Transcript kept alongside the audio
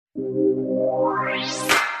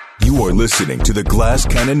You are listening to the Glass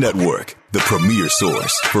Cannon Network, the premier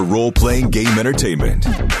source for role-playing game entertainment.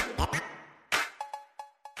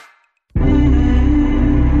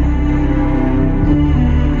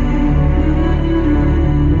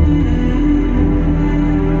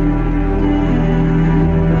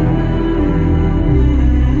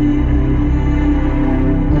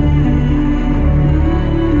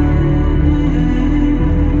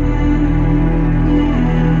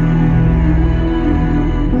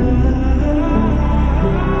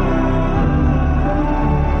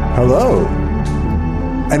 Hello,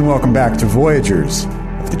 and welcome back to Voyagers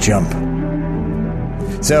of the Jump.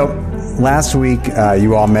 So, last week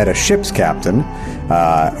you all met a ship's captain,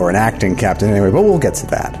 or an acting captain anyway, but we'll get to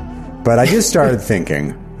that. But I just started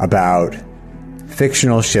thinking about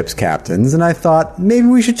fictional ship's captains, and I thought maybe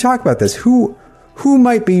we should talk about this. Who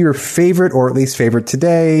might be your favorite, or at least favorite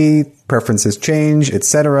today? Preferences change,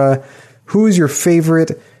 etc. Who's your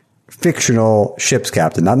favorite fictional ship's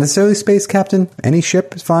captain? Not necessarily space captain. Any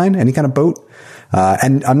ship is fine. Any kind of boat.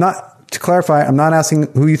 And I'm not, to clarify, I'm not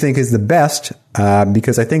asking who you think is the best,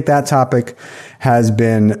 because I think that topic has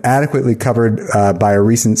been adequately covered by a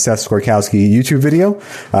recent Seth Skorkowski YouTube video.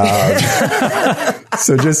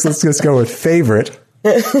 So let's just go with favorite.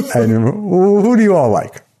 And who do you all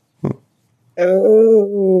like?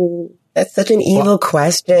 Oh, that's such an evil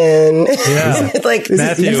question. Yeah. It's like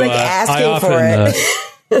asking for it.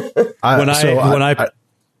 When I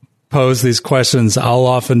pose these questions, I'll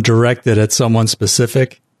often direct it at someone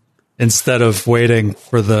specific instead of waiting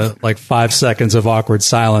for the 5 seconds of awkward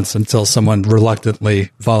silence until someone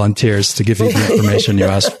reluctantly volunteers to give you the information you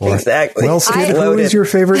asked for. Exactly. Well, Skid, who is your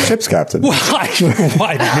favorite ship's captain? Why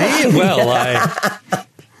me? Well,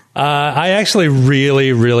 I actually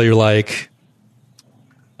really, really like.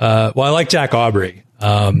 I like Jack Aubrey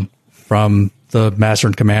from the Master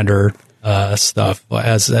and Commander stuff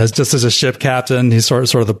as a ship captain. He's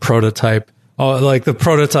sort of the prototype, the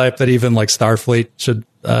prototype that even Starfleet should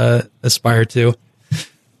aspire to.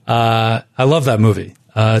 I love that movie.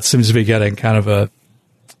 It seems to be getting kind of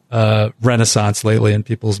a renaissance lately in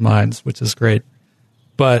people's minds, which is great.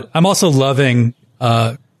 But I'm also loving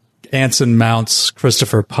Anson Mount's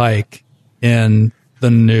Christopher Pike in the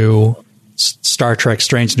new Star Trek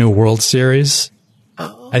Strange New World series.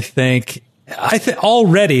 I think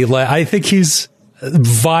he's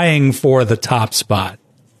vying for the top spot.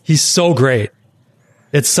 He's so great.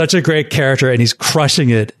 It's such a great character, and he's crushing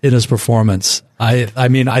it in his performance. I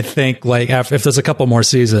think if there's a couple more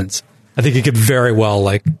seasons, I think he could very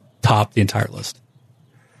well top the entire list.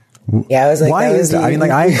 Yeah, I was like, why is that?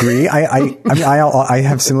 I agree. I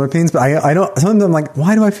have similar opinions, but I don't. Some of them,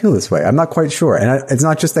 why do I feel this way? I'm not quite sure. And it's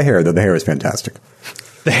not just the hair, though. The hair is fantastic.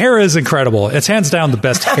 The hair is incredible. It's hands down the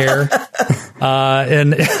best hair,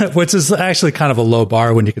 and which is actually kind of a low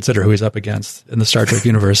bar when you consider who he's up against in the Star Trek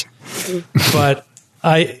universe. But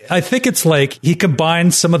I think it's he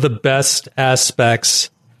combines some of the best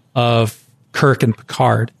aspects of Kirk and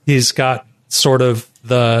Picard. He's got sort of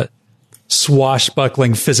the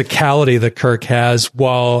swashbuckling physicality that Kirk has,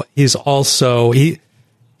 while he's also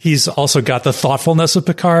got the thoughtfulness of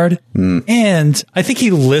Picard. And I think he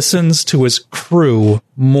listens to his crew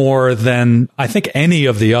more than I think any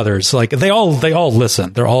of the others. They all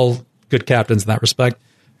listen. They're all good captains in that respect,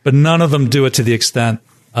 but none of them do it to the extent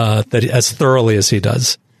that as thoroughly as he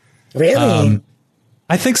does. Really?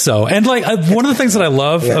 I think so. And one of the things that I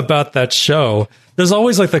love about that show, there's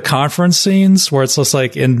always the conference scenes where it's just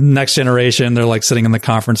in Next Generation, they're sitting in the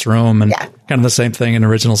conference room, and kind of the same thing in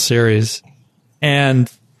original series.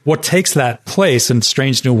 And what takes that place in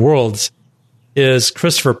Strange New Worlds is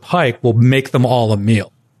Christopher Pike will make them all a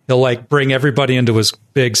meal. He'll bring everybody into his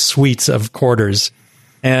big suites of quarters,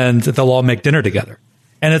 and they'll all make dinner together.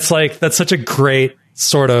 And it's that's such a great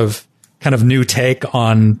sort of kind of new take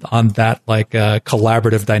on that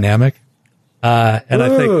collaborative dynamic. And I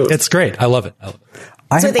think it's great. I love it.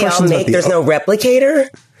 So they all make, there's no replicator?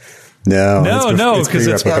 No, because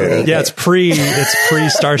it's pre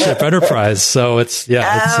Starship Enterprise, so it's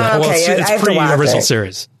it's pre original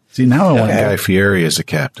series. See, now I want Guy Fieri as a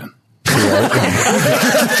captain.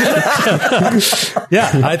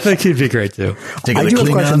 Yeah, I think he'd be great too. I do have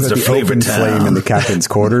questions about the open flame in the captain's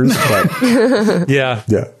quarters, but yeah,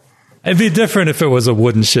 it'd be different if it was a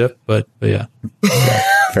wooden ship, but yeah.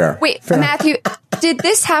 Fair. Wait, Matthew, did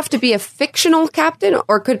this have to be a fictional captain,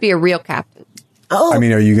 or could it be a real captain? Oh, I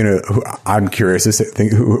mean, are you gonna? I'm curious to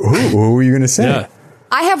think who are you gonna say? Yeah.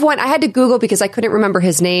 I have one. I had to Google because I couldn't remember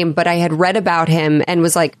his name, but I had read about him and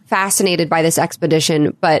was fascinated by this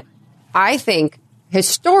expedition. But I think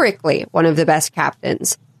historically one of the best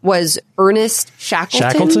captains was Ernest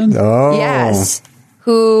Shackleton? Oh. Yes.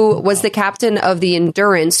 Who was the captain of the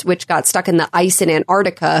Endurance, which got stuck in the ice in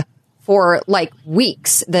Antarctica for like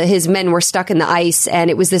weeks. His men were stuck in the ice, and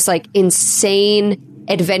it was this like insane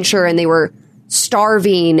adventure, and they were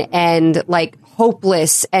starving and like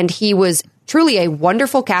hopeless. And he was truly a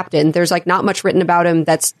wonderful captain. There's like not much written about him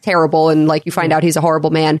that's terrible, and like you find out he's a horrible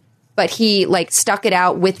man. But he like stuck it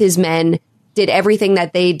out with his men, did everything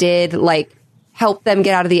that they did, like helped them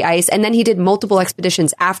get out of the ice. And then he did multiple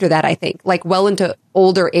expeditions after that, I think. Like well into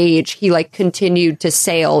older age, he like continued to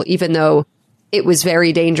sail, even though it was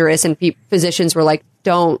very dangerous. And physicians were like,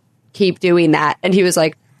 don't keep doing that. And he was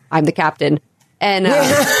like, I'm the captain. And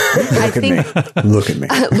Look at me. Look at me.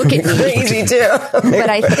 Easy too. But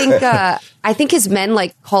I think his men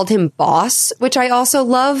like called him boss, which I also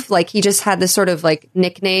love. Like he just had this sort of like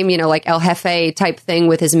nickname, you know, like El Jefe type thing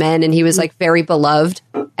with his men, and he was like very beloved.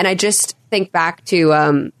 And I just think back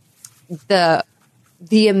to the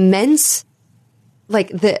immense, like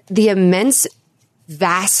the immense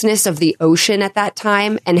vastness of the ocean at that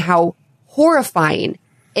time, and how horrifying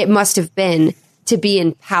it must have been to be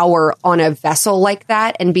in power on a vessel like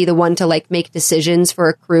that and be the one to like make decisions for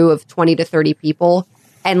a crew of 20 to 30 people,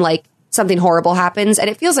 and like something horrible happens, and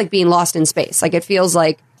it feels like being lost in space. Like it feels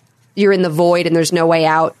like you're in the void and there's no way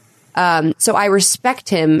out. So I respect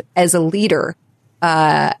him as a leader,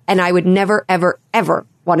 and I would never, ever, ever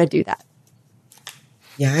want to do that.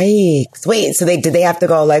 Yikes. Wait, so did they have to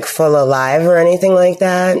go like full alive or anything like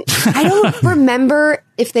that? I don't remember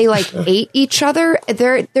if they like ate each other.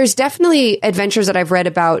 There's definitely adventures that I've read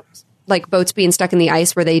about, like boats being stuck in the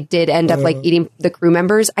ice where they did end up like eating the crew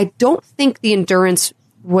members. I don't think the Endurance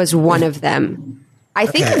was one of them. I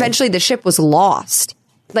think eventually the ship was lost.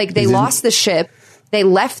 Like they lost the ship, they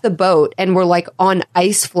left the boat and were like on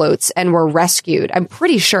ice floats and were rescued. I'm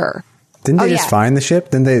pretty sure. Didn't they just find the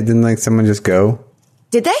ship? Didn't like someone just go?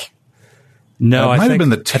 Did they? No, it might have been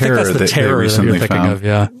the Terror that they recently found. Of,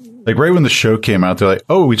 yeah. Like right when the show came out, they're like,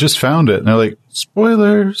 "Oh, we just found it," and they're like,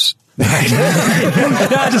 "Spoilers."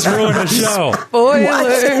 I just ruined the show.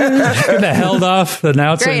 Spoilers. Could have held off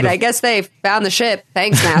announcing. Great, I guess they found the ship.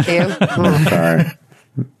 Thanks, Matthew. Sorry.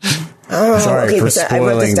 Sorry for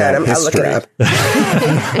spoiling that history. I'll look it up.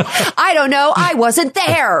 I don't know. I wasn't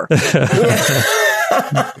there.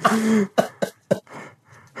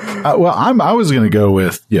 Well, I was going to go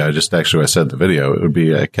with, just actually I said in the video, it would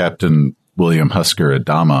be Captain William Husker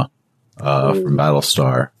Adama from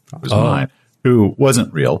Battlestar was mine, who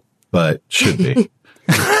wasn't real, but should be.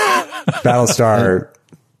 Battlestar.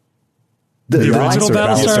 The original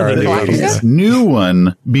Battlestar? The 80s. New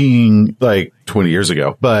one being like 20 years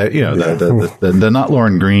ago, but the not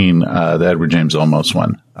Lauren Green, the Edward James Olmos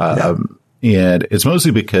one. And it's mostly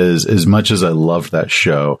because as much as I loved that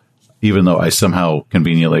show, even though I somehow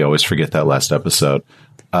conveniently always forget that last episode,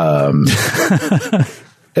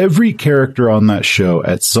 every character on that show,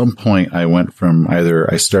 at some point I went from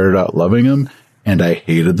either I started out loving them and I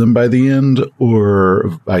hated them by the end,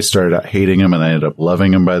 or I started out hating them and I ended up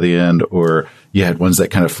loving them by the end, or you had ones that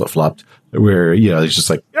kind of flip-flopped where, it's just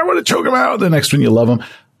like, I want to choke them out. The next one you love them.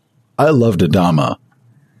 I loved Adama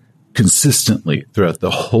consistently throughout the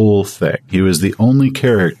whole thing. He was the only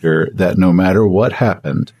character that no matter what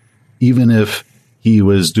happened, even if he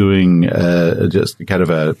was doing just kind of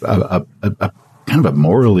a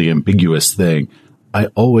morally ambiguous thing, I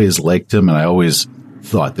always liked him, and I always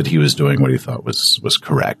thought that he was doing what he thought was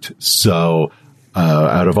correct. So,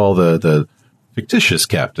 out of all the fictitious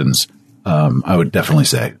captains, I would definitely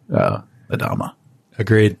say Adama.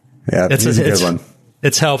 Agreed. Yeah, it's a good one.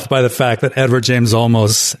 It's helped by the fact that Edward James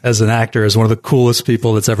Olmos, as an actor, is one of the coolest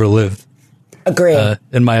people that's ever lived. Agree.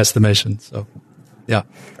 In my estimation. So. Yeah.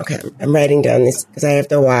 Okay, I'm writing down this because I have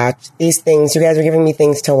to watch these things. You guys are giving me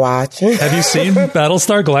things to watch. Have you seen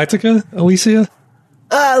Battlestar Galactica, Alicia?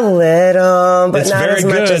 A little, but not as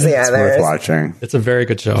much as the others. It's worth watching. It's a very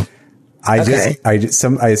good show.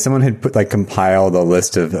 Someone had compiled a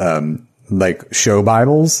list of like show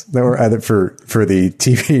Bibles that were either for the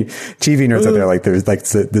TV nerds out there. Like there's like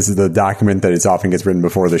this is the document that often gets written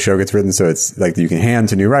before the show gets written. So it's like you can hand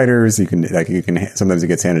to new writers. You can sometimes it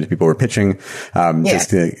gets handed to people who are pitching.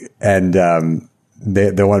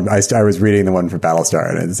 The one I was reading the one for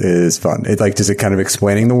Battlestar, and it is fun. It's like just kind of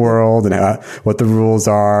explaining the world and what the rules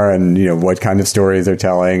are, and what kind of stories they're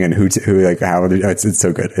telling, and who like how. It's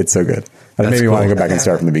so good. It's so good. That made me want to go back and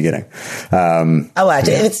start from the beginning. I'll watch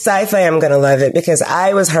it. If it's sci-fi, I'm going to love it because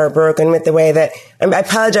I was heartbroken with the way that I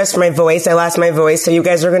apologize for my voice. I lost my voice, so you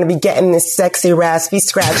guys are going to be getting this sexy, raspy,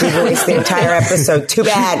 scratchy voice the entire episode. Too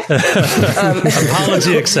bad.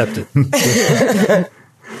 Apology accepted.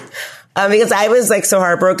 Because I was like so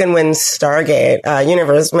heartbroken when Stargate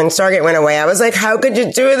when Stargate went away. I was like, how could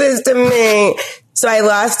you do this to me? So I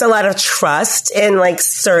lost a lot of trust in like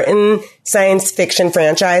certain science fiction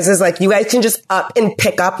franchises. Like, you guys can just up and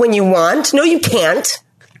pick up when you want. No, you can't.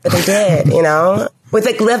 But they did, with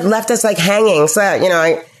like left us like hanging. So,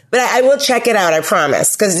 but I will check it out. I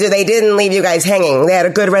promise. Because they didn't leave you guys hanging. They had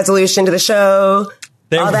a good resolution to the show.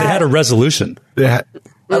 They had a resolution.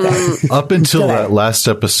 Up until that last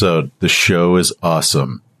episode, the show is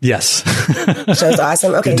awesome. Yes. Show's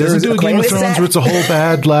awesome. Okay. It doesn't do a Game of Thrones where it's a whole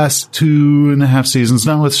bad last 2.5 seasons.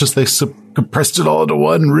 No, it's just they compressed it all into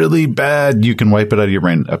one really bad, you can wipe it out of your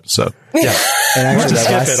brain episode. Yeah. And actually,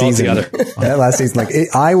 that last season, like,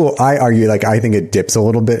 I argue, like, I think it dips a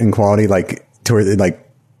little bit in quality, like, toward, like,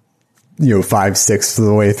 5/6 of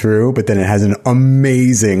the way through, but then it has an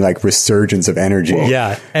amazing like resurgence of energy.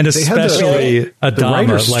 Yeah, and especially the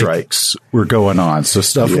writer strikes were going on, so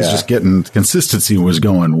stuff was just getting consistency was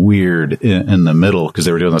going weird in the middle because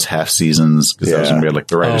they were doing those half seasons because that was when we had like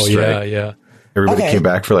the writer strike. Yeah. Everybody came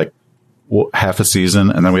back for like half a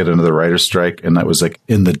season, and then we had another writer strike, and that was like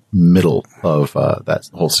in the middle of that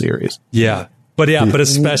whole series. Yeah. But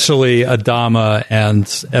especially Adama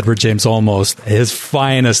and Edward James Olmos, his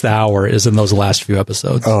finest hour is in those last few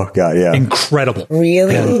episodes. Oh God, yeah,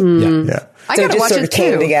 Really? Incredible. Yeah. I gotta watch it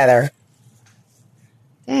came too. Together.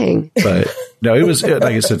 Dang. But no, it was like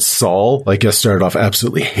I said, Saul. Like I started off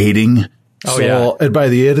absolutely hating Saul, and by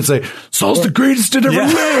the end, it's like Saul's the greatest that ever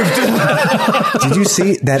lived. Did you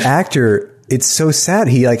see that actor? It's so sad.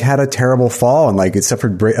 He like had a terrible fall and like it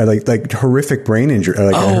suffered like horrific brain injury.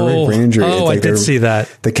 Horrific brain injury. Oh, like I did see that.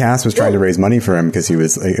 The cast was trying to raise money for him because he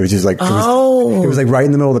was like, it was just like, it was like right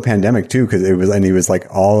in the middle of the pandemic too. Cause and he was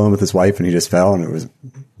like all alone with his wife and he just fell and it was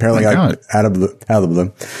apparently like out of the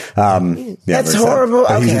blue. That's horrible.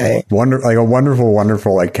 Okay. Like a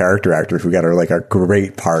wonderful like character actor who got like a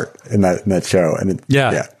great part in that show. And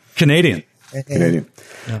Canadian. Canadian.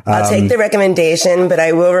 I'll take the recommendation, but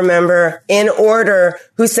I will remember in order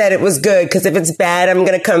who said it was good. Because if it's bad, I'm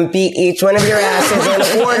going to come beat each one of your asses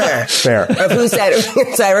in order. Fair. Of who said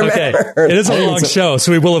it. So I remember. Okay. It is a long show,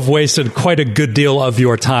 so we will have wasted quite a good deal of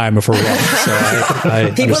your time if we're wrong.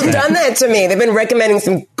 So People have done that to me. They've been recommending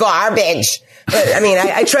some garbage. But I mean,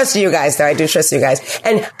 I trust you guys, though. I do trust you guys.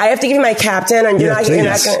 And I have to give you my captain. And you're not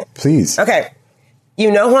gonna, please. Okay.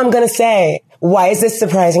 You know who I'm going to say. Why is this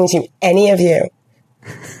surprising to any of you?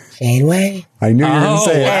 Janeway? I knew you were going to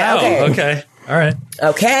say it. Wow. Okay. All right.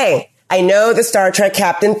 Okay. I know the Star Trek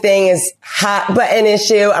captain thing is hot button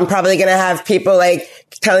issue. I'm probably going to have people like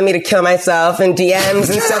telling me to kill myself and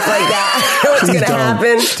DMs and stuff like that. I know what's going to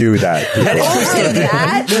happen. Do that.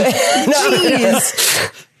 No,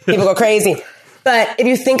 jeez. People go crazy. But if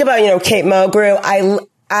you think about, Kate Mulgrew,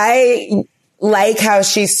 I like how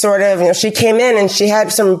she sort of, she came in and she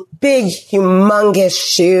had some big, humongous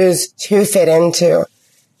shoes to fit into.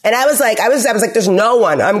 And I was like, there's no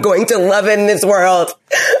one I'm going to love in this world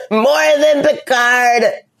more than Picard.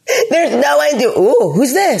 There's no one ooh,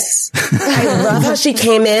 who's this? I love how she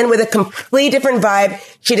came in with a completely different vibe.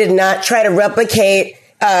 She did not try to replicate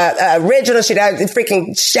original. She did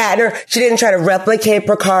freaking Shatner. She didn't try to replicate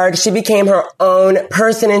Picard. She became her own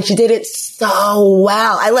person and she did it so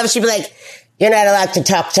well. I love it. She'd be like, "You're not allowed to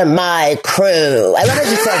talk to my crew." I love how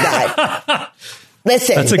she said that.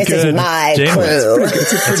 Listen, this is my crew.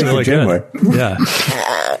 That's really good. Yeah.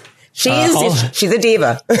 She's a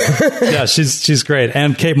diva. Yeah, she's great.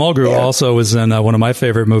 And Kate Mulgrew also was in one of my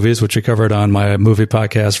favorite movies, which we covered on my movie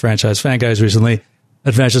podcast, Franchise Fan Guys, recently,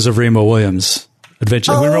 Adventures of Remo Williams.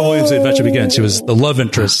 Remo Williams' Adventure Begins. She was the love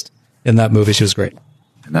interest in that movie. She was great.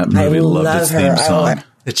 And that movie loved its theme song.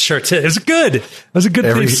 It sure did. It was good. It was a good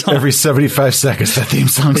theme song. Every 75 seconds, that theme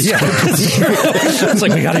song. It's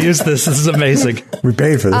like, we got to use this. This is amazing. We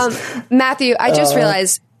paid for this. Matthew, I just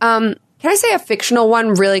realized, can I say a fictional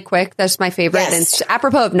one really quick? That's my favorite. Yes. And it's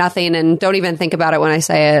apropos of nothing, and don't even think about it when I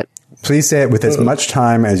say it. Please say it with as much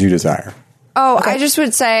time as you desire. Oh, okay. I just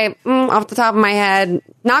would say, off the top of my head,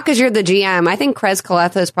 not because you're the GM. I think Krez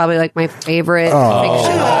Kaletha is probably like my favorite fictional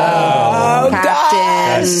captain.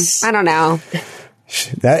 Yes. I don't know.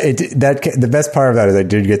 The best part of that is I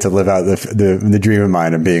did get to live out the dream of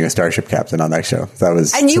mine of being a starship captain on that show. That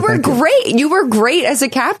was, and you were great. You were great as a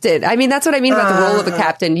captain. I mean, that's what I mean about the role of a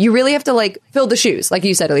captain. You really have to like fill the shoes, like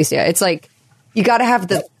you said, Alicia. It's like you got to have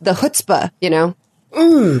the chutzpah, you know.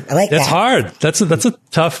 I like that. It's hard. That's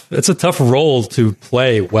a tough role to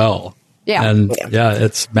play well. Yeah, and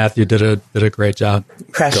Matthew did a great job.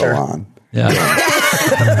 Pressure Go on. Yeah.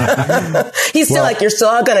 He's still like, you're still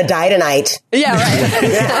all going to die tonight. Yeah,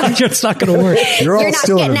 right. It's not going to work. You're all not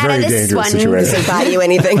still in a getting out very of this dangerous one. situation. Doesn't buy you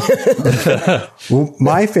anything. Well,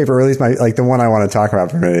 my favorite, or at least the one I want to talk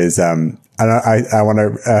about for a minute is, I want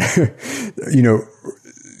to,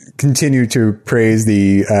 continue to praise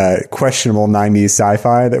the questionable 90s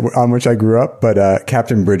sci-fi on which I grew up, but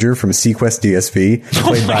Captain Bridger from Sequest DSV,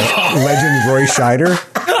 played by legend Roy Scheider.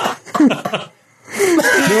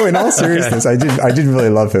 No, in all seriousness, I did really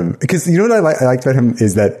love him, because you know what I liked about him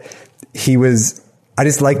is that I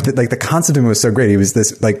just liked that, like, the concept of him was so great. He was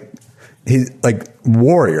this he's like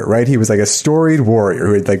warrior, right? He was like a storied warrior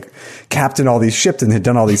who had like captained all these ships and had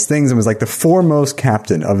done all these things and was like the foremost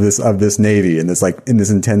captain of this Navy in this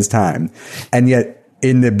intense time. And yet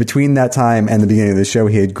between that time and the beginning of the show,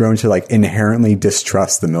 he had grown to like inherently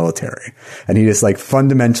distrust the military. And he just like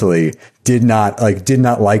fundamentally did not like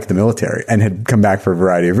the military, and had come back for a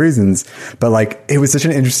variety of reasons. But like, it was such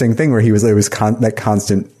an interesting thing where that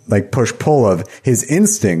constant like push pull of his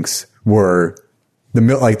instincts were the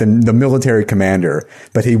military commander,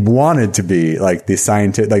 but he wanted to be like the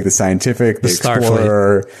scientific, the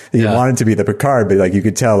explorer. He wanted to be the Picard, but like you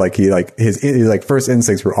could tell, like his first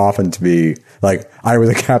instincts were often to be like, I was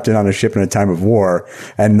a captain on a ship in a time of war,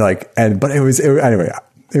 but it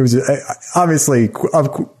was obviously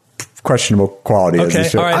of questionable quality. Okay, as a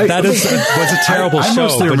show. all right, was a terrible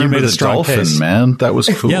show, but you made a strong dolphin, case. Man, that was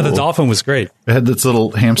cool. Yeah, the dolphin was great. It had this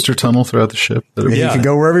little hamster tunnel throughout the ship. He could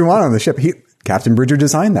go wherever he wanted on the ship. Captain Bridger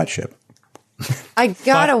designed that ship. I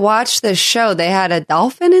gotta watch this show. They had a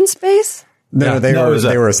dolphin in space? They were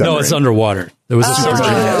a submarine. No, it's underwater. There was a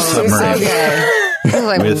submarine. Okay.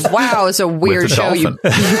 I was like, wow, it's a weird show. And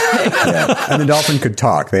the dolphin could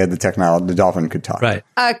talk. They had the technology. The dolphin could talk. Right.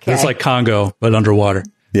 Okay. It's like Congo, but underwater.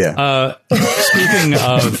 Yeah. Speaking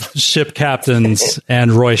of ship captains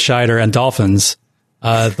and Roy Scheider and dolphins,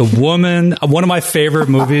 one of my favorite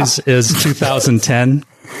movies is 2010.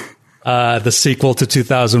 The sequel to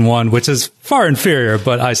 2001, which is far inferior,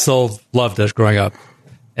 but I still loved it growing up.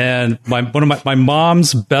 And my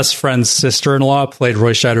mom's best friend's sister-in-law played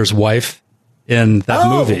Roy Scheider's wife in that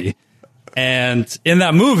movie. And in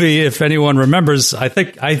that movie, if anyone remembers, I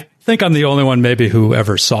think I'm the only one maybe who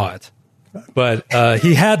ever saw it. But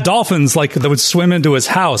he had dolphins like that would swim into his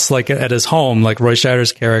house, like at his home, like Roy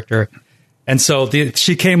Scheider's character. And so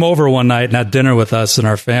she came over one night and had dinner with us and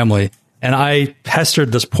our family. And I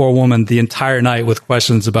pestered this poor woman the entire night with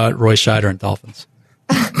questions about Roy Scheider and dolphins.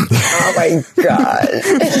 Oh my God.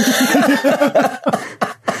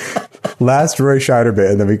 Last Roy Scheider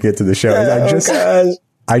bit, and then we get to the show.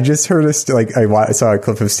 I just heard I saw a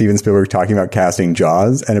clip of Steven Spielberg talking about casting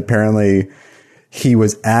Jaws, and apparently he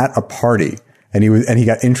was at a party and he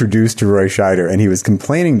got introduced to Roy Scheider, and he was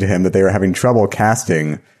complaining to him that they were having trouble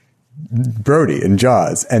casting Brody in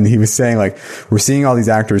Jaws, and he was saying, like, we're seeing all these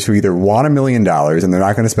actors who either want $1 million and they're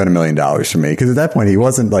not going to spend $1 million for me, because at that point he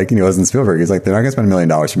wasn't like, wasn't Spielberg. He's like, they're not going to spend $1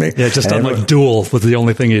 million for me. Yeah, just on like Duel was the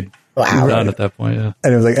only thing he'd done at that point. Yeah,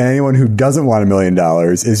 and it was like, and anyone who doesn't want $1 million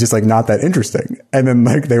is just like not that interesting. And then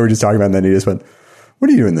like they were just talking about it, and then he just went, "What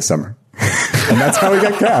are you doing this summer?" And that's how he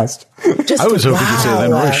got cast. I was hoping to say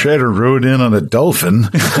then Roy Scheider rode in on a dolphin.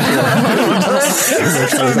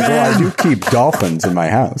 I do keep dolphins in my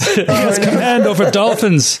house. He has command over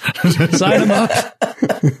dolphins. Sign him up.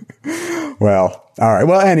 Well, all right.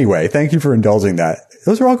 Well, anyway, thank you for indulging that.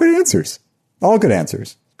 Those were all good answers. All good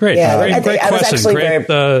answers. Great. Yeah, Great question. Great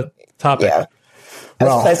topic. Yeah. I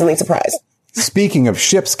was pleasantly surprised. Speaking of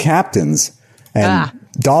ships' captains and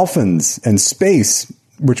dolphins and space,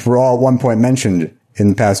 which were all at one point mentioned in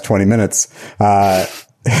the past 20 minutes,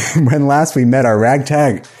 when last we met our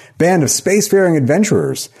ragtag band of spacefaring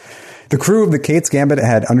adventurers, the crew of the Kate's Gambit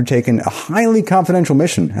had undertaken a highly confidential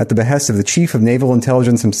mission at the behest of the Chief of Naval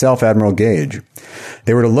Intelligence himself, Admiral Gage.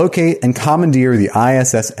 They were to locate and commandeer the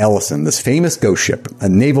ISS Ellison, this famous ghost ship, a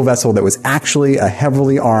naval vessel that was actually a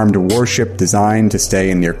heavily armed warship designed to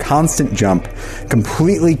stay in near constant jump,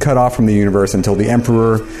 completely cut off from the universe until the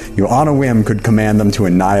Emperor, on a whim, could command them to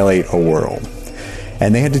annihilate a world.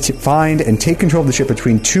 And they had to find and take control of the ship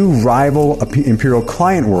between two rival Imperial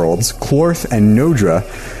client worlds, Clorth and Nodra,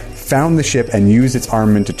 found the ship and used its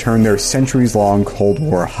armament to turn their centuries-long Cold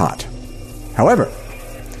War hot. However,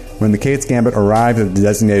 when the Kate's Gambit arrived at the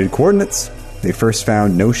designated coordinates, they first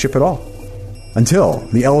found no ship at all. Until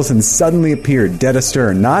the Ellison suddenly appeared dead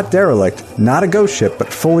astern, not derelict, not a ghost ship,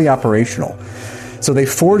 but fully operational. So they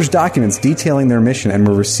forged documents detailing their mission and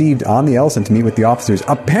were received on the Ellison to meet with the officers,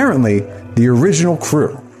 apparently the original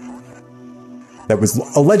crew that was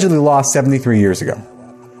allegedly lost 73 years ago.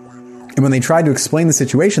 And when they tried to explain the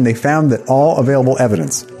situation, they found that all available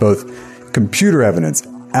evidence, both computer evidence,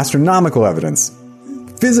 astronomical evidence,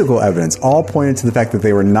 physical evidence all pointed to the fact that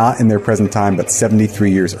they were not in their present time but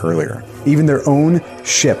 73 years earlier. Even their own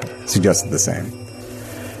ship suggested the same.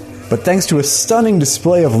 But thanks to a stunning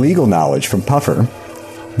display of legal knowledge from Puffer,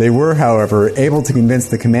 they were, however, able to convince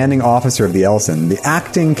the commanding officer of the Elson, the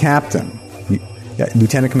acting captain,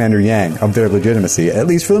 Lieutenant Commander Yang, of their legitimacy, at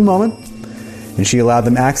least for the moment, and she allowed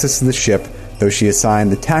them access to the ship, though she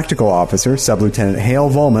assigned the tactical officer, Sub-Lieutenant Hale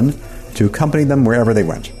Volman, to accompany them wherever they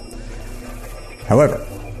went. However,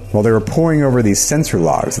 while they were poring over these sensor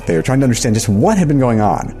logs, that they were trying to understand just what had been going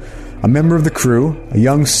on, a member of the crew, a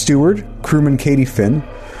young steward, crewman Katie Finn,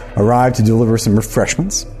 arrived to deliver some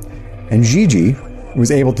refreshments, and Gigi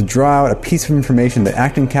was able to draw out a piece of information that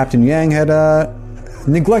Acting Captain Yang had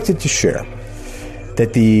neglected to share.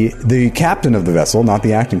 That the captain of the vessel, not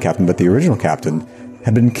the acting captain, but the original captain,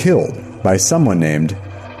 had been killed by someone named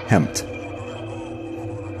Hempt.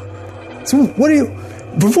 So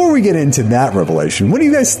before we get into that revelation, what do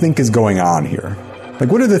you guys think is going on here? Like,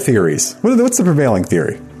 what are the theories? What's the prevailing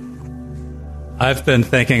theory? I've been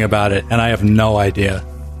thinking about it, and I have no idea.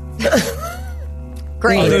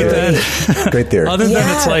 Great. Great theory. Other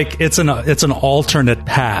than it's like it's an alternate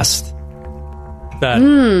past that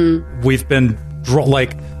we've been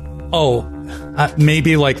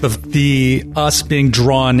maybe like the us being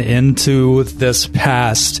drawn into this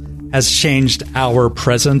past has changed our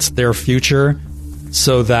present, their future,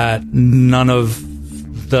 so that none of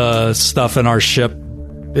the stuff in our ship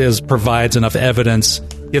provides enough evidence,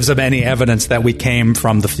 gives them any evidence that we came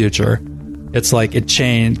from the future. It's like it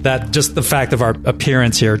changed that just the fact of our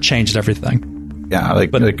appearance here changed everything. Yeah,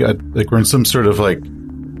 like we're in some sort of like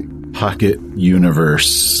pocket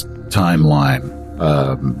universe timeline.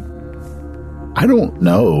 I don't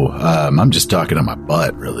know. I'm just talking on my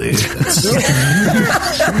butt, really.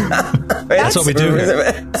 That's what we do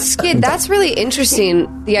here. Skid, that's really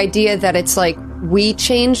interesting. The idea that it's like we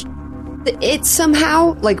changed it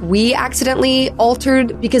somehow, like we accidentally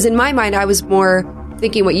altered. Because in my mind, I was more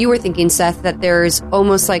thinking what you were thinking, Seth, that there's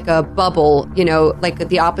almost like a bubble, like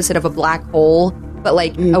the opposite of a black hole, but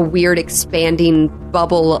like a weird expanding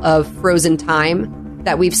bubble of frozen time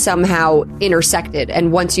that we've somehow intersected.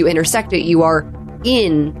 And once you intersect it, you are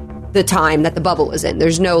in the time that the bubble is in.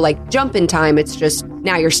 There's no like jump in time. It's just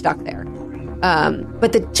now you're stuck there.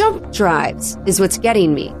 But the jump drives is what's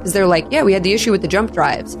getting me, because they're like, yeah, we had the issue with the jump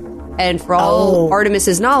drives. And for all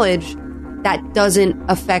Artemis's knowledge, that doesn't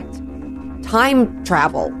affect time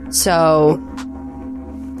travel. So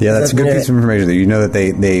yeah, that's a good piece of information. You know that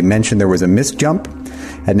they mentioned there was a missed jump,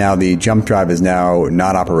 and now the jump drive is now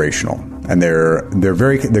not operational. And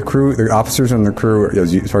the officers and the crew,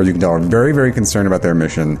 as far as you can tell, are very, very concerned about their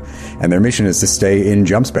mission. And their mission is to stay in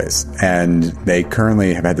jump space. And they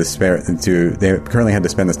currently have had to spend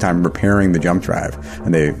this time repairing the jump drive.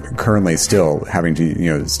 And they currently still having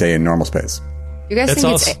to, stay in normal space. You guys think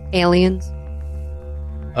it's aliens?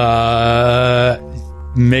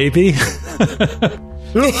 Maybe.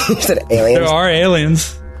 You said aliens. There are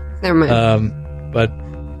aliens. Never mind. But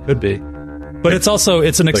could be. But it's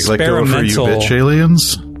an experimental. Like for you bitch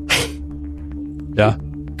aliens? Yeah.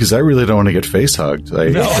 Because I really don't want to get face hugged. No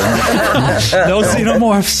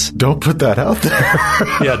xenomorphs. Don't put that out there.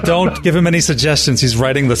 Yeah, don't give him any suggestions. He's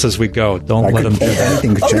writing this as we go. Don't let him do that.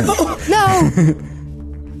 Anything could change. No.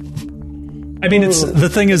 I mean, the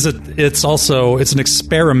thing is that it's an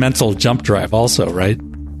experimental jump drive also, right?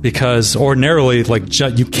 Because ordinarily, like,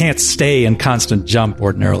 you can't stay in constant jump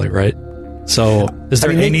ordinarily, right? So, is there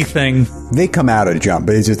anything? They come out of jump,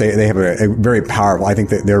 but it's just they have a very powerful. I think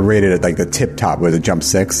that they're rated at like the tip top with a jump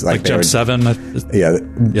 6, like jump 7. Yeah.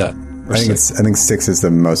 I think 6 is the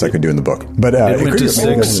most I could do in the book. But it went to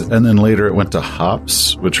 6, and then later it went to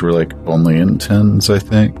hops, which were like only in 10s, I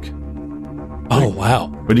think. Oh wow!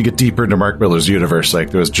 When you get deeper into Mark Miller's universe, like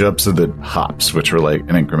there was jumps and then hops, which were like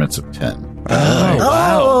in increments of 10. Oh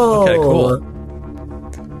wow! Okay, cool.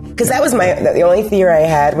 Because that was the only theory I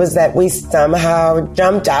had was that we somehow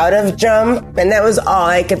jumped out of jump, and that was all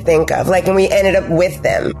I could think of. Like, and we ended up with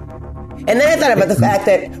them. And then I thought about the fact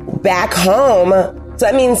that back home, so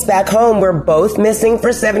that means back home we're both missing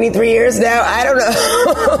for 73 years now. I don't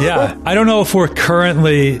know. Yeah, I don't know if we're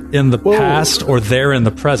currently in the past or they're in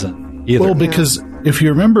the present either. Well, because if you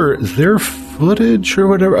remember, their footage or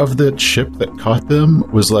whatever of the ship that caught them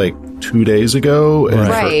was like 2 days ago, and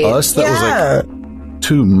for us that was like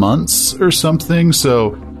 2 months or something.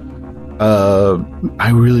 So I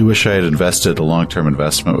really wish I had invested a long-term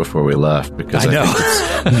investment before we left, because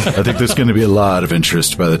I think there's going to be a lot of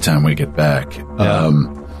interest by the time we get back. Yeah.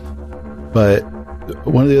 But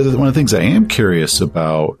one of the things I am curious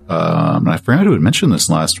about, and I forgot who had mentioned this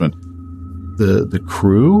last one, the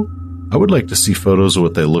crew, I would like to see photos of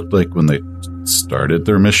what they looked like when they started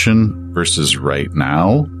their mission versus right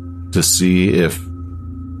now, to see if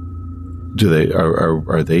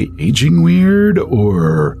are they aging weird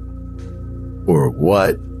or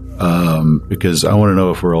what? Because I want to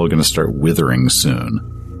know if we're all going to start withering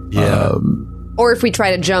soon. Yeah. Or if we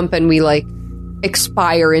try to jump and we like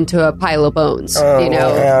expire into a pile of bones, No.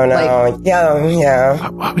 Like,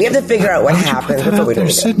 Yeah. We have to figure out what happens before we do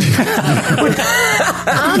it.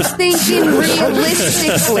 I'm thinking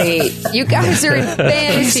realistically. You guys are in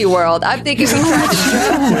fantasy world. I'm thinking we try to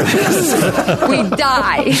jump, we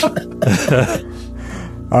die.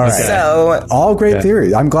 All right. So, All great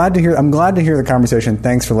theories. I'm glad to hear the conversation.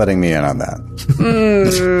 Thanks for letting me in on that.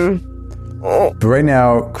 But right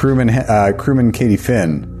now, crewman Katie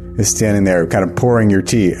Finn is standing there kind of pouring your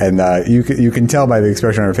tea, and you can tell by the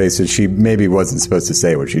expression on her face that she maybe wasn't supposed to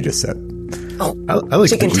say what she just said. I like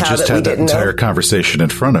She that can we tell just that we had that didn't know. entire conversation in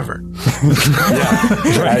front of her.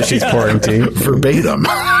 As she's pouring tea. Verbatim.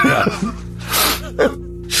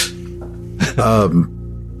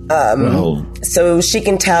 Well, so she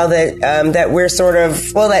can tell that that we're sort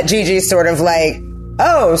of, well, that Gigi's sort of like,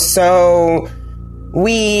 oh, so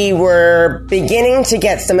we were beginning to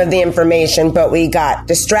get some of the information, but we got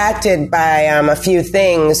distracted by a few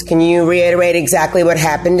things. Can you reiterate exactly what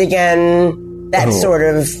happened again? That sort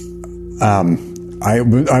of.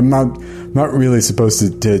 I'm not really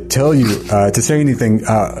supposed to tell you to say anything.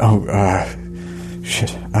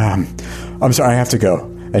 Shit. I'm sorry. I have to go.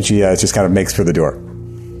 And she just kind of makes for the door.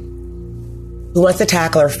 Who wants to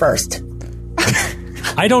tackle her first?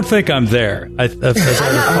 I don't think I'm there.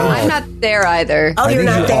 I'm not there either. Oh, you're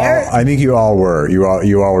not there? I think you all were. You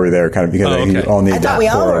all were there, kind of because Oh, okay. you all need I that thought we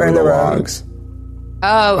all pour were over in the room. logs.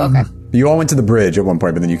 Oh, okay. You all went to the bridge at one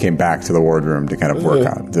point, but then you came back to the wardroom to kind of work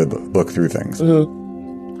on to look through things.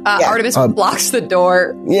 Artemis blocks the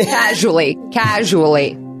door casually.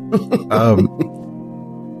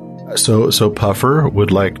 So Puffer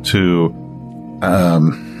would like to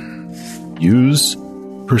use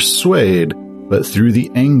Persuade, but through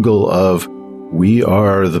the angle of we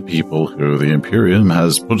are the people who the Imperium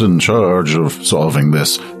has put in charge of solving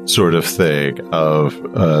this sort of thing.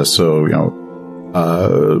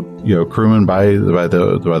 Crewmen, by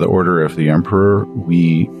the order of the Emperor,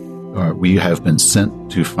 we have been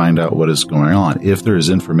sent to find out what is going on. If there is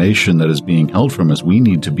information that is being held from us, we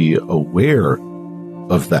need to be aware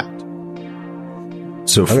of that.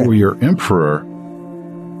 So for your Emperor,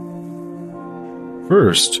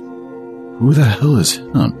 first, who the hell is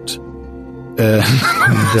Humped?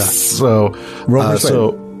 So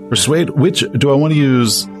Persuade. Which do I want to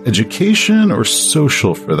use? Education or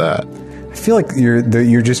social for that? I feel like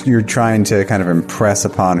you're trying to kind of impress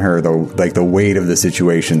upon her the weight of the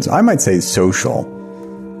situations. I might say social.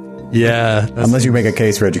 Yeah. Unless you make a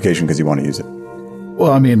case for education because you want to use it.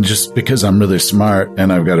 Well, I mean, just because I'm really smart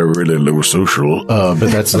and I've got a really low social, but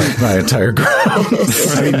that's like my entire ground.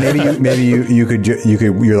 I mean, maybe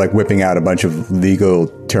you're like whipping out a bunch of legal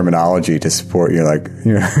terminology to support. You're like,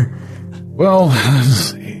 Well,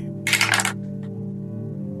 let's see.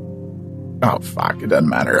 Oh, fuck, it doesn't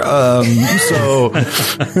matter. So,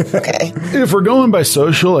 Okay. if we're going by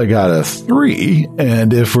social, I got a 3,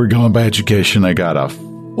 and if we're going by education, I got a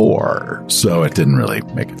 4. So it didn't really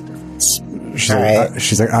make a difference.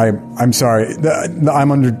 she's like, I'm sorry,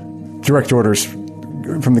 I'm under direct orders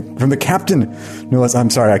from the captain. No less. I'm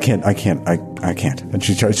sorry, I can't. And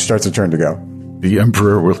she starts to turn to go. The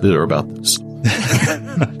Emperor will hear about this.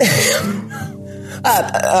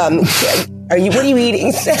 What are you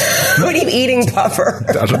eating? What are you eating, Puffer?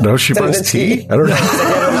 I don't know. She buys tea? I don't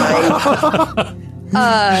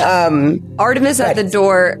know. Artemis at the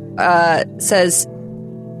door says,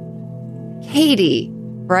 Katie,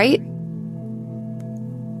 right?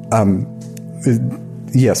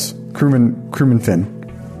 Yes, crewman Finn.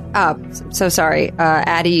 So sorry.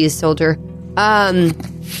 Addie is soldier.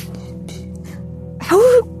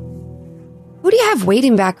 Who do you have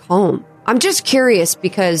waiting back home? I'm just curious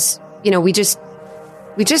because, we just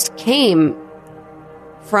came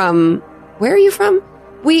from, where are you from?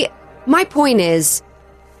 My point is,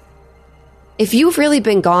 if you've really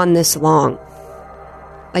been gone this long,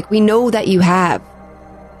 like we know that you have,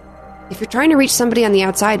 if you're trying to reach somebody on the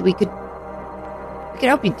outside, we could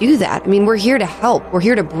help you do that. I mean, we're here to help. We're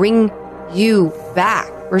here to bring you back.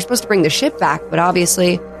 We're supposed to bring the ship back, but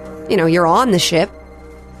obviously, you're on the ship.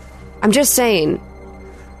 I'm just saying,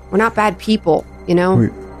 we're not bad people, Wait,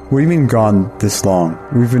 what do you mean gone this long?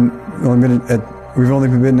 We've only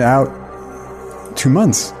been out 2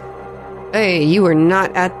 months. Hey, you were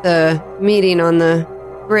not at the meeting on the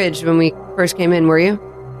bridge when we first came in, were you?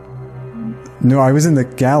 No, I was in the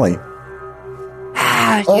galley.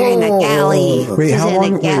 You're in the galley. Wait, how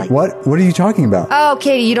long? Wait, what? What are you talking about? Oh,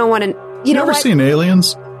 Katie, you don't want to. You know Never what? seen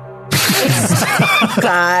Aliens?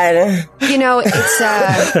 God. You know, it's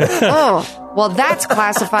well, that's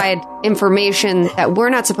classified information that we're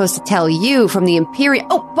not supposed to tell you from the Imperial.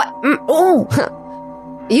 Oh,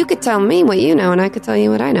 but you could tell me what you know, and I could tell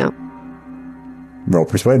you what I know. Roll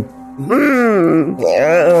persuade.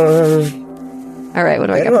 All right, what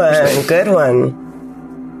do I Good got? one. Good one.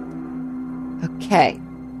 Okay.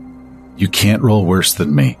 You can't roll worse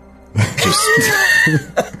than me. Just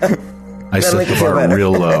I set the bar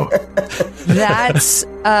real low. That's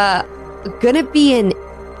gonna be an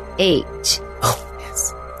 8. Oh,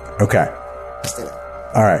 yes. Okay.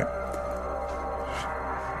 All right.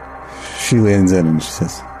 She leans in and she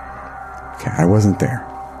says, okay, I wasn't there.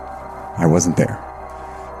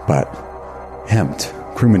 But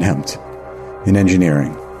crewman Hempt, in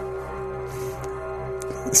engineering.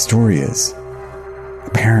 The story is,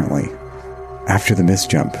 apparently, after the missed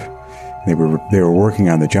jump, they were working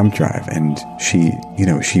on the jump drive, and she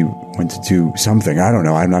went to do something. I don't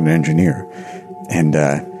know. I'm not an engineer, and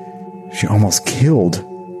she almost killed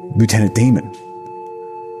Lieutenant Damon.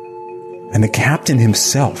 And the captain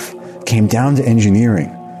himself came down to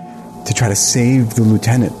engineering to try to save the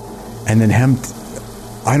lieutenant, and then Hempt,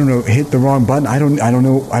 I don't know, hit the wrong button. I don't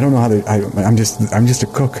know how to. I'm just a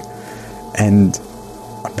cook, and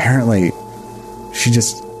apparently, she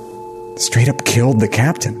just straight up killed the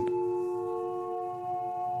captain.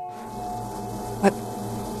 What?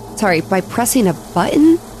 Sorry, by pressing a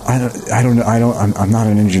button? I don't know. I'm not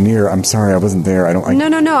an engineer. I'm sorry, I wasn't there.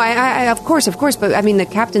 No. I of course. But I mean, the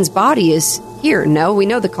captain's body is here. No, we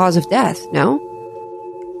know the cause of death. No.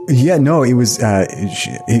 Yeah, no, it was.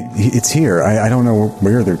 It's here. I don't know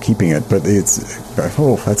where they're keeping it, but it's. I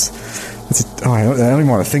don't even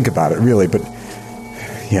want to think about it really. But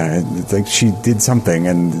yeah, it's like she did something,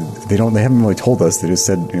 and they haven't really told us. They just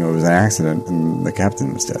said it was an accident, and the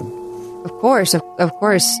captain was dead. Of course. It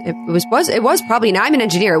was probably. And I'm an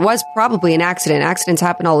engineer. It was probably an accident. Accidents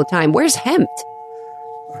happen all the time. Where's Hempt?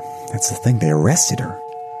 That's the thing. They arrested her.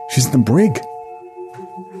 She's in the brig.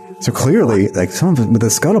 So clearly, like, some of it with the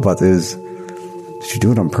scuttlebutt is, did she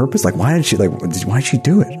do it on purpose? Like, why did she do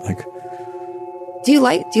it? Like, do you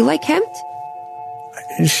like Hempt?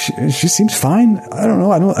 She seems fine. I don't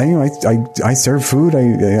know. I serve food.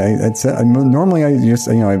 Normally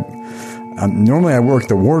I work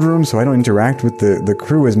the wardroom, so I don't interact with the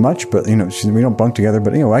crew as much. But we don't bunk together.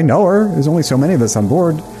 But I know her. There's only so many of us on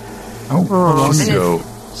board. How long ago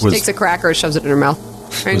She takes a cracker, shoves it in her mouth.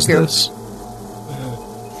 was this?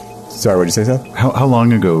 Sorry, what did you say, Seth? How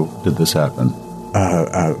long ago did this happen?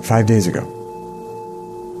 5 days ago.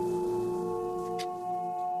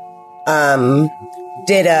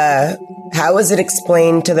 How was it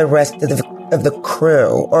explained to the rest of the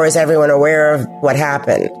crew, or is everyone aware of what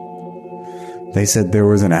happened? They said there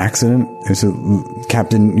was an accident. So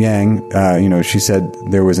Captain Yang, she said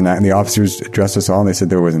there was the officers addressed us all, and they said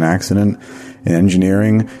there was an accident in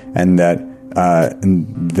engineering, and that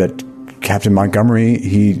Captain Montgomery,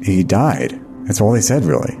 he died. That's all they said,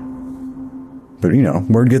 really. But,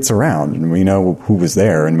 word gets around, and we know who was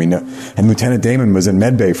there, and we know. And Lieutenant Damon was in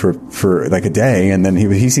medbay for like a day, and then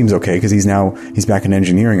he seems okay because he's back in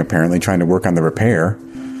engineering apparently, trying to work on the repair.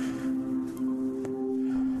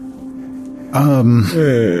 How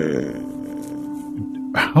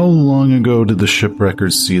long ago did the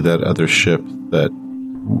shipwreckers see that other ship that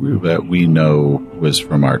we know was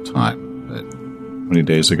from our time? How many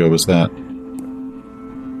days ago was that?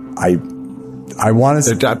 I want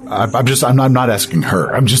to. I'm not asking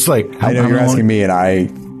her. I'm just like. I know you're asking me, and I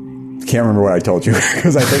can't remember what I told you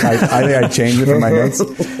because I think I changed it from my notes.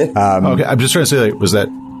 Okay, I'm just trying to say, was that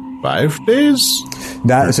 5 days?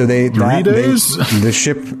 3 days? The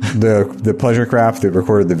ship, the pleasure craft that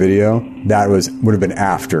recorded the video, that would have been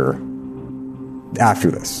after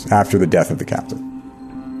the death of the captain.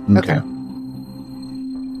 Okay.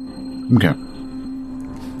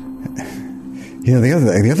 The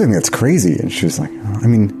other thing that's crazy, and she's like,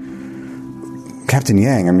 Captain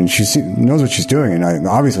Yang, she knows what she's doing, and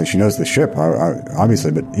obviously she knows the ship, obviously,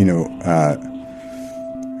 but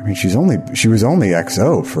she was only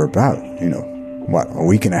XO for about a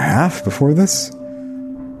week and a half before this.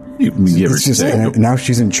 Now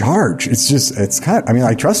she's in charge. It's kind of,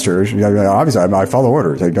 I trust her. Obviously, I follow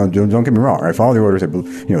orders. Don't get me wrong. I follow the orders. I'm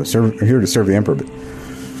here to serve the emperor, but.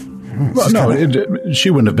 She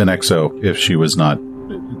wouldn't have been XO if she was not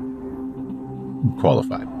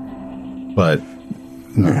qualified. But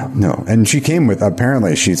no, and she came with,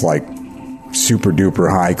 apparently she's like super duper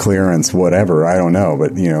high clearance, whatever. I don't know,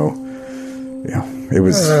 but Yeah, it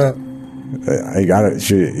was. I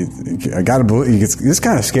gotta believe it's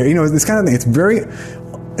kind of scary. You know, this kind of thing.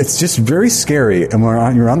 It's just very scary. And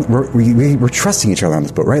we're trusting each other on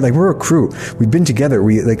this boat, right? Like we're a crew. We've been together.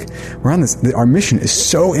 We're on this. Our mission is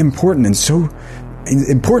so important and so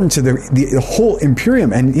important to the whole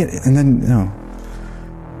Imperium. And then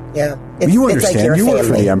Yeah, you understand. It's like you work for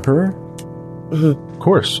family. the Emperor. Of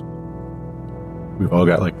course. We've all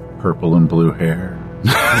got like purple and blue hair.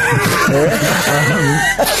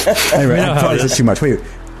 Anyway, I probably said too much. Wait,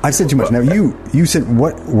 I've said too much. Now you said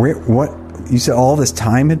what? You said all this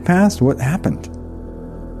time had passed. What happened?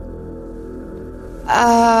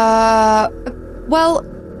 Well,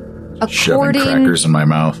 Shoving according crackers in my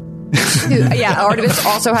mouth. to, yeah, Artemis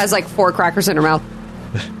also has like 4 crackers in her mouth.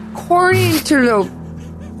 According to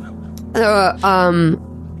the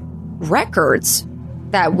records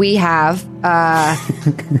that we have,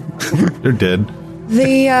 They're dead.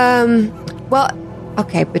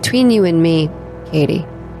 okay, between you and me, Katie.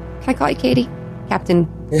 Can I call you Katie? Captain,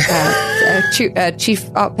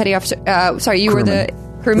 Chief Petty Officer. Sorry, you were the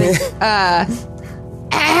crewman.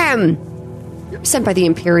 Sent by the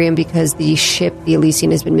Imperium because the ship, the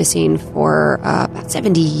Elysian, has been missing for about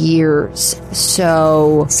 70 years.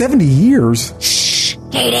 So 70 years. Shh,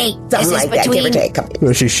 Katie, Something this is like that, give or between. take.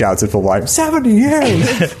 Well, she shouts at full volume. 70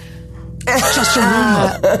 years. Just a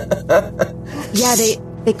rumor. Yeah,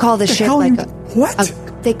 they call the ship hell like you- what?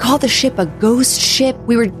 They call the ship a ghost ship.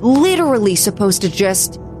 We were literally supposed to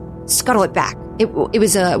just scuttle it back. It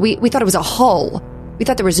was we thought it was a hull. We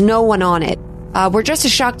thought there was no one on it. We're just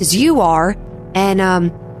as shocked as you are. And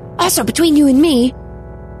also between you and me,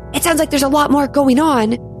 it sounds like there's a lot more going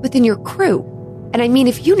on within your crew. And I mean,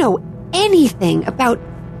 if you know anything about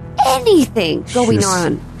anything going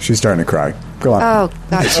on. She's starting to cry. Go on. Oh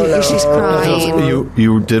God, she's crying.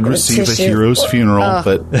 You did receive a hero's funeral,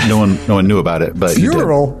 but no one knew about it. But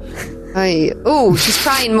Funeral. She's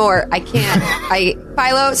crying more. I can't.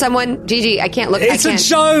 Philo, someone, Gigi, I can't look. It's I a can't.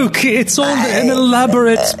 joke. It's all an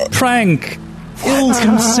elaborate prank.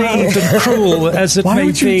 Ill-conceived and cruel as it Why may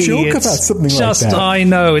would you be. joke It's about something like just, that? I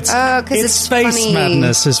know. It's 'cause it's it's space funny.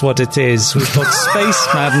 madness is what it is. We've got space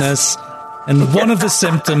madness. And one of the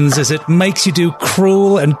symptoms is it makes you do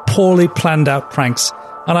cruel and poorly planned out pranks.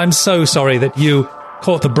 And I'm so sorry that you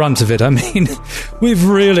caught the brunt of it. I mean, we've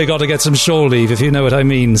really got to get some shore leave, if you know what I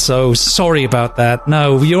mean. So sorry about that.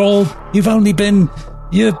 No, you've only been,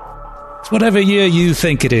 whatever year you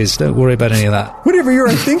think it is. Don't worry about any of that. Whatever you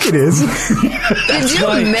think it is. Did you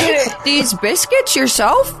make these biscuits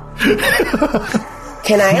yourself?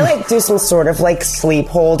 Can I do some sort of sleep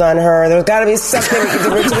hold on her? There's got to be something we can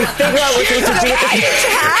do until we figure out what we should do with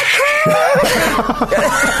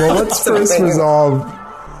the Well, let's first resolve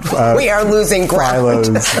We are losing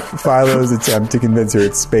ground. Philo's attempt to convince her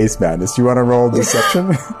it's space madness. Do you want to roll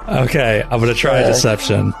deception? Okay, I'm going to try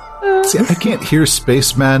deception. See, I can't hear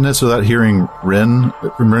Space Madness without hearing Ren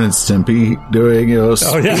from Ren and Stimpy doing,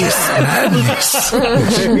 Space Madness.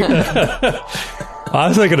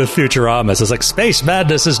 I'm thinking of Futurama. It's like, space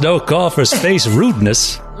madness is no call for space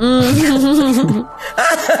rudeness. All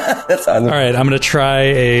right, I'm going to try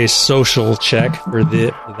a social check for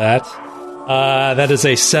that. That is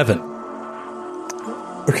a 7.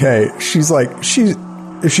 Okay, she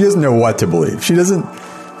doesn't know what to believe. She doesn't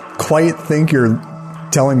quite think you're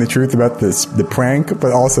telling the truth about the prank,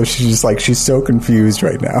 but also she's so confused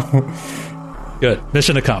right now. Good.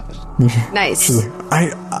 Mission accomplished. Nice.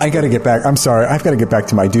 I got to get back. I'm sorry. I've got to get back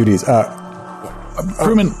to my duties.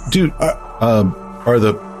 Crewman, dude, are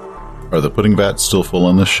the pudding vats still full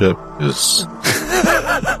on this ship?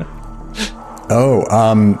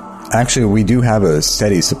 Actually, we do have a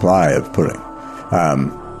steady supply of pudding.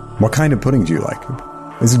 What kind of pudding do you like?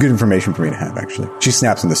 This is good information for me to have, actually. She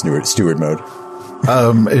snaps into steward mode.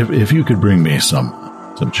 If you could bring me some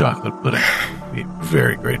chocolate pudding, I'd be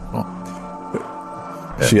very grateful.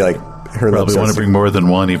 She her Probably want to bring more than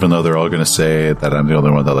one, even though they're all going to say that I'm the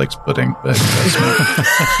only one that likes pudding. But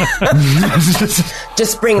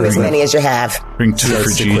Just bring as many as you have. bring 2 for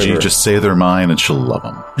Gigi. Just say they're mine, and she'll love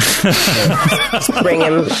them. Just bring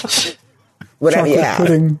him whatever you Chocolate have.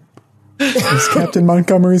 pudding is Captain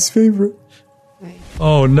Montgomery's favorite.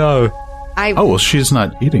 Oh, no. Well, she's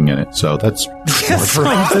not eating in it, so that's There's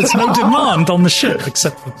no demand on the ship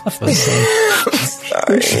except for Puffer. So.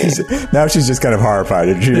 Now she's just kind of horrified,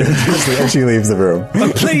 and she leaves the room.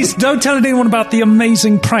 But please don't tell anyone about the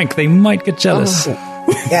amazing prank. They might get jealous.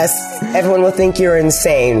 Yes, everyone will think you're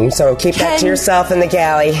insane, so keep that to yourself in the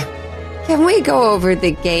galley. Can we go over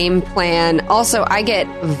the game plan? Also, I get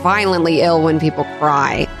violently ill when people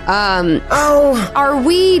cry. Are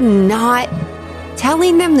we not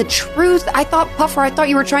telling them the truth? I thought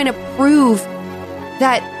you were trying to prove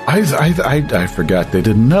that. I forgot they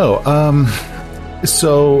didn't know.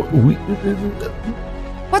 So we.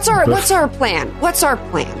 What's our plan? What's our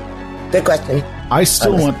plan? Good question. I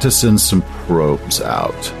still want to send some probes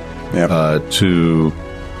out to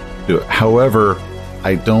do it. However,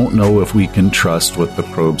 I don't know if we can trust what the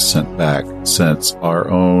probes sent back, since our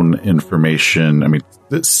own information, I mean,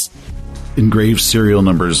 this engraved serial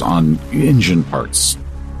numbers on engine parts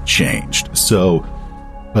changed. So,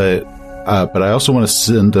 but I also want to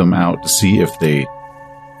send them out to see if they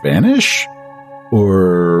vanish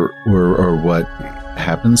or what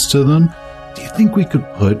happens to them. Do you think we could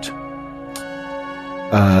put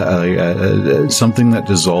something that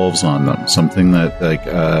dissolves on them, something that like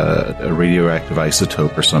a radioactive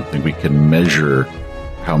isotope or something, we can measure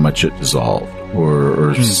how much it dissolved,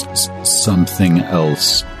 or something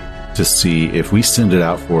else to see if we send it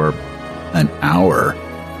out for an hour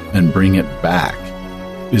and bring it back,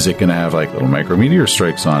 is it going to have like little micrometeor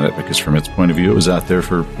strikes on it? Because from its point of view, it was out there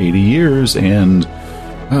for 80 years, oh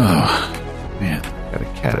man, got a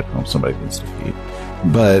cat at home somebody needs to feed.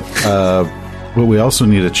 But we also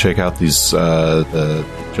need to check out these the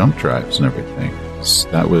jump drives and everything.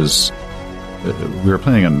 That was we were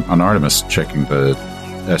planning on Artemis checking the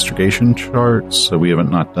astrogation charts, so we haven't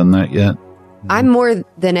not done that yet. I'm more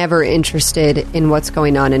than ever interested in what's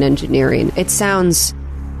going on in engineering. It sounds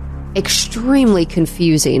extremely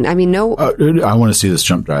confusing. I mean, I want to see this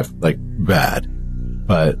jump drive like bad,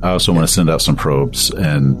 but I also want to send out some probes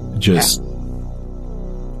and just.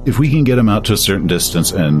 If we can get them out to a certain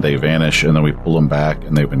distance and they vanish and then we pull them back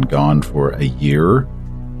and they've been gone for a year,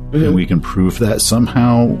 and we can prove that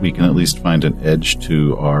somehow, we can at least find an edge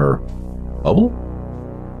to our bubble.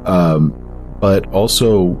 But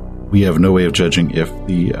also, we have no way of judging if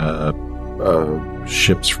the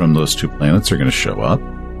ships from those two planets are going to show up.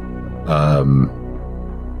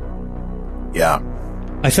 Yeah.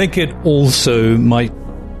 I think it also might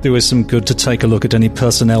do us some good to take a look at any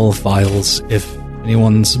personnel files if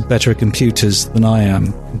anyone's better at computers than I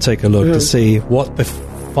am, and take a look to see what the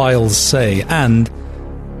files say, and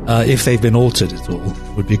if they've been altered at all,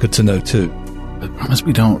 would be good to know too. But promise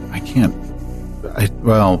we don't. I can't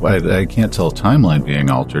tell timeline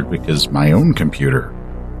being altered because my own computer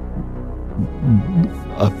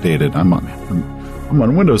updated. I'm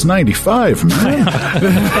on Windows 95, man. Can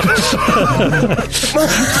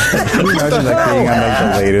you imagine like being on like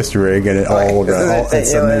the latest rig and it all and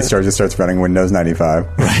suddenly it starts running Windows 95?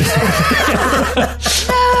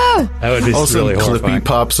 That would be also really horrifying. Clippy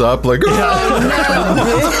pops up like,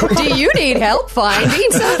 oh, no. Do you need help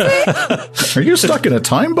finding something? Are you stuck in a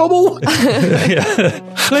time bubble? Please,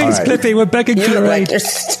 right. Clippy, we're begging for your aid.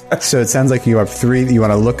 So it sounds like you have three. You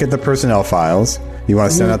want to look at the personnel files, you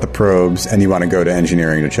want to send out the probes, and you want to go to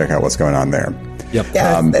engineering to check out what's going on there. Yep.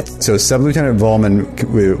 So Sub-Lieutenant Volman,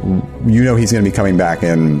 he's going to be coming back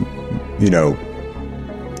in,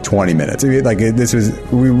 20 minutes. Like this was,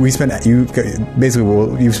 we spent you've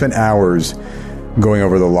spent hours going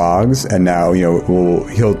over the logs, and now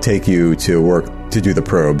he'll take you to work to do the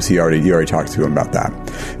probes. You already talked to him about that,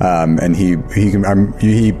 and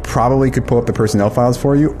he probably could pull up the personnel files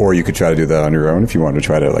for you, or you could try to do that on your own if you wanted to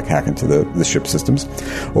try to like hack into the ship systems,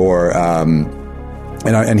 or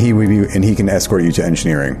and he can escort you to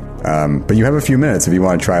engineering. But you have a few minutes if you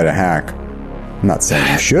want to try to hack. I'm not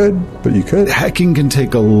saying you should, but you could. Hacking can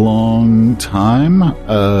take a long time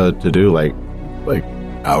to do, like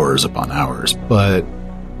hours upon hours. But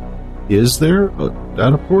is there a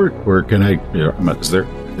data port, or can I? Is there?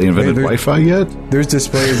 They invented Wi-Fi yet? There's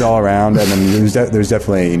displays all around, and then there's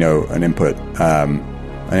definitely an input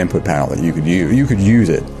panel that you could use. You could use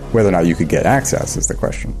it. Whether or not you could get access is the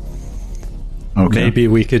question. Okay. Maybe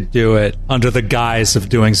we could do it under the guise of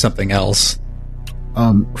doing something else.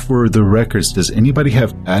 For the records, does anybody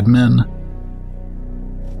have admin?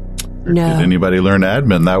 No. Did anybody learn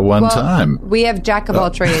admin that one time? We have jack of all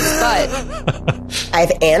trades, but I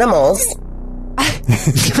have animals.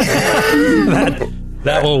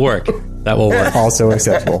 That will work. That will work. Also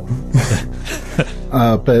acceptable.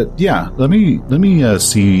 But yeah, let me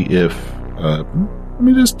see if let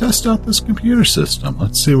me just test out this computer system.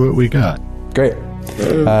 Let's see what we got. Great.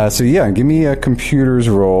 So yeah, give me a computers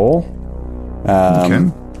roll. Okay.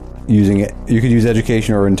 Using it, you could use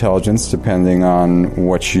education or intelligence depending on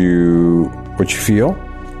what you feel.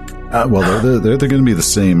 Well, they're going to be the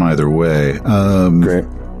same either way. Great.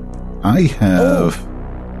 I have.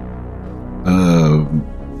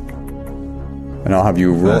 And I'll have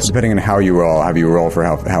you roll, depending on how you roll. I'll have you roll for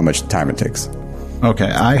how much time it takes.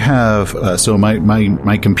 Okay, I have. So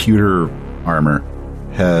my computer armor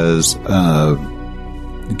has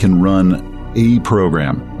can run a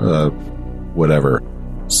program, whatever.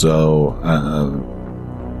 So,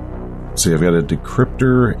 see, I've got a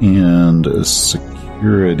decryptor and a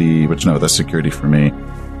security, which no, that's security for me.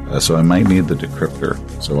 So I might need the decryptor.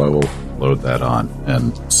 So I will load that on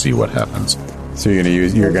and see what happens. So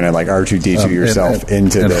you're gonna like R2D2 yourself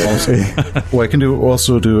into the. Also, well, I can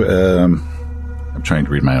also do. I'm trying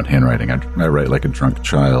to read my own handwriting. I write like a drunk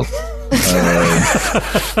child. Do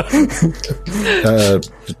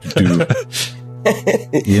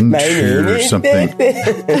intrude or something.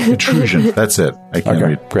 Intrusion. That's it. I can't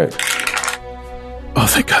read. Great. Oh,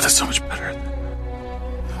 thank God, that's so much better.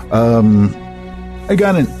 I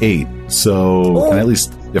got an 8. So can I at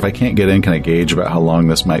least, if I can't get in, can I gauge about how long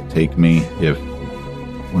this might take me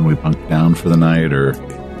when we bunk down for the night, or?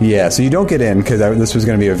 Yeah, so you don't get in because this was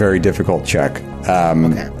going to be a very difficult check.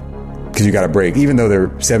 Because you got to break, even though they're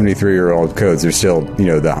 73-year-old codes, they're still,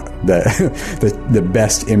 the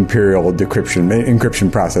best imperial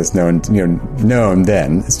encryption process known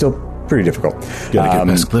then. It's still pretty difficult. You gotta get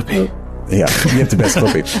best Clippy. Yeah, you have to best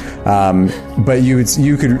Clippy. But you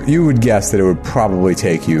would guess that it would probably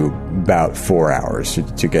take you about 4 hours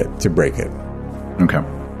to break it. Okay.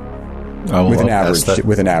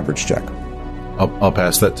 With an average check. I'll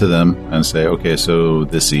pass that to them and say, okay, so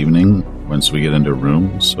this evening, once we get into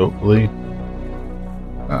rooms, hopefully,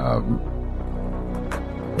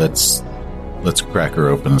 let's crack her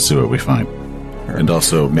open and see what we find, and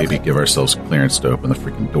also maybe give ourselves clearance to open the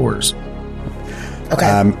freaking doors.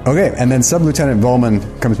 Okay. Okay, and then Sub-Lieutenant Volman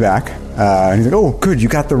comes back, and he's like, "Oh, good, you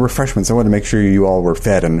got the refreshments. I wanted to make sure you all were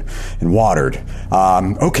fed and watered."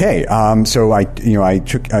 Okay, so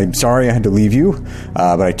I'm sorry I had to leave you,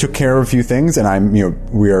 but I took care of a few things, and I'm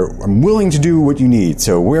willing to do what you need.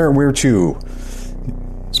 So where to?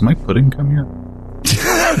 Does my pudding come here?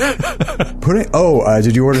 Pudding? Oh,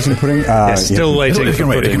 did you order some pudding? Still waiting for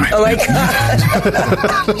pudding. Oh my God.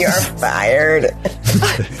 You're fired.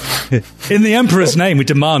 In the Emperor's name, we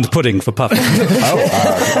demand pudding for Puffin.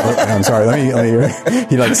 I'm sorry. Let me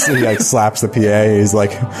he slaps the PA. He's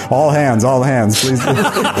like, all hands, please.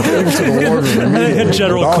 In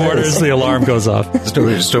general quarters, the alarm goes off.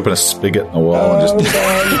 Just open a spigot in the wall and just.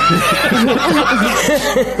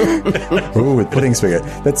 Ooh, with pudding spigot.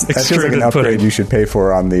 That feels like an upgrade pudding you should pay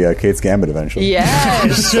for on the Kate's Gambit eventually.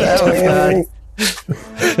 Yes.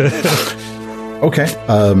 Okay.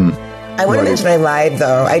 I want to mention I lied,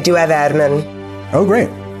 though. I do have admin. Oh, great.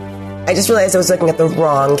 I just realized I was looking at the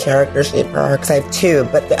wrong character sheet for her, because I have 2,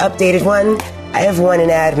 but the updated one, I have 1 in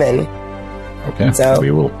admin. Okay, so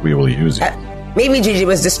we will use it. Maybe Gigi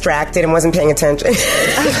was distracted and wasn't paying attention.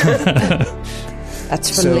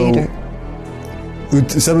 That's for later.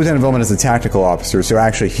 Sub-Lieutenant Volman is a tactical officer, so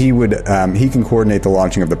actually he can coordinate the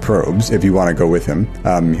launching of the probes if you want to go with him.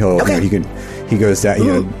 He goes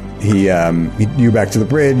down. You back to the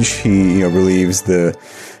bridge. He relieves the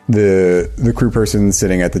crew person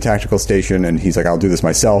sitting at the tactical station, and he's like, "I'll do this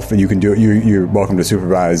myself, and you can do it. You're welcome to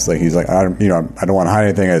supervise." Like he's like, "I don't want to hide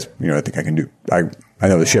anything. I think I can do. I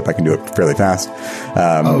know the ship. I can do it fairly fast."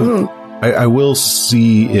 I will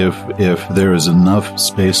see if there is enough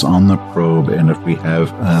space on the probe, and if we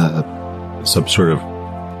have some sort of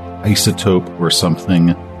isotope or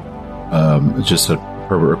something, just a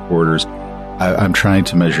probe recorders. I'm trying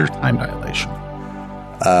to measure time dilation.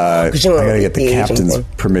 I got to get the captain's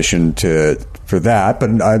permission for that,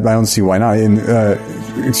 but I don't see why not.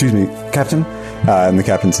 Excuse me, Captain. And the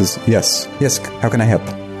captain says, "Yes. How can I help?"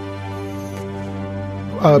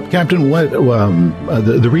 Captain, what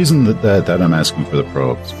the reason that I'm asking for the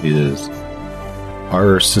probes is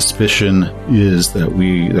our suspicion is that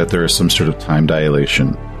there is some sort of time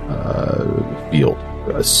dilation field.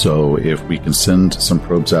 So if we can send some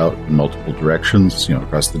probes out in multiple directions,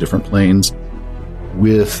 across the different planes,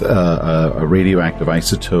 with a radioactive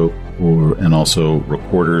isotope and also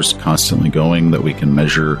recorders constantly going that we can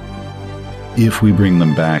measure, if we bring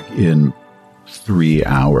them back in 3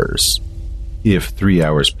 hours. If 3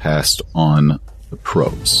 hours passed on the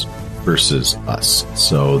probes versus us.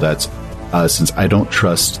 So that's, since I don't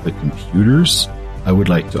trust the computers, I would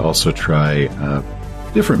like to also try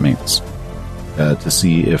different means to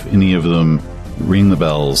see if any of them ring the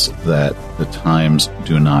bells that the times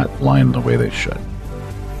do not line the way they should.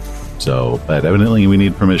 So, but evidently we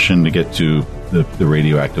need permission to get to the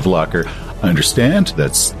radioactive locker. I understand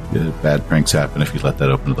that's bad pranks happen if you let that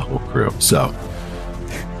open to the whole crew. So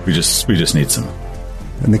we just need some.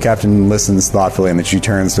 And the captain listens thoughtfully, and then she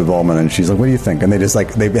turns to Volman and she's like, "What do you think?" And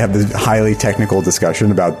they have this highly technical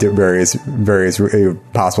discussion about various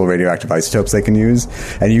possible radioactive isotopes they can use.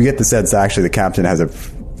 And you get the sense that actually the captain has a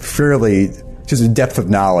fairly just a depth of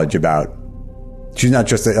knowledge about she's not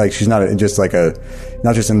just like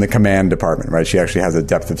not just in the command department, right? She actually has a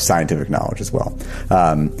depth of scientific knowledge as well.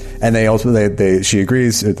 And she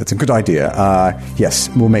agrees that's a good idea. Yes,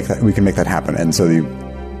 we can make that happen. And so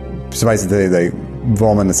suffice it to say,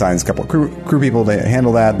 Volman assigns a couple of crew people. They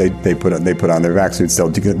handle that. They put on their vac suits. They're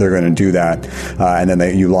going to do that, and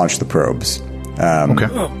then you launch the probes. Okay,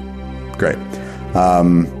 great.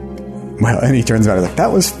 Well, and he turns around and like,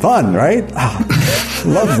 that was fun, right?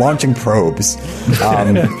 Love launching probes.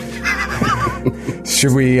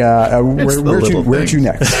 Should we? Where'd you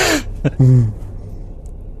next?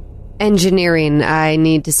 Engineering. I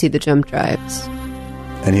need to see the jump drives.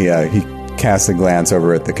 And he casts a glance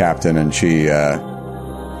over at the captain, and she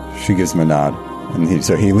gives him a nod, and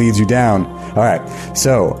so he leads you down. All right,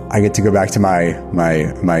 so I get to go back to my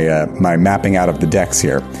mapping out of the decks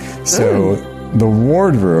here. So the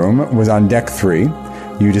ward room was on deck 3.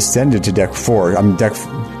 You descended to deck 4.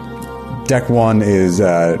 Deck 1 is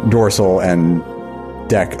dorsal, and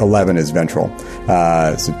deck 11 is ventral.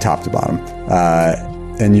 So top to bottom.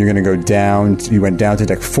 And you're going to go down. You went down to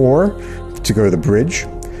deck 4 to go to the bridge.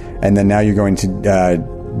 And then now you're going to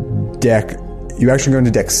you're actually going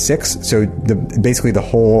to deck 6. So basically the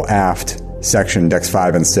whole aft section, decks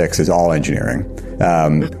 5 and 6, is all engineering.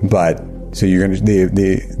 But so you're going to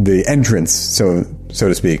the entrance, so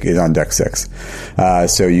to speak, is on deck 6.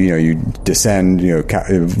 So you descend.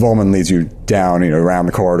 Volman leads you down. Around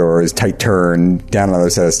the corridors, tight turn, down another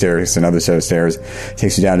set of stairs, another set of stairs,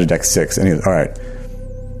 takes you down to deck 6. And he goes, all right.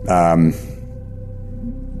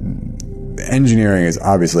 Engineering is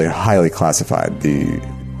obviously highly classified. The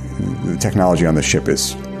technology on the ship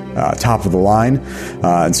is top of the line,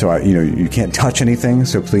 and so you can't touch anything.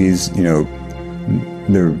 So please,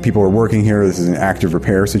 the people are working here. This is an active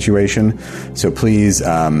repair situation. So please,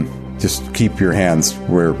 just keep your hands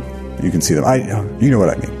where you can see them. You know what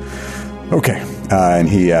I mean. Okay, and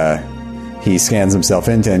he scans himself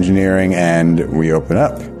into engineering, and we open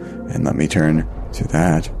up. And let me turn to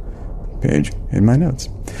that page in my notes.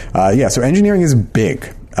 So engineering is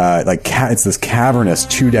big. It's this cavernous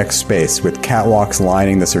 2-deck space with catwalks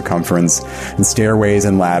lining the circumference and stairways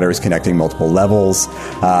and ladders connecting multiple levels.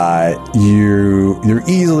 You're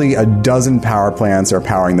easily a dozen power plants are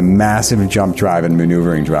powering the massive jump drive and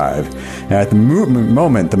maneuvering drive. Now, at the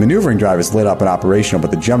moment, the maneuvering drive is lit up and operational,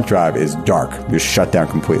 but the jump drive is dark, just shut down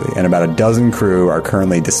completely. And about a dozen crew are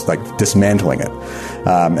currently dismantling it.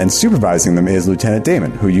 And supervising them is Lieutenant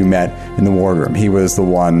Damon, who you met in the wardroom. He was the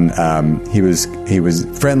one. He was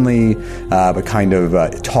friendly, but kind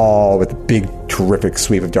of tall, with a big, terrific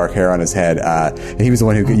sweep of dark hair on his head. And he was the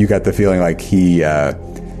one who you got the feeling like he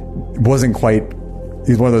wasn't quite.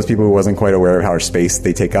 He's one of those people who wasn't quite aware of how much space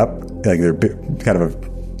they take up. Like they're kind of a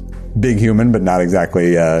big human, but not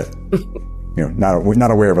exactly.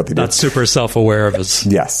 Not aware of what they do. Not super self-aware of his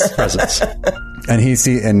presence. And he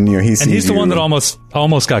sees. And he's the one that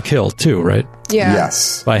almost got killed too, right? Yeah.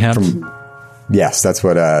 Yes. By him. Yes, that's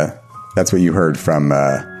what you heard from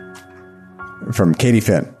Katie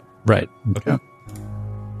Finn. Right. Okay.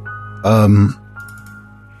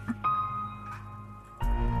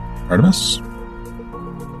 Artemis?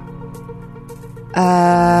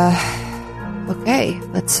 Okay,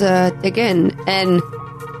 let's dig in. And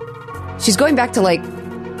she's going back to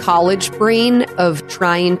college brain of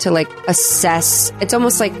trying to assess. It's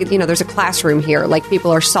almost like, there's a classroom here,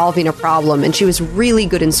 people are solving a problem, and she was really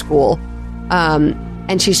good in school.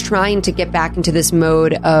 And she's trying to get back into this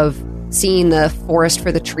mode of seeing the forest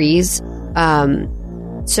for the trees.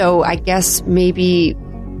 So I guess maybe,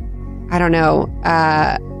 I don't know,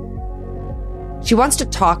 she wants to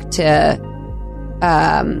talk to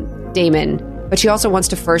Damon, but she also wants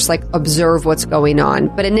to first observe what's going on.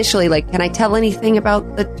 But initially, can I tell anything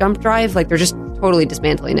about the jump drive? They're just totally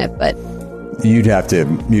dismantling it, but you'd have to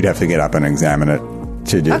get up and examine it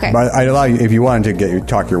to do. Okay. But I'd allow you, if you wanted to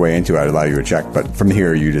talk your way into it, I'd allow you to check. But from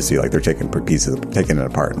here, you just see they're taking it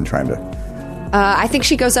apart and trying to. I think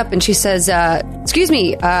she goes up and she says, "Excuse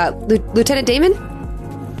me, Lieutenant Damon."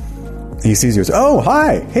 He sees you. Oh,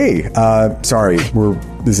 hi, hey. Sorry, we're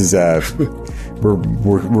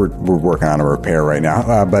working on a repair right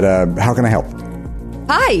now. But how can I help?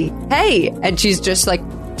 Hi, hey, and she's just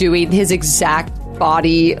doing his exact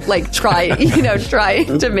body, trying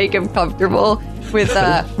to make him comfortable with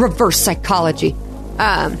reverse psychology.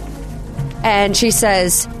 And she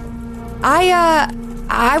says,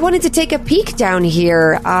 I wanted to take a peek down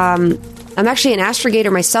here. I'm actually an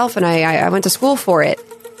astrogator myself, and I went to school for it.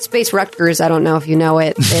 Space Rutgers, I don't know if you know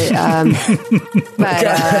it.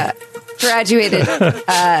 But graduated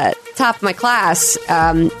top of my class.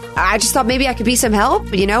 I just thought maybe I could be some help.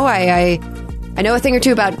 I I know a thing or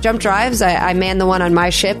two about jump drives. I man the one on my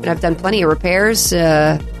ship, and I've done plenty of repairs.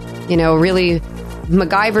 Really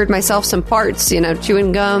MacGyvered myself some parts,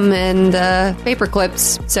 chewing gum and paper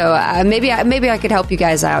clips. So maybe I could help you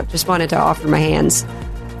guys out. Just wanted to offer my hands.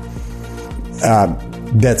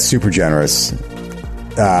 That's super generous.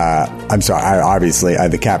 I'm sorry.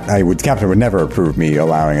 The captain would never approve me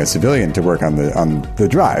allowing a civilian to work on the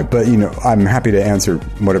drive. But I'm happy to answer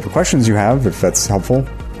whatever questions you have if that's helpful.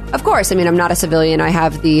 Of course. I mean, I'm not a civilian. I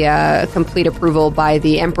have the complete approval by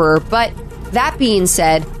the Emperor. But that being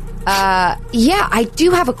said, I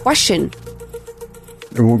do have a question.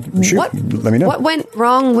 Well, shoot, let me know. What went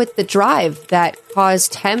wrong with the drive that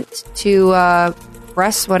caused Hempt to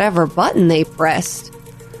press whatever button they pressed?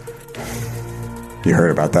 You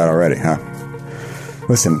heard about that already, huh?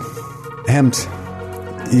 Listen, Hempt,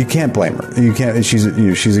 you can't blame her. You can't. She's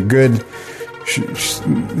a good,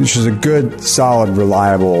 she's a good, solid,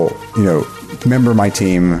 reliable, member of my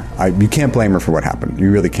team. You can't blame her for what happened.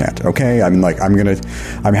 You really can't. Okay, I'm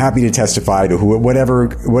happy to testify to whatever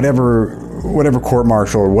court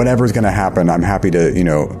martial or whatever's going to happen. I'm happy to,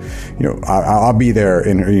 I'll be there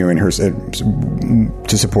in her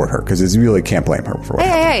to support her because you really can't blame her for what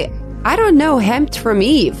happened. Hey, I don't know Hempt from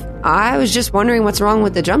Eve. I was just wondering what's wrong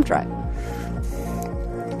with the jump drive.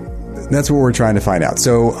 That's what we're trying to find out.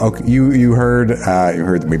 So you heard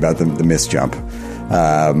me about the misjump.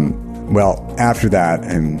 Well, after that,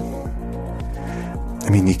 and I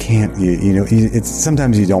mean, you can't. It's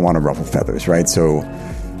sometimes you don't want to ruffle feathers, right? So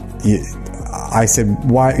I said,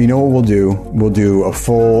 why? You know what we'll do? We'll do a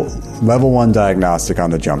full level 1 diagnostic on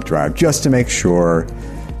the jump drive just to make sure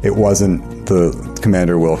it wasn't the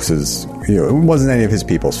Commander Wilkes's, it wasn't any of his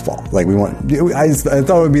people's fault. Like I thought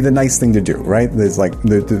it would be the nice thing to do, right? It's like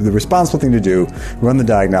the responsible thing to do, run the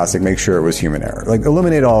diagnostic, make sure it was human error. Like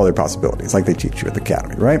eliminate all other possibilities, like they teach you at the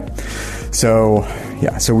academy, right? So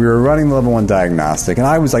we were running the level 1 diagnostic, and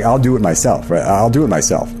I was like, I'll do it myself, right? I'll do it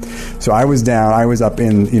myself. So I was up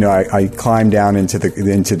in, I climbed down into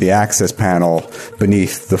the access panel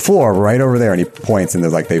beneath the floor, right over there, and he points, and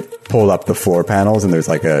there's like, they've pulled up the floor panels, and there's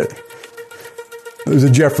a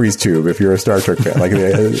Jeffries tube if you're a Star Trek fan,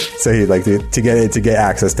 to get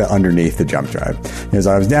access to underneath the jump drive. As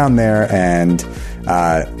I was down there, and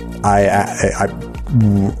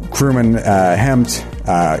crewman Hempt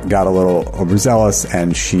got a little overzealous,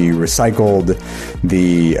 and she recycled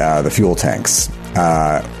the fuel tanks.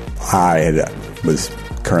 I was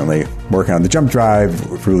currently working on the jump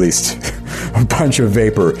drive, released a bunch of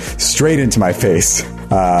vapor straight into my face.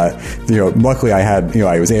 Luckily I had,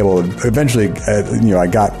 I was able to eventually, it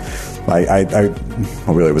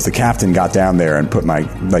was the captain got down there and put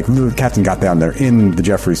the captain got down there in the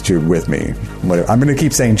Jeffries tube with me. I'm going to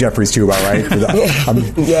keep saying Jeffries tube, all right?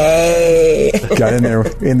 Yay! Got in there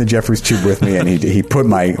in the Jeffries tube with me, and he put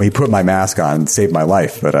my mask on and saved my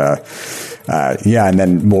life. But and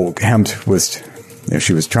then Hempt was.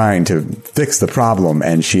 She was trying to fix the problem,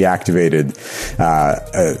 and she activated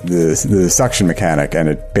the suction mechanic, and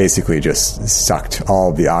it basically just sucked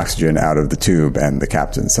all the oxygen out of the tube, and the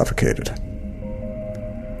captain suffocated.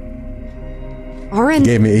 Oren,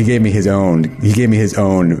 he gave me his own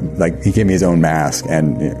mask,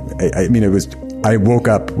 and I woke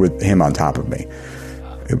up with him on top of me.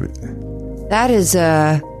 That is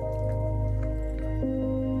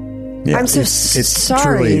Yeah, I'm so it's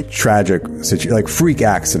sorry. Truly tragic, like freak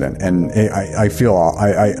accident, and I feel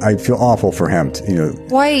awful for him.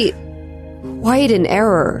 Quite an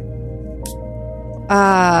error.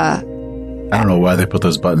 I don't know why they put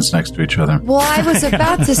those buttons next to each other. Well, I was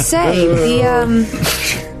about to say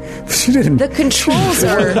the controls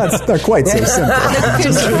are that's not quite so simple. The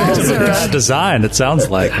controls are design. It sounds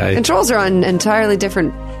like controls are on entirely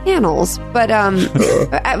different panels. But how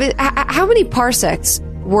many parsecs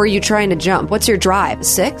were you trying to jump? What's your drive?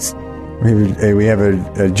 6? We have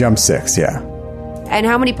a jump 6, yeah. And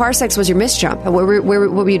how many parsecs was your misjump? What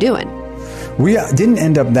were you doing? We didn't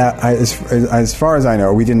end up that, as far as I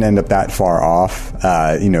know, we didn't end up that far off.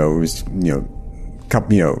 It was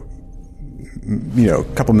couple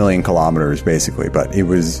million kilometers basically, but it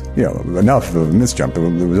was enough of a misjump.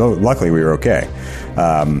 Luckily we were okay.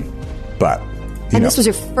 This was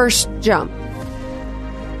your first jump.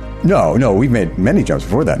 No, we've made many jumps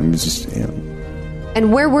before that. And it was just,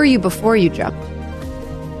 And where were you before you jumped?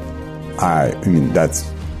 I mean, that's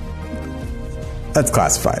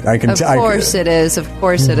classified. I can. Of course it is. Of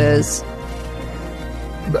course it is.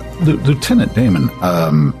 Lieutenant Damon,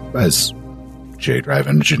 as J-Drive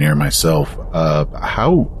engineer myself,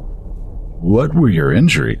 what were your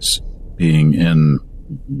injuries being in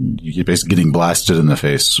you're basically getting blasted in the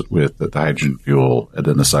face with the hydrogen fuel and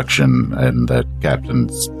then the suction and the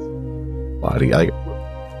captain's body.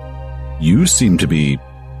 You seem to be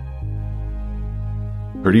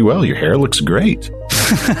pretty well. Your hair looks great.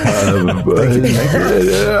 I'm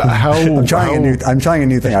trying a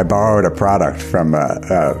new thing. I borrowed a product from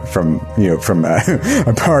I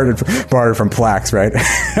borrowed from Plax, right?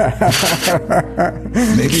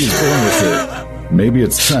 Maybe he's going with it. Maybe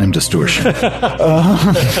it's time distortion. But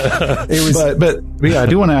yeah, I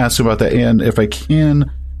do want to ask about that, and if I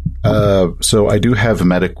can, so I do have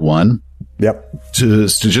Medic 1. Yep. To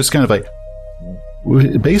just kind of like,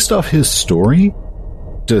 based off his story,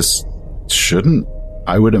 shouldn't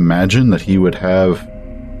I would imagine that he would have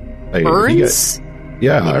burns?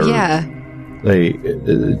 Yeah.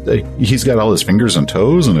 He's got all his fingers and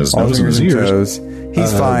toes and his nose and his ears.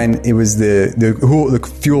 He's fine. It was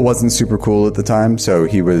the fuel wasn't super cool at the time, so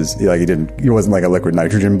he wasn't like a liquid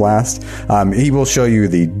nitrogen blast. He will show you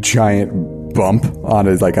the giant bump on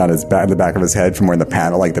his back, the back of his head from where the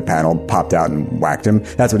panel popped out and whacked him.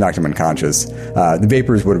 That's what knocked him unconscious. The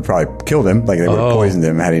vapors would have probably killed him, like they would have poisoned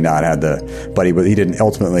him had he not had but he didn't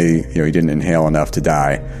ultimately, he didn't inhale enough to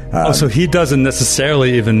die. So he doesn't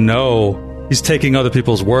necessarily even know. He's taking other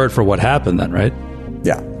people's word for what happened then, right?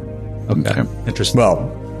 Yeah. Okay. Interesting. Well,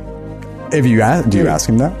 do you ask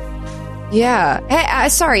him that? Yeah. Hey,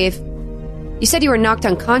 sorry, if you said you were knocked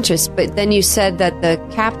unconscious, but then you said that the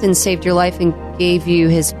captain saved your life and gave you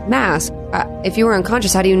his mask. If you were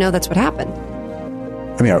unconscious, how do you know that's what happened?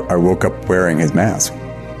 I mean, I woke up wearing his mask.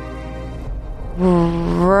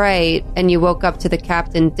 Right. And you woke up to the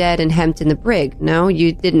captain dead and hemmed in the brig. No,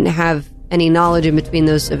 you didn't have any knowledge in between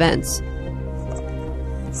those events.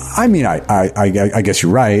 I mean, I guess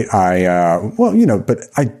you're right. But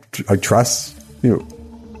I trust,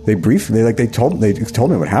 they told me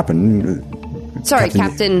what happened. Sorry,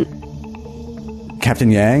 Captain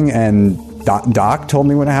Yang and Doc told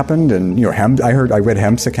me what happened, and I read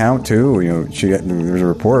Hemp's account too. There was a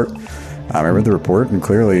report. I read the report, and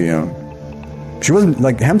clearly, she wasn't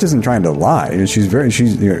Hemp isn't trying to lie. She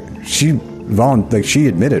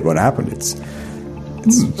admitted what happened. It's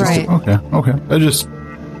right. Okay. Just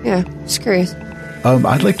curious.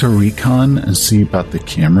 I'd like to recon and see about the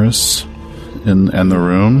cameras in the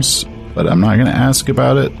rooms, but I'm not going to ask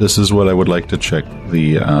about it. This is what I would like to check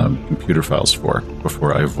the computer files for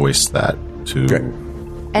before I voice that to. Okay.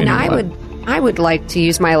 And I would like to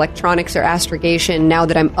use my electronics or astrogation now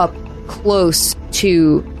that I'm up close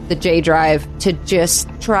to the J drive to just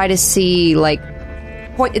try to see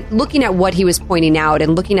looking at what he was pointing out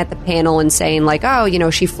and looking at the panel and saying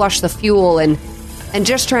she flushed the fuel and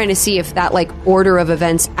just trying to see if that order of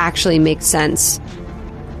events actually makes sense.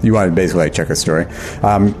 You want to basically check a story.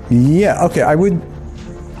 Yeah, okay, I would.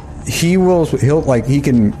 He'll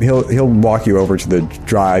walk you over to the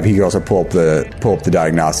drive. He can also pull up the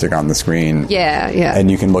diagnostic on the screen. Yeah. And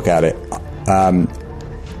you can look at it.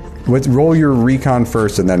 Let's roll your recon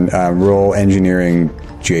first, and then roll engineering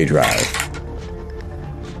J drive.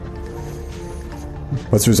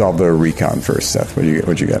 Let's resolve the recon first, Seth.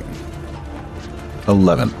 What'd you get?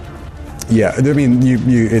 11. Yeah, I mean, you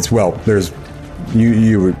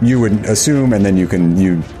would assume, and then you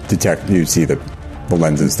see the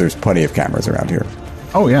lenses. There's plenty of cameras around here.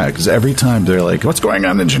 Oh yeah, because every time they're like, "What's going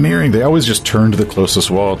on in engineering?" They always just turn to the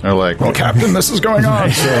closest wall. They're like, "Well, Captain, this is going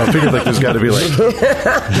on." So I figured there's got to be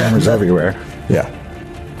cameras everywhere. Yeah.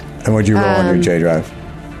 And what'd you roll on your J drive?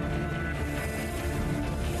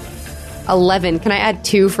 11. Can I add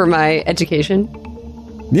 2 for my education?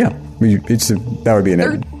 Yeah, that would be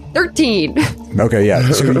an 13. Okay,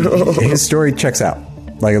 yeah. So his story checks out.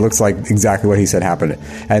 It looks like exactly what he said happened.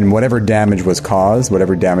 And whatever damage was caused,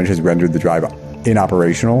 whatever damage has rendered the drive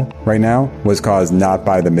inoperational right now, was caused not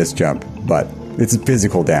by the misjump, but it's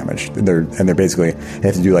physical damage. They're basically, they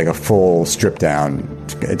have to do a full strip down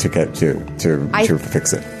to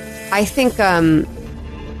fix it. I think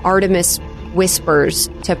Artemis whispers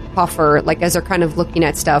to Puffer, as they're kind of looking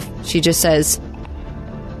at stuff. She just says,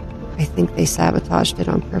 "I think they sabotaged it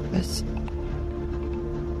on purpose."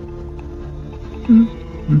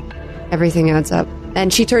 Everything adds up.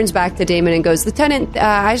 And she turns back to Damon and goes, "Lieutenant,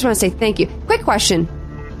 I just want to say thank you. Quick question.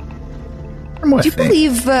 Do you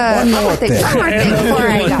believe... One more thing before I go.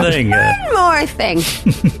 One more thing.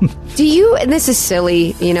 Do you... And this is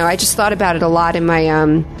silly. I just thought about it a lot in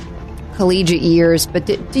my collegiate years, but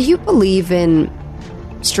do you believe in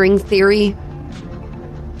string theory?"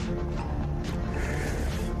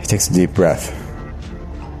 He takes a deep breath.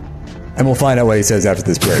 And we'll find out what he says after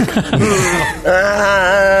this break.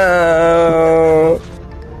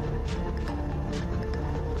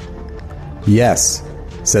 Yes,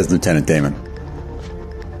 says Lieutenant Damon.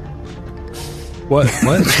 What?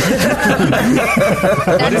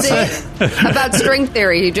 That's it. About string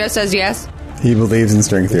theory, he just says yes. He believes in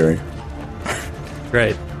string theory.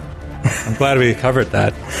 Great. I'm glad we covered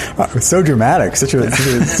that. So dramatic. Such a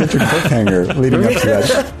cliffhanger leading up to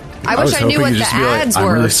that. I wish I knew what the ads I'm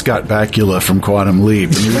were. really Scott Bakula from Quantum Leap.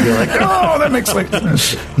 And you would be like, oh, that makes like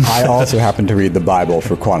sense. I also happen to read the Bible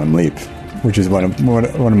for Quantum Leap, which is one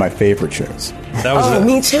of my favorite shows. That was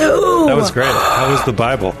me too. That was great. How was the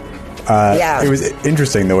Bible? Yeah. It was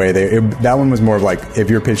interesting the way that one was more of like, if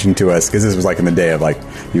you're pitching to us, because this was like in the day of like,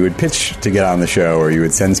 you would pitch to get on the show or you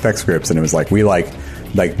would send spec scripts, and it was like, we like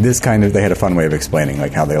this kind of, they had a fun way of explaining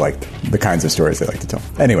like how they liked the kinds of stories they like to tell.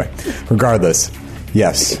 Anyway, regardless,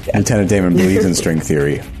 yes, Lieutenant Damon believes in string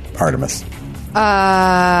theory. Artemis.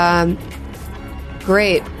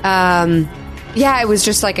 Great. Yeah, it was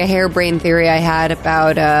just like a harebrained theory I had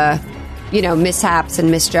about, mishaps and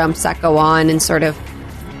misjumps that go on, and sort of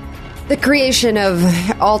the creation of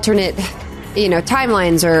alternate,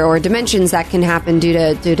 timelines or dimensions that can happen due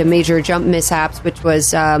to major jump mishaps, which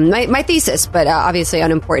was my thesis, but obviously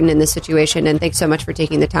unimportant in this situation. And thanks so much for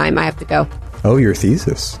taking the time. I have to go. Oh, your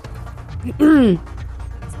thesis.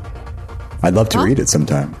 I'd love to read it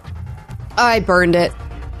sometime. I burned it.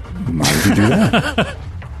 Why did you do that?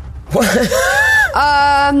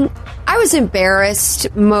 I was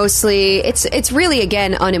embarrassed mostly. It's really,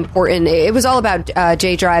 again, unimportant. It was all about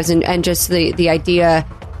J drives and just the idea.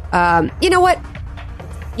 You know what?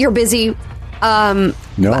 You're busy. No,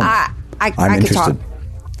 I I'm could talk. interested.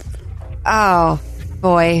 Oh,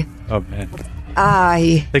 boy. Oh, man.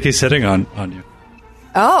 I think he's hitting on you.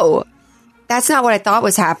 Oh, that's not what I thought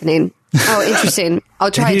was happening. Oh, interesting.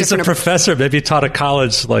 I'll try He's a a different professor. Maybe he taught a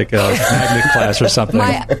college, like a magnet class or something.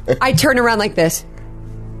 I turn around like this.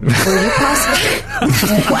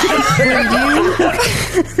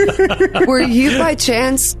 Were you by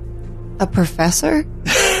chance a professor?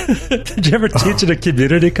 Did you ever teach at a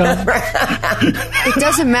community college? It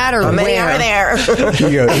doesn't matter How many where. are there?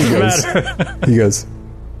 He goes,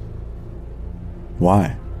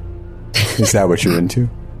 why? Is that what you're into?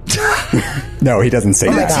 No, he doesn't say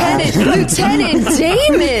that. Lieutenant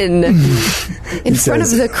Damon! In front of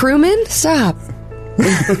the crewman? Stop.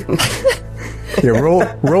 Yeah,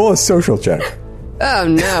 roll a social check. Oh,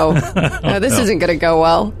 no. No, this isn't going to go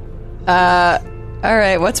well. All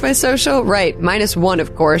right, what's my social? Right, -1,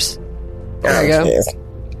 of course. There we go. Jeez.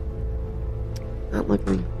 Not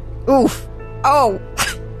looking. Oof. Oh.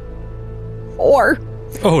 4.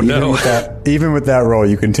 Oh, no. Even with that roll,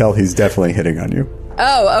 you can tell he's definitely hitting on you.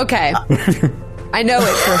 Oh, okay. I know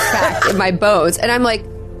it for a fact in my bones. And I'm like,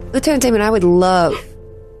 Lieutenant Damon, I would love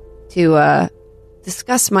to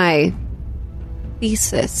discuss my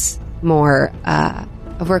thesis more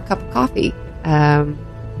over a cup of coffee.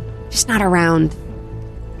 Just not around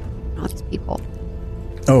lots of people.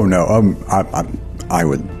 Oh no, I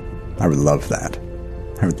would love that.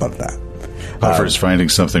 I would love that. Buffer's finding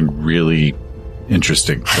something really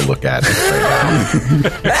interesting to look at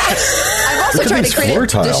right now. I'm also trying to create floor a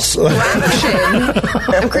tiles.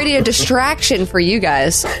 distraction. I'm creating a distraction for you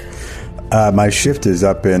guys. My shift is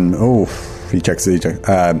up in he checks.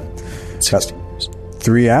 Just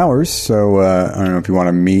 3 hours. So I don't know if you want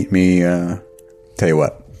to meet me. Tell you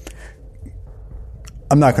what,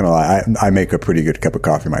 I'm not gonna lie. I make a pretty good cup of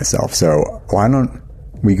coffee myself. So why don't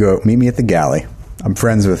we go meet me at the galley? I'm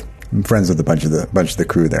friends with a bunch of the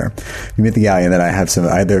crew there. We meet at the galley, and then I have some.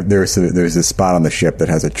 There's this spot on the ship that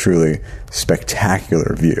has a truly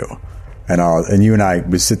spectacular view. And you and I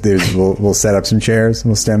we sit there. We'll set up some chairs. And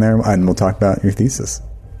we'll stand there and we'll talk about your thesis.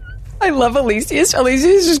 I love Elysius.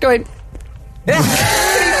 Elysius is just going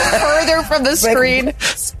further from the screen.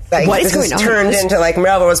 Like, What is this going on? turned into like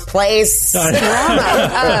Melrose Place.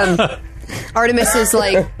 Drama. Artemis is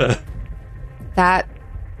like, that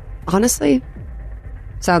honestly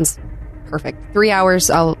sounds perfect. 3 hours.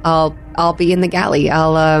 I'll be in the galley.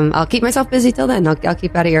 I'll keep myself busy till then. I'll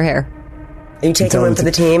keep out of your hair. Are you taking one for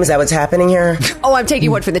the team? Is that what's happening here? Oh, I'm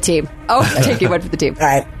taking one for the team. All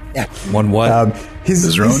right. Yeah. One what?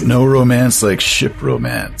 There's no romance like ship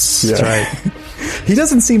romance. Yeah. That's right. He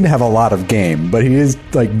doesn't seem to have a lot of game, but he is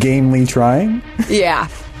like gamely trying. Yeah.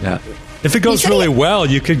 Yeah. If it goes really well,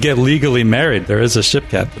 you could get legally married. There is a ship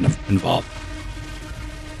captain involved.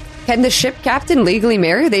 Can the ship captain legally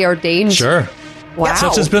marry? They ordained. Sure. Wow.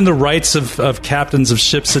 Such has been the rights of captains of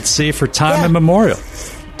ships at sea for time immemorial.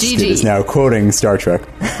 Steve is now quoting Star Trek.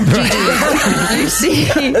 You see,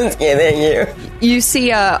 you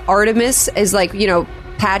see, Artemis is like,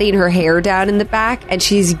 patting her hair down in the back, and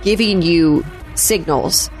she's giving you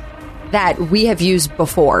signals that we have used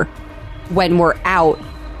before when we're out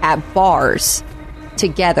at bars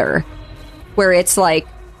together where it's like,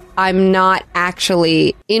 I'm not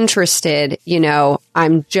actually interested,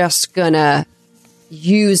 I'm just gonna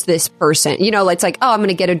use this person. It's like, oh, I'm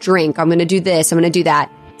gonna get a drink, I'm gonna do this, I'm gonna do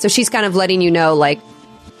that. So she's kind of letting you know, like,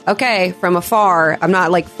 okay, from afar, I'm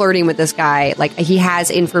not like flirting with this guy. Like, he has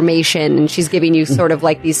information, and she's giving you sort of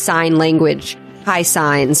like these sign language high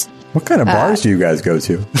signs. What kind of bars do you guys go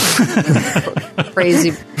to?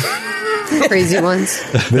 Crazy ones.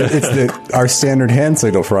 It's our standard hand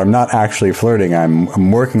signal for I'm not actually flirting.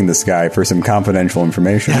 I'm working this guy for some confidential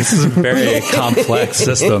information. This is a very complex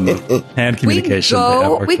system. Hand communication.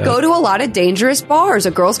 We go to a lot of dangerous bars.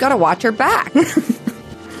 A girl's got to watch her back.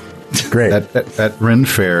 Great. That Ren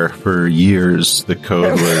Fair for years, the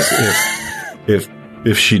code was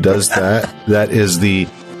if she does that is the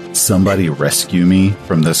somebody rescue me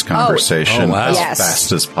from this conversation as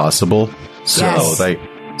fast as possible.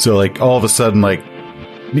 So like all of a sudden, like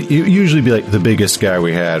you usually be like the biggest guy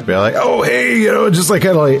we had, be like, oh hey, just like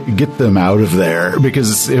kind of like get them out of there,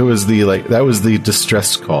 because it was that was the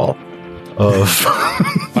distress call of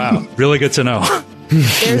wow, really good to know.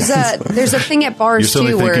 There's a thing at bars You're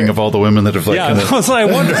suddenly thinking of all the women that have like. Yeah, I was like,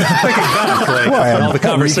 I wonder. Thinking back, all the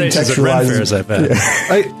conversations at Ren Fairs I've had.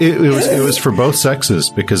 It was for both sexes,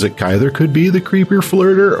 because it either could be the creepier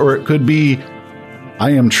flirter, or it could be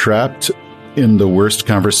I am trapped in the worst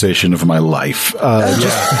conversation of my life. Oh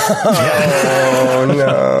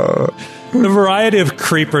no. The variety of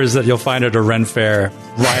creepers that you'll find at a Ren Fair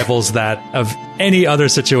rivals that of any other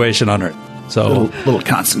situation on Earth. So little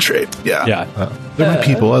concentrate. Yeah. They're my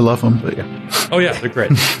people. I love them. But yeah. Oh yeah, they're great.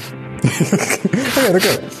 They're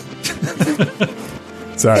good.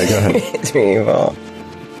 Sorry, go ahead. It's evil.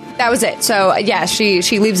 That was it. So yeah, she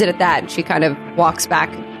leaves it at that, and she kind of walks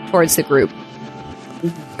back towards the group.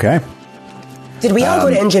 Okay. Did we all go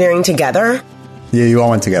to engineering together? Yeah, you all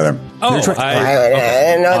went together. Oh, I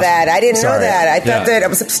didn't know that. I didn't know that. I thought that I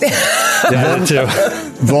was upstairs. Yeah, I did too.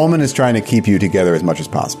 Volman is trying to keep you together as much as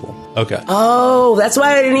possible. Okay. Oh, that's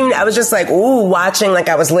why I didn't even. I was just like, ooh, watching, like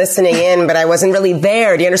I was listening in, but I wasn't really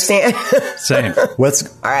there. Do you understand? Same. All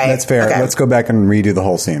right. That's fair. Okay. Let's go back and redo the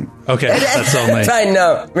whole scene. Okay, that's only. Fine.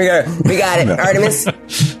 No, we got it. Artemis,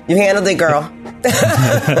 you handled it, girl.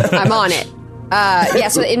 I'm on it. Yeah.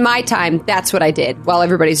 So in my time, that's what I did while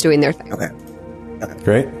everybody's doing their thing. Okay.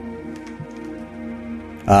 Great.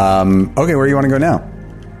 Okay, where do you want to go now?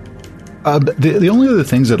 The only other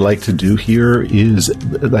things I'd like to do here is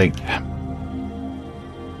like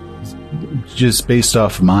just based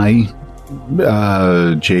off my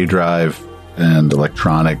J drive and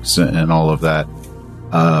electronics and all of that.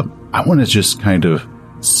 I want to just kind of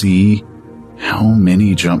see how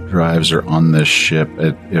many jump drives are on this ship.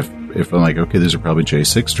 If I'm like, okay, these are probably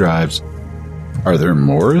J6 drives. Are there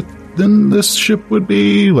more than this ship would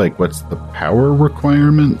be? Like, what's the power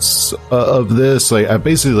requirements of this? Like, I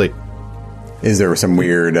basically like. Is there some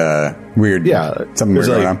weird? Yeah, something weird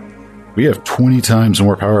going on. We have 20 times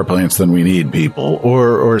more power plants than we need, people,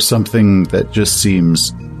 or something that just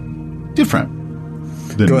seems different.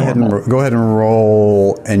 Go ahead and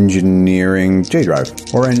roll engineering J drive,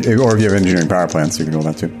 or if you have engineering power plants, you can roll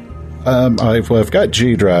that too. I've got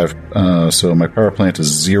J drive, so my power plant is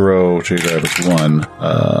 0. J drive is 1.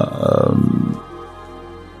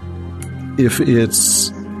 If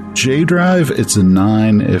it's J drive, it's a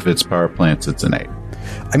 9. If it's power plants, it's an 8.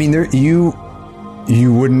 I mean, you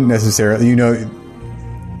wouldn't necessarily,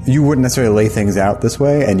 you wouldn't necessarily lay things out this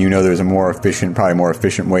way, and there's probably more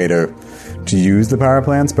efficient way to use the power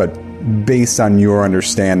plants, but based on your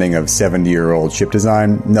understanding of 70-year-old ship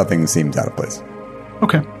design, nothing seems out of place.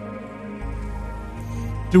 Okay.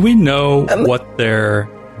 Do we know what their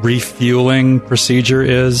refueling procedure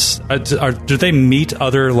is? Do they meet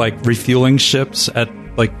other refueling ships at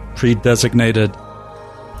pre-designated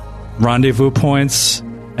rendezvous points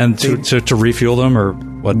and to refuel them, or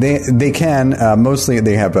what? They can mostly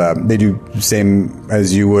they do the same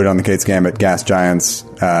as you would on the Kate's Gambit gas giants.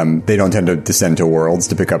 They don't tend to descend to worlds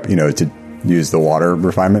to pick up to use the water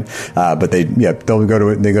refinement, but they go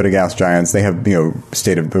to gas giants. They have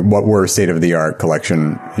state of the art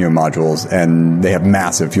collection modules, and they have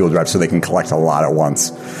massive fuel drives, so they can collect a lot at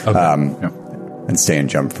once. Okay. And stay and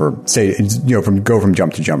jump go from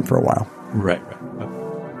jump to jump for a while. Right.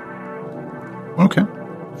 Okay.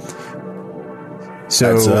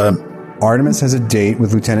 So Artemis has a date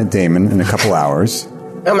with Lieutenant Damon in a couple hours.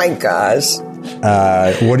 Oh my gosh.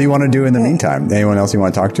 What do you want to do in the meantime? Anyone else you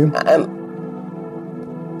want to talk to?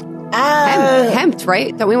 Hempt,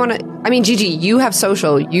 right? Don't we want to? I mean, Gigi, you have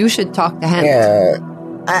social. You should talk to Hempt. Yeah.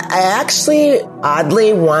 I actually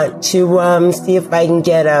oddly want to see if I can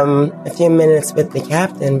get a few minutes with the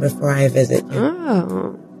captain before I visit you.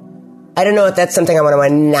 Oh. I don't know if that's something I want to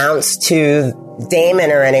announce to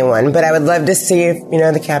Damon or anyone, but I would love to see if,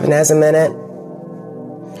 the captain has a minute.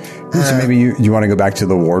 So maybe you want to go back to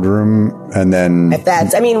the wardroom and then... I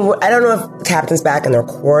don't know if the captain's back in their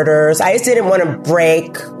quarters. I just didn't want to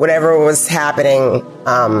break whatever was happening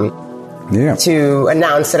to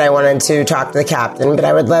announce that I wanted to talk to the captain, but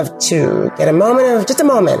I would love to get a moment of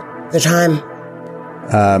the time.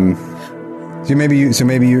 So maybe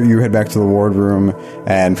you head back to the wardroom,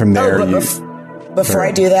 and from there before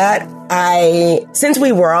I do that, since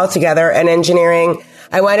we were all together in engineering,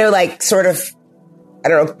 I want to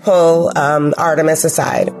pull Artemis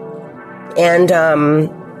aside and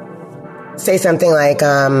say something like,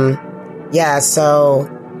 so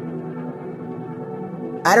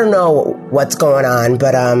I don't know what's going on,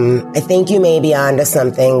 but I think you may be onto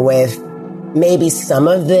something with maybe some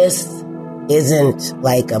of this isn't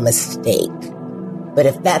like a mistake. But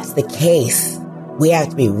if that's the case, we have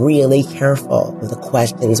to be really careful with the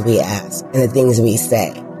questions we ask and the things we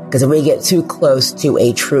say. Because if we get too close to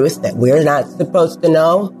a truth that we're not supposed to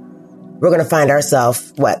know, we're going to find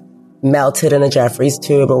ourselves, melted in a Jeffries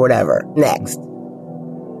tube or whatever, next.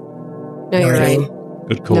 No, you're right.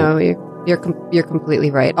 Good call. No, you're completely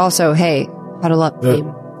right. Also, hey, huddle up,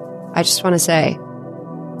 team. I just want to say...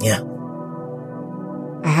 Yeah.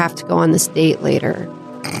 I have to go on this date later,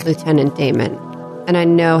 Lieutenant Damon. And I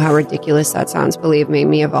know how ridiculous that sounds. Believe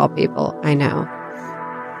me of all people, I know.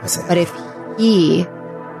 But if he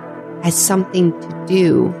has something to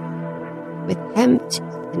do with Hempt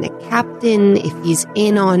and the captain, if he's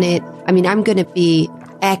in on it, I'm going to be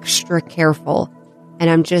extra careful.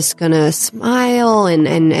 And I'm just going to smile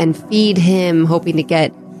and feed him, hoping to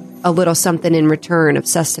get a little something in return of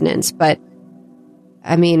sustenance. But,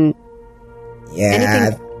 anything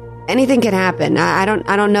can happen. I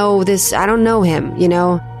don't know this. I don't know him,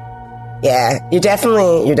 Yeah, you're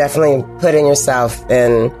definitely putting yourself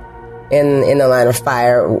in the line of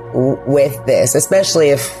fire with this, especially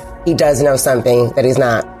if he does know something that he's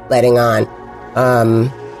not letting on.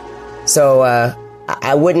 So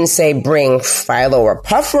I wouldn't say bring Philo or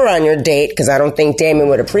Puffer on your date, because I don't think Damon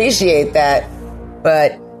would appreciate that.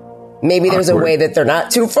 But maybe there's a way that they're not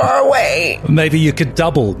too far away. Maybe you could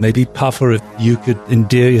double. Maybe Puffer, if you could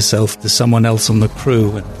endear yourself to someone else on the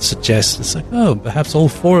crew and suggest it's perhaps all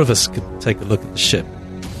four of us could take a look at the ship.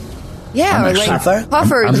 Yeah, or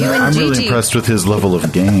Puffer, you and I'm Gigi. really impressed with his level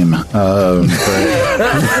of game. I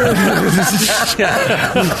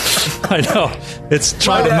know. It's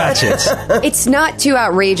trying to match it. It's not too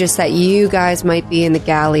outrageous that you guys might be in the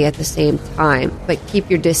galley at the same time, but keep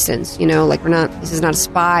your distance. This is not a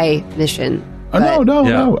spy mission.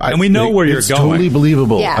 No. And we know where you're it's going. Totally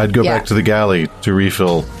believable. Yeah, I'd go back to the galley to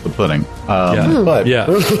refill the pudding. But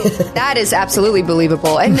That is absolutely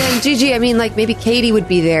believable. And then Gigi, maybe Katie would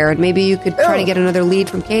be there, and maybe you could try to get another lead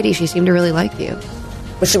from Katie. She seemed to really like you.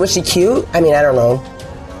 Was she cute? I don't know.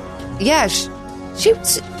 Yeah, she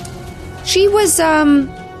was,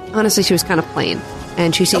 honestly, she was kind of plain.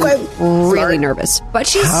 And she seemed really nervous. But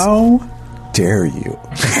she's... How dare you?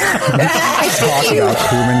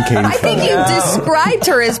 I think you described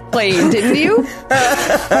her as plain, didn't you?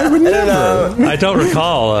 I would never. I don't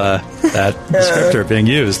recall that descriptor being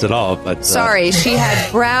used at all. But sorry, she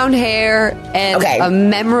had brown hair and a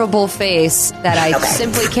memorable face that I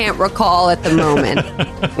simply can't recall at the moment.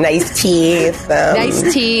 Nice teeth.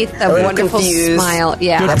 A wonderful smile.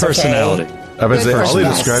 Yeah, good personality. I was say, all he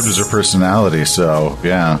described was her personality, so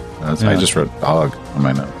I just wrote dog on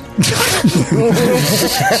my notes.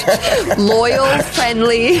 Loyal,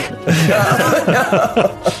 friendly.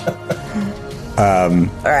 All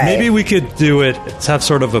right. Maybe we could do it. Let's have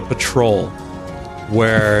sort of a patrol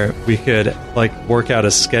where we could work out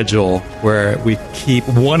a schedule where we keep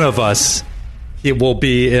one of us. He will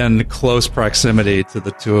be in close proximity to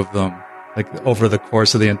the two of them, over the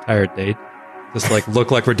course of the entire date. Just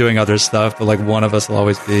look like we're doing other stuff, but one of us will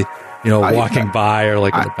always be, walking by or in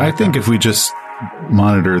the background. I think if we just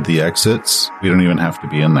monitor the exits, we don't even have to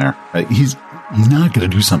be in there. He's not going to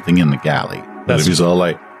do something in the galley. But if he's all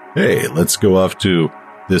like, hey, let's go off to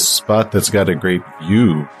this spot that's got a great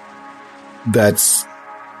view, that's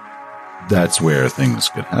where things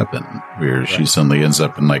could happen. Where she suddenly ends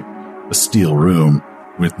up in a steel room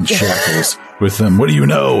with shackles with them. What do you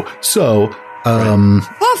know? So,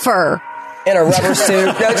 Puffer. In a rubber suit.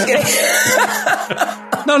 No, just kidding.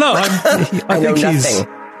 No. I think he's...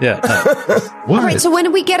 nothing. Yeah. What? All right, so when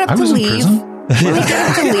do we get up to leave? When we get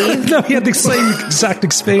up to leave, No, he had the same exact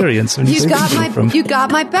experience. When you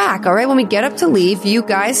got my back, all right? When we get up to leave, you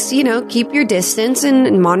guys, keep your distance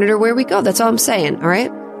and monitor where we go. That's all I'm saying, all right?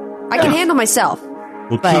 I can handle myself.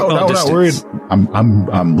 We'll But- keep Oh, on no, I'm not distance. worried.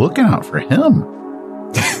 I'm looking out for him.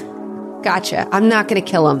 Gotcha. I'm not going to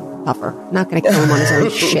kill him, Puffer. I'm not going to kill him on his own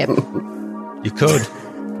ship. You could.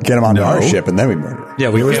 Get him onto No. our ship, and then we murder him. Yeah,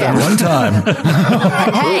 we were Yeah. One time.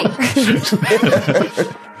 Hey!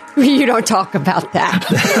 You don't talk about that.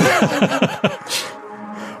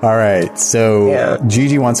 All right, so Yeah.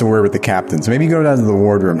 Gigi wants a word with the captain. So maybe you go down to the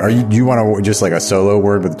wardroom. Do you want to just like a solo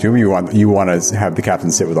word with the two of you? You want to have the captain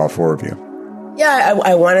sit with all four of you? Yeah,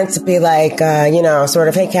 I want it to be like, sort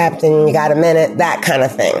of, hey, Captain, you got a minute? That kind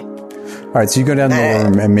of thing. All right, so you go down to the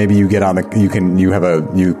room, and maybe you get on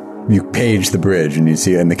the. You page the bridge, and you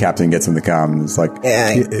see, and the captain gets in the comm. It's like,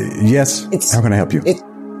 Yeah. Yes. It's- How can I help you? It's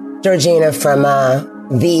Georgina from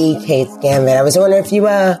the Kate's Gambit. I was wondering if you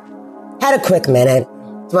had a quick minute.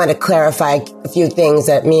 Just wanted to clarify a few things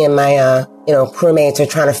that me and my crewmates are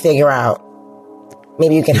trying to figure out.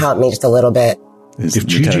 Maybe you can help me just a little bit. Is If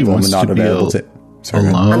Gigi Lieutenant wants Volman to be Sorry, go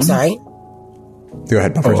ahead. alone, I'm sorry. Go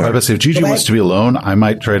ahead. Buffer. Oh, I was about to say, if Gigi Go wants ahead. to be alone, I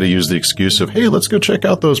might try to use the excuse of, hey, let's go check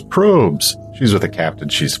out those probes. She's with the captain.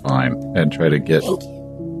 She's fine. And try to get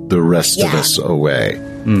the rest of Yeah. us away.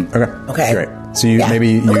 Okay. Great. So you Yeah.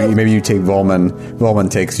 maybe Okay. you take Volman. Volman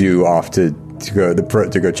takes you off to go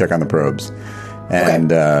to go check on the probes,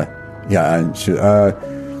 and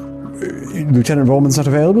Lieutenant Volman's not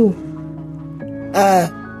available.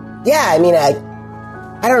 Yeah, I mean,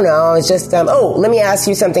 I don't know. It's just, let me ask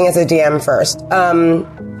you something as a DM first.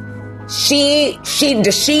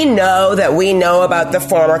 Does she know that we know about the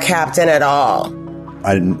former captain at all?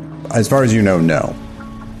 As far as you know, no.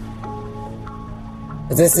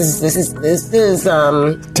 This is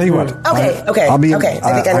Tell you what. Okay. I'll be. Okay.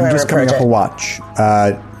 I think I know how I'm to just coming approach off a it. watch.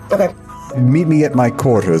 okay. Meet me at my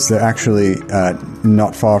quarters. They're actually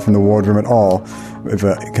not far from the wardroom at all. If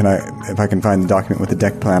I can find the document with the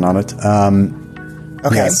deck plan on it.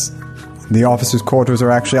 Okay. Yes, the officers' quarters are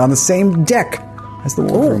actually on the same deck as the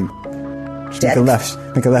wardroom. Just Deck.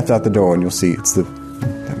 make a left out the door, and you'll see it's the.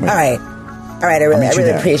 That way. All right. I meet really you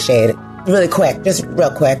there. appreciate it. Really quick, just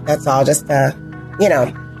real quick. That's all. Just So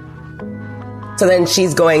then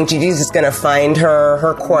Gigi's just gonna find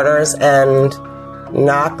her quarters and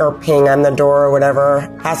knock or ping on the door or whatever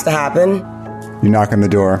has to happen. You knock on the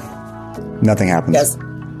door. Nothing happens. Yes.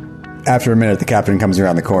 After a minute, the captain comes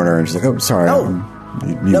around the corner and she's like, "Oh, sorry,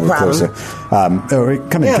 you no were problem. closer.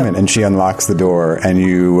 Come in." And she unlocks the door, and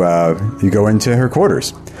you go into her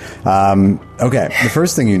quarters. Okay, the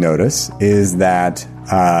first thing you notice is that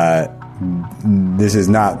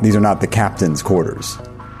these are not the captain's quarters.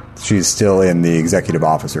 She's still in the executive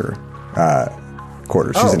officer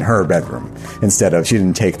quarters. She's in her bedroom instead of. She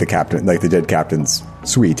didn't take the captain, like the dead captain's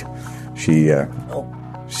suite. She's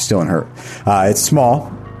still in her. It's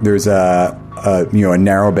small. There's a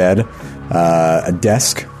narrow bed, a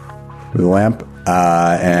desk with a lamp,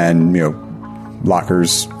 and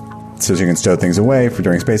lockers so you can stow things away for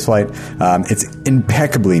during spaceflight. It's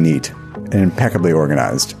impeccably neat and impeccably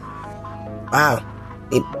organized. Wow.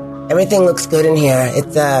 Everything looks good in here.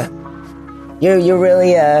 It's you're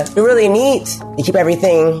really neat. You keep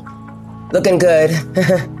everything looking good.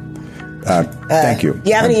 Thank you. Do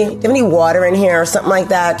you have any water in here or something like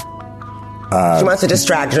that? She wants to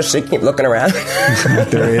distract her, so she keep looking around.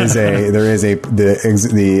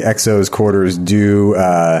 The Exo's quarters do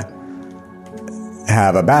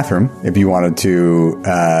have a bathroom if you wanted to.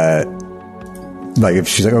 If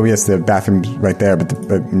she's like, oh yes, the bathroom's right there, but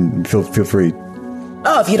feel free.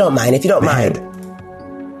 Oh, if you don't mind. Ahead.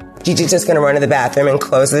 Gigi's just gonna run to the bathroom and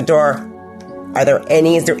close the door. Is there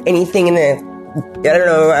anything in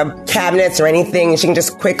the, cabinets or anything? She can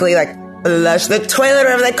just quickly flush the toilet, or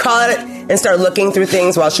whatever they call it, and start looking through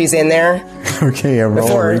things while she's in there. Okay, roll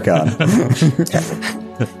Before- a recon.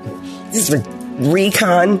 This is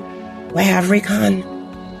recon. Do I have recon?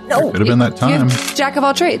 No. Could have been that time. You're jack of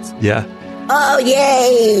all trades. Yeah. Oh,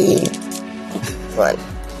 yay! 1,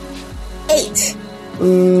 8.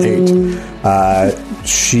 8.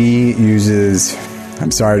 She uses.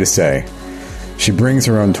 I'm sorry to say, she brings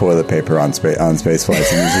her own toilet paper on space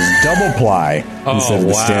flights and uses double ply instead of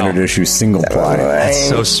the wow. standard issue single ply. That's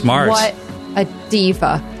so smart. What a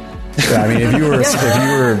diva. I mean, if you were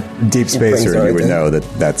a deep spacer, you would know that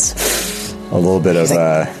that's a little bit of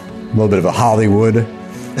a Hollywood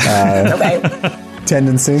Okay.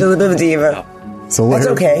 tendency. A little bit of a diva. So That's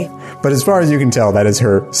okay. But as far as you can tell, that is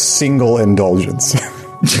her single indulgence.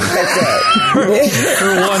 That's it.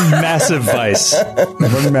 For one massive vice.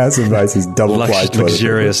 One massive vice is double ply toilet paper.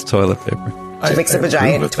 Luxurious toilet paper. She picks up a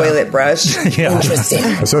giant toilet brush. Yeah.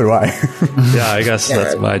 Interesting. So do I. Yeah, I guess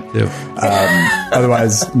that's what I do.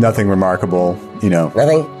 Otherwise, nothing remarkable. Nothing. A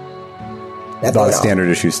Nothing lot at of all. standard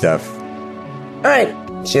issue stuff. All right.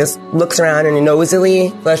 She just looks around and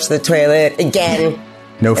nosily flushes the toilet again.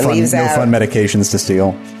 No and fun leaves out. medications to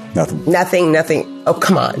steal. Nothing. Nothing. Oh,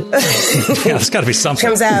 come on. Yeah, there's got to be something.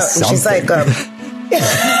 Comes out and she's like, You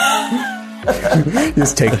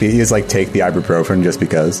just take the ibuprofen just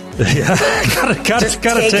because. Yeah, gotta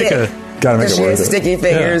take it. Gotta make it She worth has it. sticky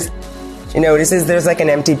fingers. She notices there's like an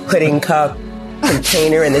empty pudding cup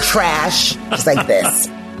container in the trash. Just like this.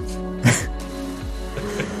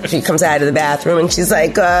 She comes out of the bathroom and she's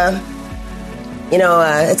like, it's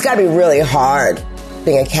got to be really hard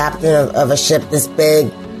being a captain of a ship this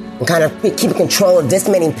big and kind of keeping control of this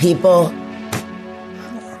many people.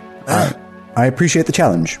 I appreciate the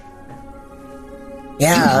challenge.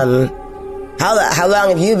 Yeah. How long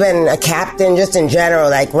have you been a captain, just in general,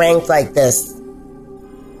 like ranked like this?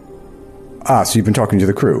 So you've been talking to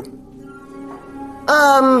the crew.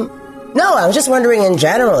 No, I was just wondering in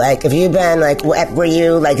general, like, have you been, like, were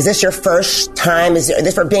you, like, is this your first time? Is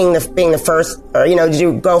this for being the first, or, did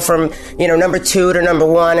you go from, number 2 to number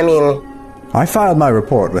 1? I mean... I filed my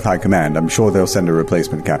report with High Command. I'm sure they'll send a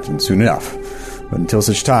replacement captain soon enough. But until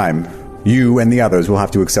such time, you and the others will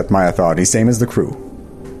have to accept my authority, same as the crew.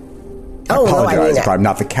 I apologize if I'm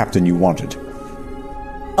not the captain you wanted.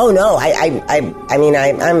 Oh, no,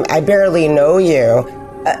 I barely know you.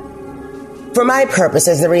 For my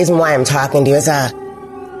purposes, the reason why I'm talking to you is, I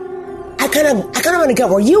kind of want to get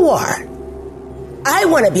where you are. I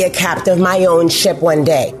want to be a captain of my own ship one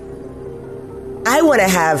day. I want to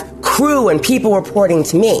have crew and people reporting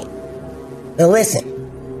to me. Now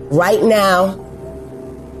listen, right now,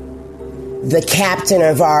 the captain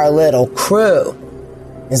of our little crew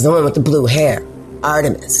is the one with the blue hair,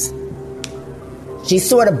 Artemis. She's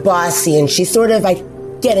sort of bossy and she's sort of like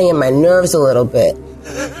getting in my nerves a little bit.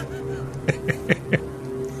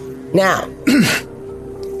 Now,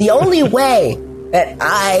 the only way that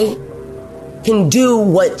I can do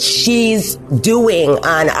what she's doing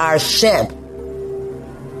on our ship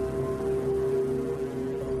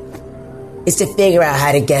is to figure out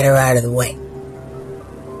how to get her out of the way.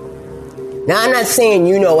 Now, I'm not saying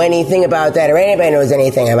you know anything about that or anybody knows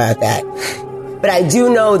anything about that, but I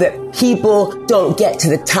do know that people don't get to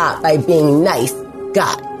the top by being nice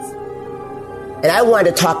guys. And I want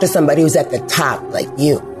to talk to somebody who's at the top like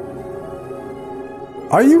you.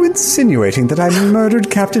 Are you insinuating that I murdered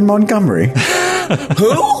Captain Montgomery?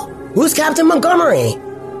 Who? Who's Captain Montgomery?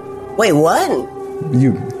 Wait, what?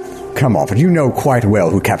 Come off it. You know quite well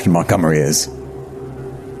who Captain Montgomery is.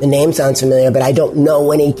 The name sounds familiar, but I don't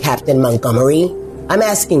know any Captain Montgomery. I'm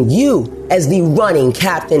asking you as the running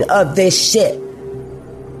captain of this ship.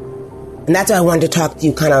 And that's why I wanted to talk to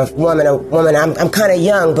you, kind of woman. I'm kind of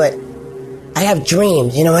young, but I have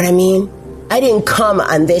dreams, you know what I mean? I didn't come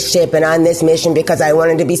on this ship and on this mission because I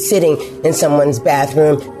wanted to be sitting in someone's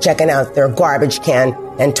bathroom checking out their garbage can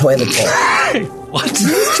and toilet bowl. What?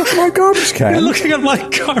 Check my garbage can. You're looking at my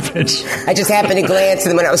garbage. I just happened to glance at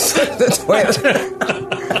them when I was at the toilet.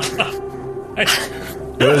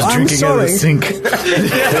 I was drinking out of the sink.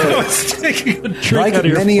 I was taking a drink Like out of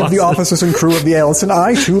your many of the faucet. officers and crew of the Ellison,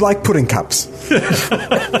 I too like pudding cups.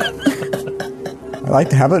 I like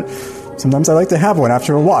to have it. Sometimes I like to have one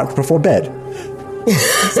after a walk before bed.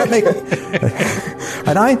 Does that make?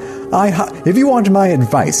 And if you want my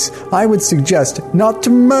advice, I would suggest not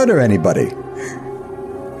to murder anybody.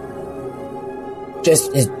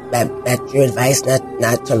 Just is that's your advice,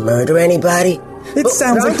 not to murder anybody? It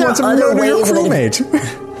sounds like you want to murder your crewmate.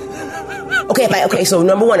 Okay, so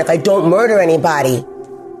number one, if I don't murder anybody,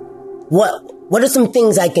 what are some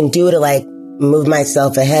things I can do to like move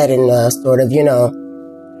myself ahead and sort of,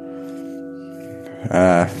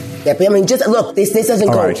 Yeah, but I mean, just look. This doesn't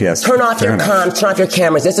go. Right, yes. Turn off your comms. Turn off your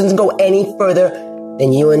cameras. This doesn't go any further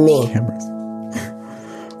than you and me. Cameras.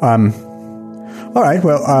 All right.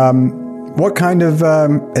 Well, what kind of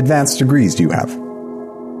advanced degrees do you have?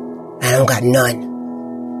 I don't got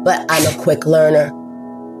none, but I'm a quick learner.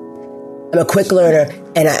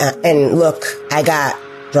 And look, I got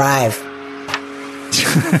drive.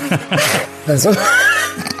 That's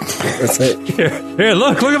it. Here,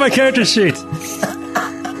 look at my character sheet.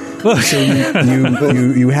 Look. So you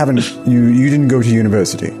didn't go to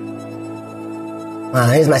university. Wow,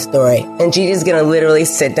 here's my story. And Gigi's gonna literally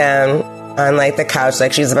sit down on like the couch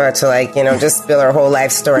like she's about to like, just spill her whole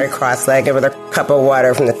life story cross-legged with a cup of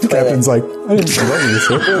water from the toilet. Captain's like, I didn't know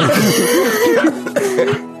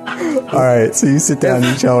you. All right, so you sit down and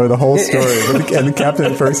you tell her the whole story. And the captain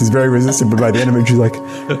at first is very resistant, but by the end of it, she's like,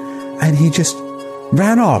 and he just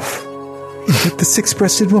ran off with the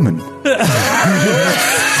six-breasted woman.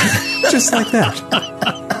 Just like that.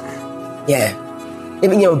 Yeah.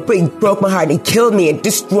 It broke my heart. It killed me. It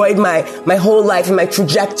destroyed my whole life and my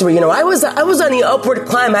trajectory. I was on the upward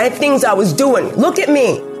climb. I had things I was doing. Look at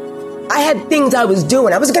me. I had things I was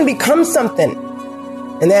doing. I was going to become something.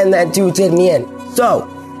 And then that dude did me in. So,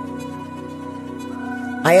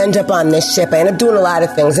 I end up on this ship. I end up doing a lot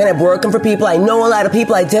of things. I end up working for people. I know a lot of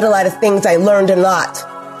people. I did a lot of things. I learned a lot.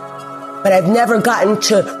 But I've never gotten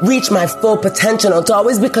to reach my full potential. It's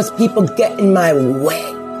always because people get in my way.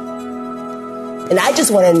 And I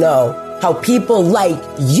just want to know how people like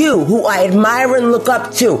you, who I admire and look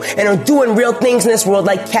up to, and are doing real things in this world,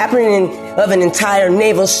 like captain of an entire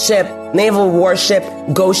naval warship,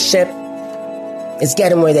 ghost ship, is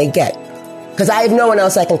getting where they get. Because I have no one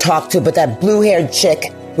else I can talk to but that blue-haired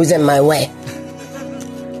chick who's in my way.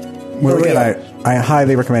 Well, again, I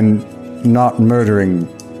highly recommend not murdering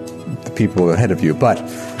the people ahead of you, but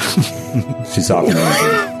she's often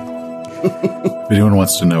If anyone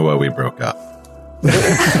wants to know why we broke up. Let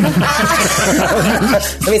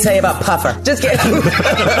me tell you about Puffer. Just kidding.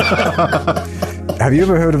 Have you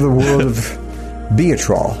ever heard of the world of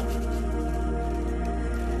Beatrol?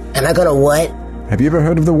 Am I gonna what? Have you ever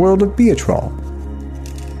heard of the world of Beatrol?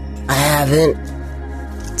 I haven't.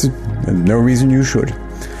 No reason you should.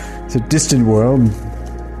 It's a distant world,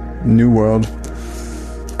 new world,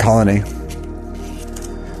 colony.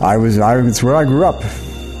 It's where I grew up,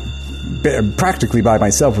 practically by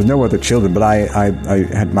myself with no other children. But I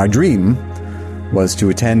had my dream was to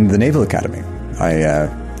attend the Naval Academy. I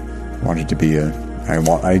wanted to be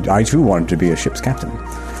I too wanted to be a ship's captain.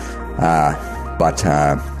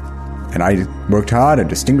 And I worked hard. I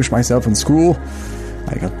distinguished myself in school.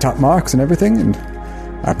 I got top marks and everything, and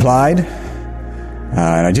I applied,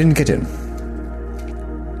 and I didn't get in.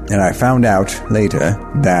 And I found out later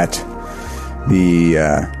that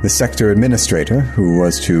the sector administrator, who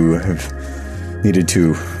was to have needed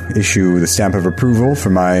to issue the stamp of approval for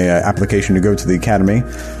my application to go to the academy,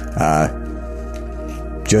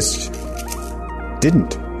 just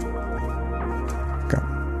didn't.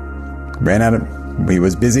 Ran out of... He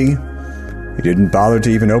was busy. He didn't bother to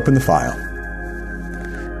even open the file.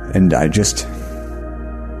 And I just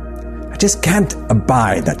can't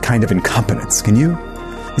abide that kind of incompetence, can you?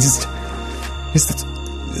 It's just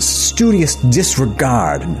studious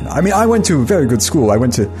disregard. I mean, I went to a very good school. I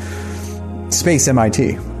went to Space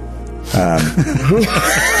MIT.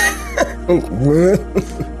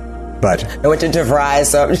 But I went to DeVry,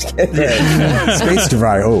 so I'm just kidding. Space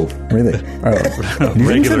DeVry, oh, really? Oh.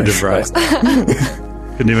 Regular DeVry.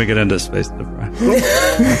 Couldn't even get into Space DeVry.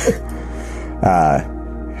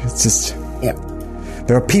 It's just... Yeah.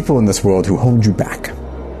 There are people in this world who hold you back.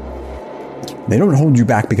 They don't hold you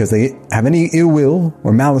back because they have any ill will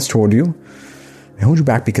or malice toward you. They hold you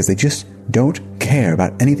back because they just don't care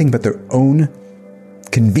about anything but their own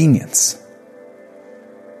convenience.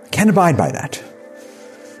 I can't abide by that.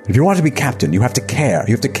 If you want to be captain, you have to care.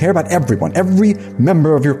 You have to care about everyone, every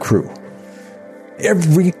member of your crew.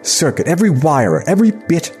 Every circuit, every wire, every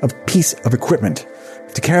bit of piece of equipment. You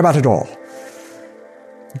have to care about it all.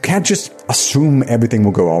 You can't just assume everything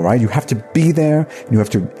will go all right. You have to be there, and you have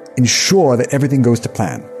to ensure that everything goes to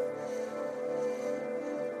plan.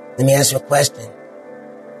 Let me ask you a question.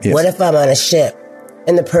 Yes. What if I'm on a ship,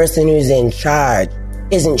 and the person who's in charge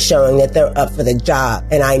isn't showing that they're up for the job,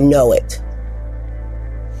 and I know it?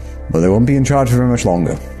 Well, they won't be in charge for very much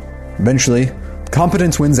longer. Eventually,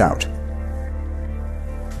 competence wins out.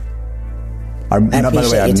 By the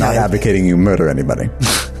way, I'm not advocating you murder anybody.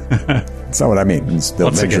 That's not what I mean. They'll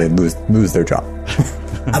eventually lose their job.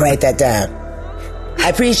 I'll write that down. I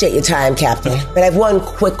appreciate your time, Captain. But I have one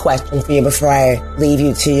quick question for you before I leave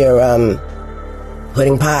you to your,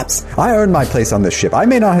 pudding pops. I earned my place on this ship. I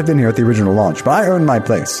may not have been here at the original launch, but I earned my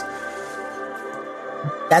place.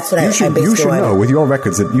 That's what you should know with your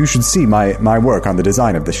records that you should see my work on the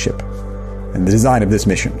design of this ship and the design of this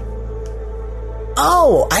mission.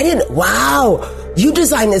 Oh, I didn't... Wow. You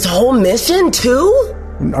designed this whole mission, too?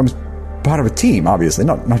 I was part of a team, obviously.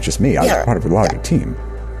 Not just me. I was part of a larger team.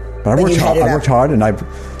 But I worked hard, and I've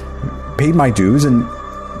paid my dues, and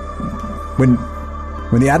when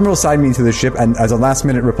the Admiral assigned me to this ship and as a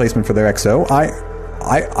last-minute replacement for their XO,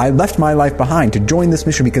 I left my life behind to join this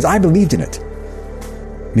mission because I believed in it.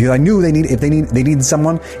 Because I knew they needed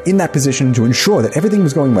someone in that position to ensure that everything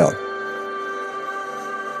was going well.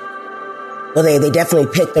 Well, they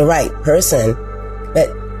definitely picked the right person. But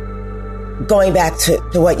going back to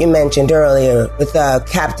what you mentioned earlier with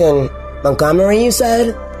Captain Montgomery, you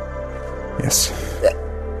said? Yes.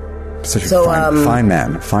 Such a So, fine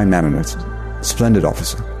man and a splendid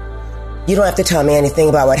officer. You don't have to tell me anything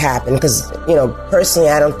about what happened because, personally,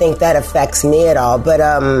 I don't think that affects me at all. But,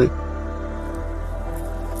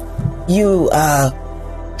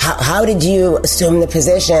 how did you assume the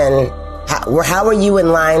position? How were you in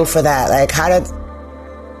line for that? Like, how did...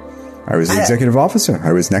 I was the executive officer.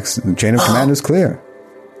 I was next. The chain of command was clear.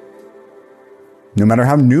 No matter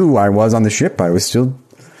how new I was on the ship, I was still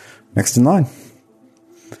next in line.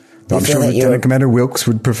 Though I'm sure Lieutenant Commander Wilkes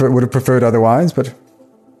would have preferred otherwise, but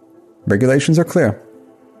regulations are clear.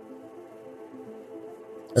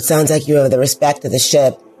 It sounds like you have the respect of the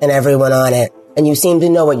ship and everyone on it, and you seem to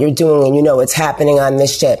know what you're doing and you know what's happening on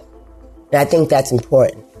this ship. And I think that's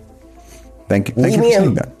important. Thank you for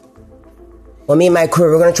saying that. Well, me and my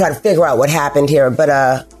crew, we're going to try to figure out what happened here, but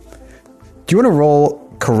do you want to roll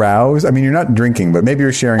carouse? I mean, you're not drinking, but maybe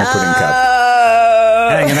you're sharing a pudding cup.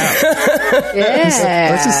 Hanging out. Yeah.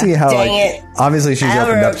 Let's just see how, obviously she's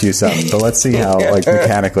opened up to you some, but let's see how,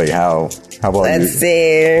 mechanically, how well Let's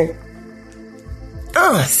see.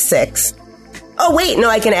 Oh, 6. Oh, wait, no,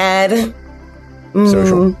 I can add.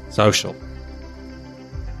 Social.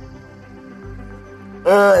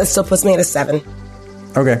 It still puts me at a 7.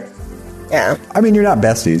 Okay. Yeah. I mean, you're not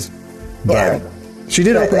besties, but Yeah. she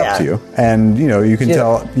did open up to you, and you can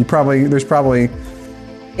tell. There's probably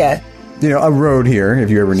Yeah. a road here if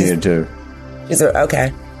you ever needed to.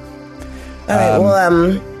 Okay. All right.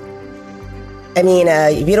 Well, I mean,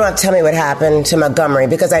 you don't have to tell me what happened to Montgomery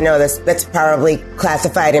because I know that's probably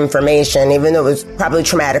classified information, even though it was probably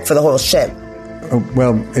traumatic for the whole ship. Oh,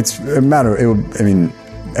 well, it's a matter.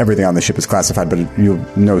 Everything on the ship is classified, but you'll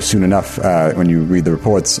know soon enough when you read the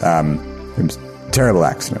reports. It was a terrible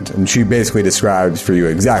accident, and she basically describes for you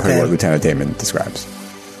exactly what Lieutenant Damon describes.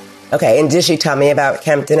 Okay, and did she tell me about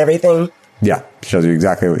Kempt and everything? Yeah, shows you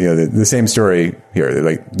exactly the same story here.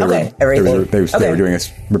 Everything. They were doing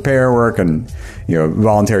repair work and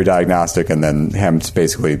voluntary diagnostic, and then Hempt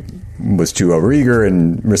basically was too overeager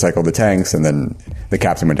and recycled the tanks, and then the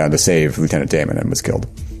captain went down to save Lieutenant Damon and was killed.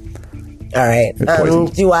 All right. I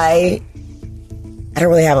don't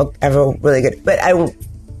really have a really good, but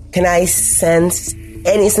can I sense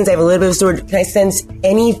since I have a little bit of story, can I sense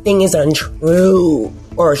anything is untrue?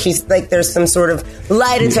 Or she's like, there's some sort of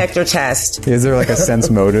lie detector test. Is there like a sense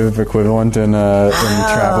motive equivalent in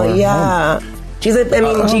Traveler? Yeah.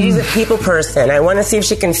 Gigi's a people person. I want to see if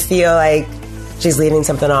she can feel like she's leaving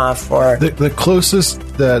something off. Or the closest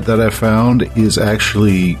that I found is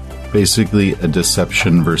actually basically a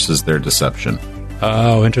deception versus their deception.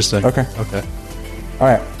 Oh, interesting. Okay. All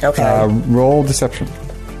right. Okay. Roll deception.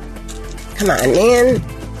 Come on, man.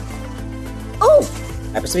 Oh,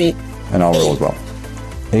 that was sweet. And I'll roll as well.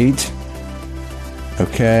 8.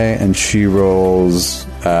 Okay, and she rolls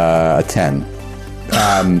a 10.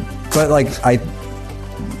 But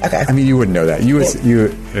Okay. I mean, you wouldn't know that.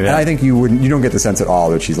 And I think you wouldn't. You don't get the sense at all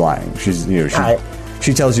that she's lying.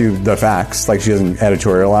 She tells you the facts. Like, she doesn't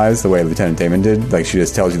editorialize the way Lieutenant Damon did. Like, she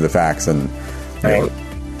just tells you the facts, and the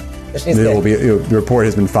report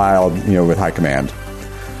has been filed, with high command.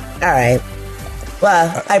 All right.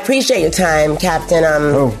 Well, I appreciate your time, Captain.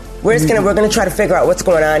 We're gonna try to figure out what's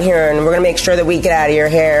going on here, and we're gonna make sure that we get out of your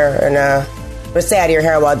hair, and we'll stay out of your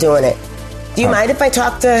hair while doing it. Do you mind if I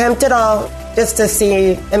talk to Hempt at all, just to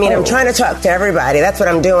see? I mean, I'm trying to talk to everybody. That's what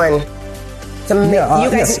I'm doing. You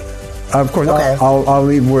guys. Yes. Of course, Okay. I'll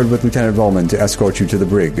leave word with Lieutenant Volman to escort you to the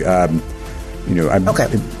brig. I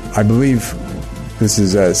believe this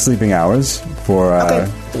is sleeping hours for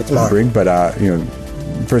the brig, but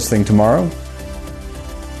first thing tomorrow.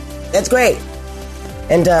 That's great.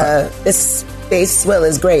 And this space swill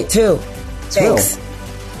is great too. Thanks.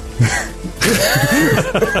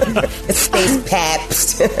 It's Space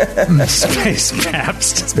Pabst. Space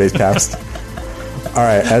Pabst. Space Pabst. All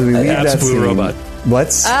right, as we leave that scene, robot.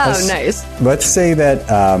 Nice. Let's say that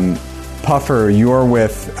Puffer, you're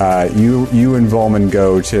with you and Volman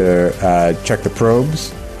go to check the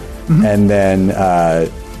probes, and then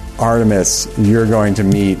Artemis, you're going to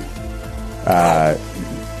meet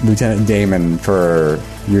Lieutenant Damon for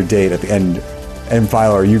your date at the end. And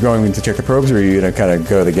Philo, are you going to check the probes, or are you going to kind of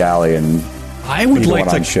go to the galley and I would like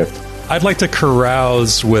to on shift? I'd like to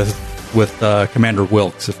carouse with Commander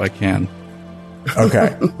Wilkes if I can.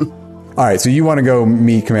 Okay. All right, so you want to go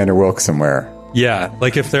meet Commander Wilkes somewhere? Yeah,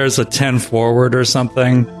 like if there's a 10 forward or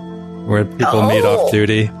something where people meet off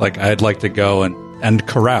duty, like I'd like to go and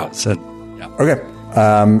carouse. And Okay.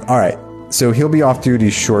 All right. So he'll be off duty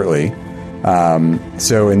shortly.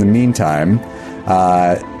 So in the meantime,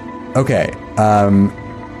 okay.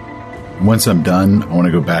 Once I'm done, I want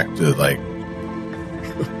to go back to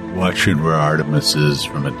watching where Artemis is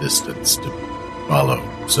from a distance to follow.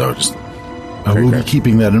 So just, I will be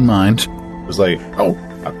keeping that in mind. It was like, oh,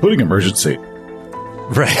 a pudding emergency.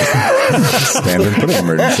 Right. Standard pudding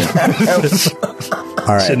emergency. All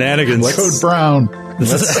right. Shenanigans. Code Brown.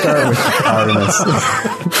 Let's start with Artemis.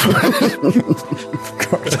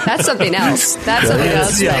 That's something else. That's something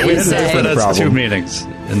else that you say. That's problem. 2 meetings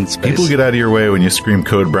in space. People get out of your way when you scream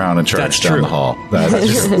Code Brown and charge That's down true. the hall. That's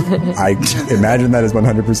just, I imagine that is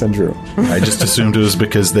 100% true. I just assumed it was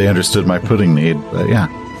because they understood my pudding need. But yeah.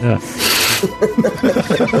 Yeah.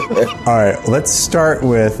 All right, let's start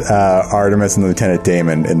with Artemis and Lieutenant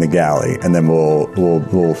Damon in the galley, and then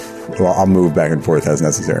I'll move back and forth as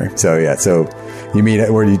necessary. So yeah, so you meet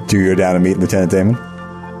where do you go down and meet Lieutenant Damon?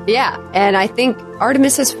 Yeah, and I think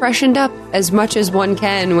Artemis has freshened up as much as one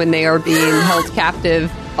can when they are being held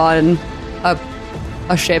captive on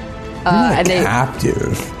a ship. And they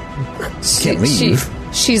Captive. Can't leave.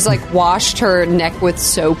 She's like washed her neck with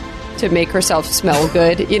soap to make herself smell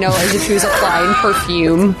good, you know, as if she was applying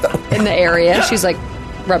perfume in the area. She's like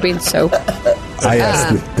rubbing soap.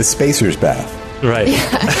 Yes, the spacer's bath. Right.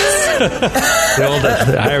 The old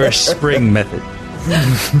Irish spring method.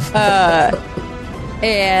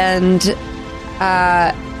 And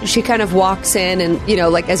she kind of walks in and, you know,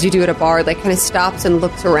 like as you do at a bar, like kind of stops and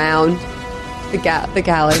looks around the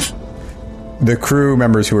galley. The crew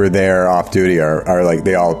members who are there off duty are like,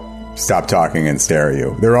 they all stop talking and stare at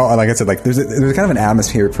you. They're all, like I said, like there's kind of an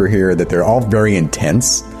atmosphere for here that they're all very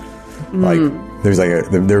intense. Like there's like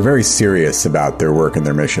they're very serious about their work and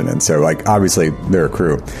their mission, and so like obviously they're a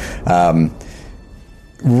crew.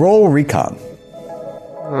 Roll recon.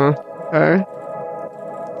 Okay.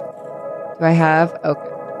 Do I have? Okay.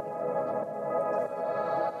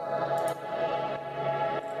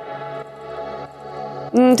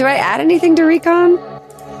 Do I add anything to recon?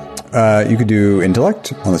 You could do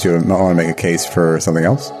intellect, unless you want to make a case for something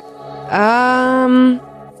else.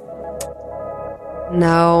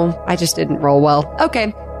 No, I just didn't roll well.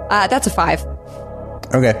 Okay, that's a 5.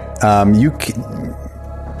 Okay.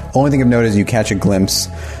 Only thing I've noticed is you catch a glimpse,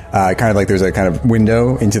 kind of like there's a kind of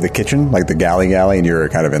window into the kitchen, like the galley, and you're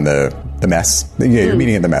kind of in the mess. Yeah, you're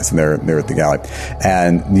meeting at the mess, and they're at the galley,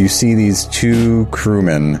 and you see these 2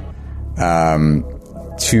 crewmen,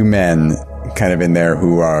 2 men, kind of in there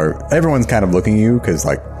who are, everyone's kind of looking at you because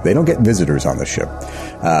like they don't get visitors on the ship,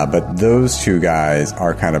 but those 2 guys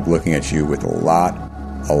are kind of looking at you with a lot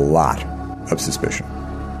of suspicion.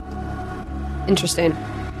 Interesting.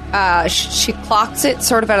 She clocks it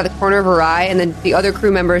sort of out of the corner of her eye, and then the other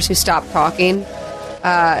crew members who stop talking,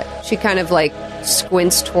 she kind of like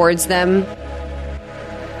squints towards them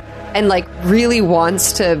and like really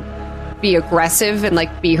wants to be aggressive and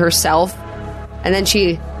like be herself, and then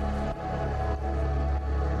she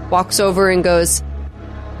walks over and goes,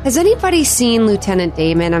 "Has anybody seen Lieutenant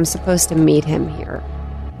Damon? I'm supposed to meet him here."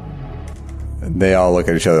 They all look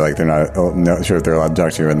at each other like they're not sure if they're allowed to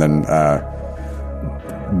talk to you, and then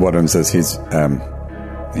one of them says, he's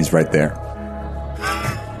right there.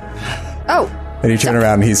 Oh. And you turn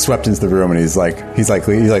around and he's swept into the room, and he's like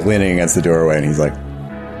leaning against the doorway, and he's like,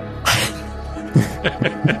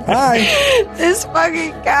 "Hi." This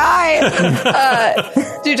fucking guy.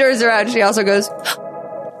 She turns around. She also goes,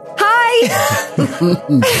 "Hi."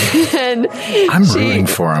 And I'm rooting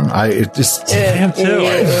for him. I Him too.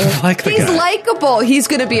 I like the he's guy. likable. He's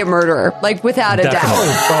going to be a murderer, like without a Definitely.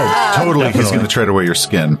 doubt. totally. He's Definitely. going to trade away your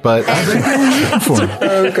skin, but I'm rooting for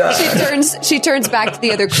him. She turns back to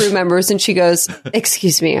the other crew members and she goes,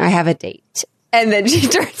 "Excuse me, I have a date." And then she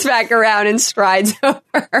turns back around and strides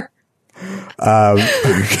over.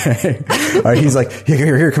 Okay. He's like,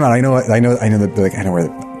 here, come on. I know where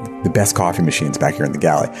the best coffee machine's back here in the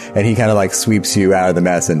galley. And he kind of like sweeps you out of the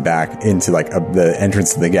mess and back into like the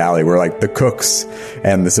entrance to the galley where like the cooks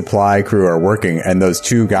and the supply crew are working. And those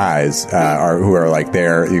 2 guys who are like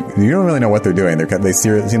there. You don't really know what they're doing. They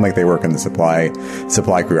seem like they work in the supply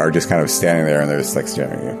crew, are just kind of standing there and they're just like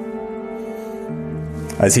staring at you.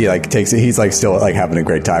 As he like he's like still like having a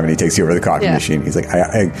great time, and he takes you over to the coffee machine. He's like,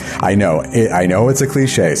 I know it's a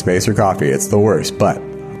cliche, space or coffee, it's the worst, but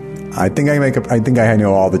I think I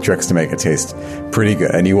know all the tricks to make it taste pretty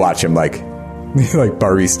good. And you watch him like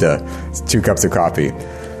barista 2 cups of coffee,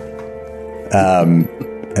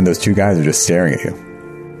 and those 2 guys are just staring at you.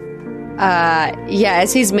 Yeah,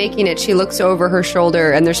 as he's making it, she looks over her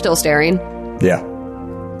shoulder and they're still staring. Yeah.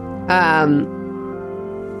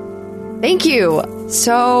 Thank you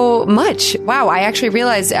so much. Wow, I actually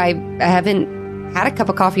realized I haven't had a cup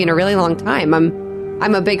of coffee in a really long time.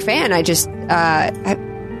 I'm a big fan. I just okay,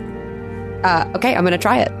 I'm gonna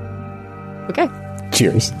try it. Okay.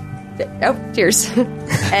 Cheers. Oh, cheers.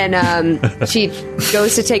 And she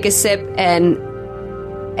goes to take a sip, and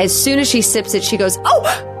as soon as she sips it, she goes,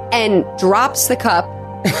 oh, and drops the cup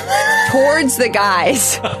towards the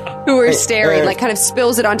guys who are staring, like kind of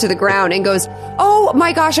spills it onto the ground and goes, oh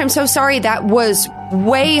my gosh, I'm so sorry. That was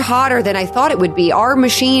way hotter than I thought it would be. Our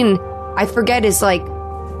machine, I forget, is like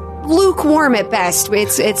lukewarm at best.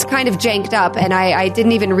 It's kind of janked up, and I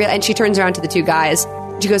didn't even realize. And she turns around to the two guys.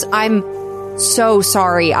 She goes, I'm so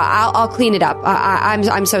sorry. I'll clean it up.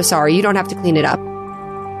 I'm so sorry. You don't have to clean it up.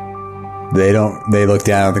 They don't. They look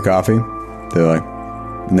down at the coffee. They're like,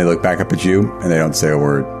 and they look back up at you, and they don't say a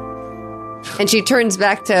word. And she turns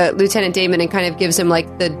back to Lieutenant Damon and kind of gives him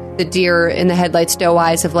like the deer in the headlights doe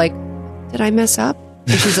eyes of like, did I mess up?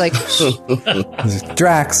 And she's like,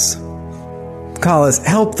 Drax, Collis,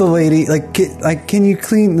 help the lady. Can you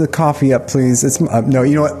clean the coffee up, please? It's no.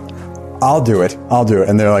 You know what? I'll do it.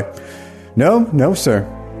 And they're like, no, sir.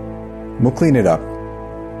 We'll clean it up.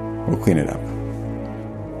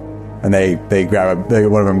 And they grab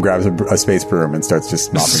one of them grabs a space broom and starts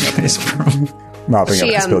just mopping up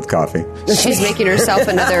the spilled coffee. She's making herself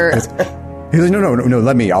another. He's like, no,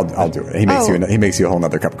 let me. I'll do it. He makes you a whole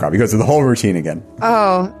nother cup of coffee. He goes through the whole routine again.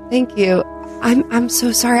 Oh, thank you. I'm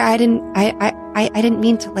so sorry. I didn't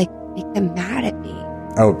mean to like make them mad at me.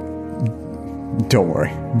 Oh, don't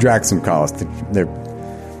worry. Drax and Collis, they're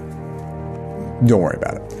don't worry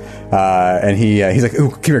about it. And he's like, ooh,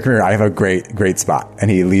 come here. I have a great spot. And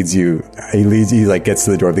he leads you, like gets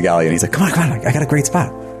to the door of the galley and he's like, come on. I got a great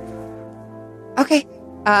spot. Okay.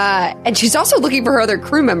 And she's also looking for her other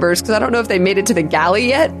crew members because I don't know if they made it to the galley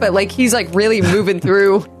yet, but like he's like really moving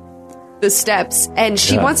through the steps. And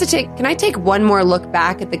she wants to can I take one more look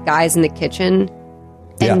back at the guys in the kitchen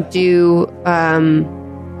and do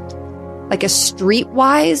like a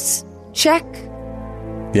streetwise check?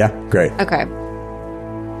 Yeah, great. Okay.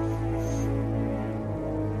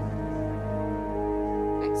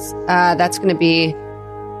 That's going to be...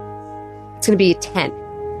 It's going to be a 10.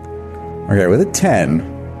 Okay, with a 10,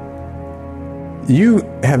 you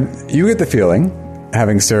get the feeling,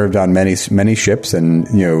 having served on many ships and,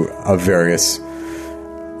 of various,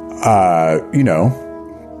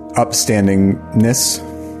 upstandingness.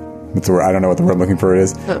 What's the word? I don't know what the word I'm looking for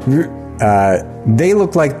is. They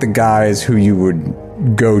look like the guys who you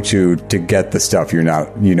would go to get the stuff you're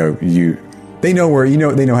not, they know where,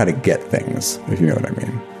 they know how to get things, if you know what I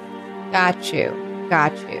mean. Got you.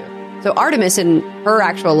 So Artemis in her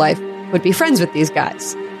actual life would be friends with these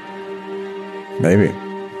guys. Maybe.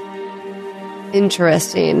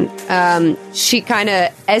 Interesting. She kind of,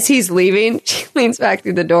 as he's leaving, she leans back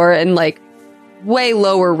through the door and like way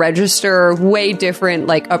lower register, way different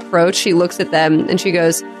like approach. She looks at them and she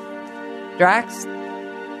goes, Drax?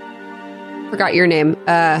 Forgot your name.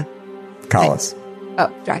 Collis.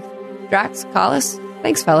 Oh, Drax, Collis?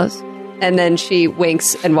 Thanks, fellas. And then she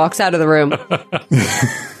winks and walks out of the room.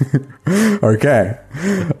 Okay.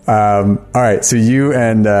 All right. So you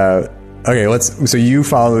and so you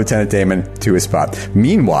follow Lieutenant Damon to his spot.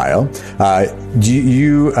 Meanwhile,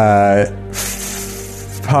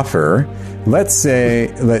 Puffer. Let's say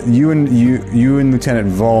that you and Lieutenant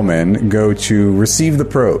Volman go to receive the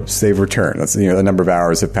probes. They've returned. That's the number of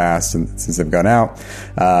hours have passed since they've gone out,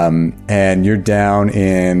 and you're down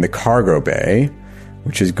in the cargo bay,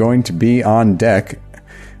 which is going to be on a deck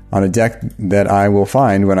that I will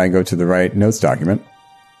find when I go to the right notes document.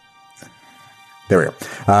 There we go.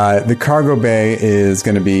 The cargo bay is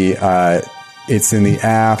going to be, it's in the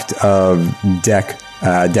aft of decks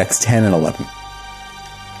 10 and 11.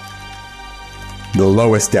 The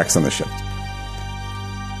lowest decks on the ship.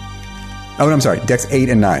 Oh, no, I'm sorry. Decks 8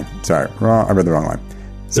 and 9. Sorry. Wrong. I read the wrong line.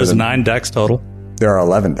 So there's 9 decks total? There are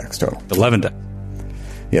 11 decks total. 11 decks.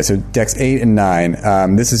 Yeah, so decks 8 and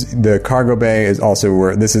 9. This is the cargo bay is also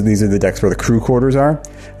where these are the decks where the crew quarters are,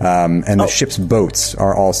 and the ship's boats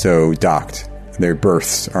are also docked. Their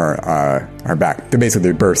berths are back. Basically,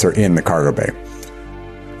 their berths are in the cargo bay.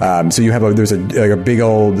 So you have there's a big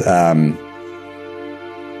old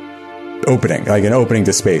opening, like an opening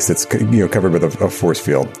to space that's covered with a force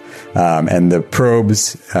field, and the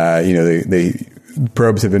probes,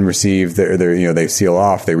 probes have been received. They seal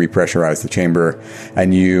off. They repressurize the chamber,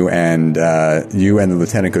 and you and the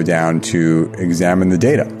lieutenant go down to examine the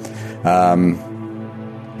data. How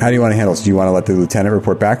do you want to handle this? Do you want to let the lieutenant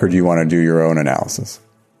report back, or do you want to do your own analysis?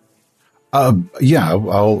 Yeah,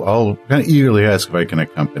 I'll kind of eagerly ask if I can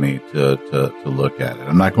accompany to look at it.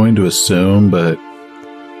 I'm not going to assume, but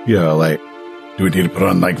like, do we need to put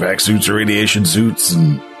on like vac suits or radiation suits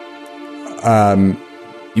and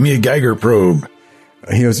give me a Geiger probe?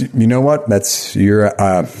 He goes, you know what? Where's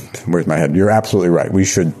my head? You're absolutely right. We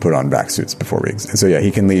should put on vac suits before we. So yeah, he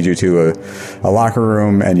can lead you to a locker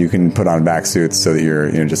room, and you can put on vac suits so that you're,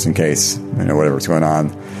 just in case, whatever's going on.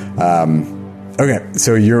 Okay,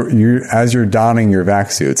 so as you're donning your vac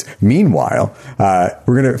suits. Meanwhile,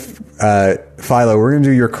 we're gonna Philo. We're gonna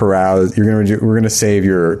do your carouse. We're gonna save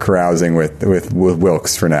your carousing with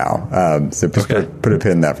Wilkes for now. So just put a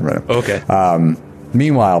pin in that for a minute. Okay.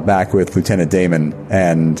 Meanwhile, back with Lieutenant Damon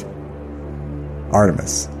and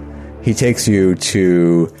Artemis, he takes you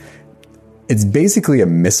to. It's basically a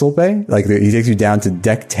missile bay. Like he takes you down to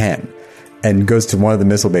deck 10, and goes to one of the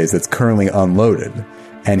missile bays that's currently unloaded,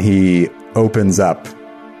 and he opens up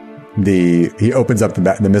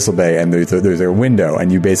the missile bay, and there's a window, and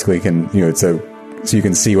you basically can so you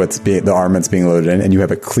can see the armaments being loaded in, and you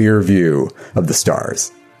have a clear view of the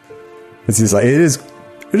stars. It's just like it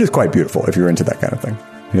is quite beautiful if you're into that kind of thing.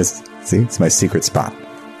 See, it's my secret spot.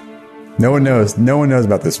 No one knows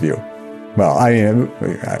about this view. Well, a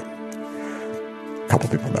couple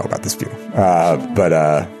people know about this view, but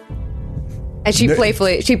and she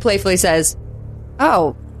playfully says,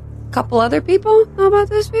 "Oh, a couple other people know about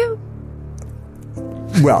this view."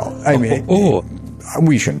 Well, I mean,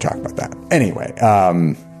 we shouldn't talk about that. Anyway,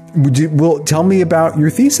 tell me about your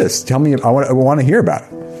thesis. Tell me, I want to hear about it.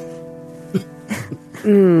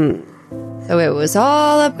 So it was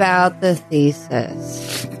all about the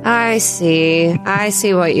thesis. I see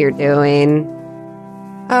what you're doing.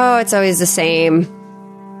 Oh, it's always the same.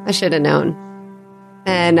 I should have known.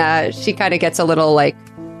 And she kind of gets a little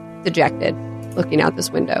dejected looking out this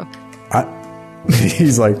window.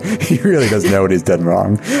 He's like, he really doesn't know what he's done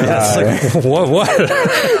wrong. What?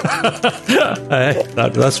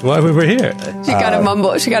 That's why we were here. She kind of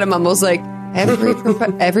mumbles like,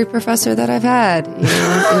 every professor that I've had,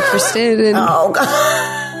 interested in,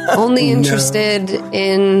 only interested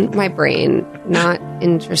in my brain, not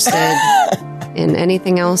interested in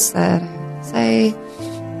anything else that I say,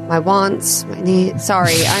 my wants, my needs.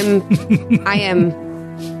 Sorry, I am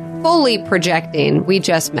fully projecting. We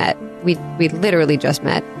just met. We literally just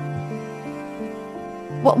met.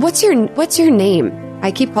 What's your name?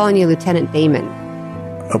 I keep calling you Lieutenant Damon.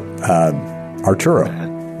 Arturo.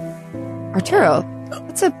 Arturo.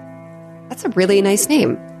 That's a really nice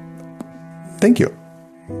name. Thank you.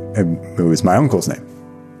 It was my uncle's name.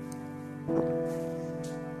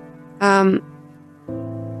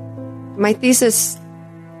 My thesis,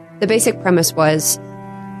 the basic premise was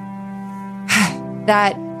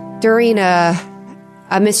that during a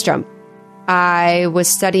misjump, I was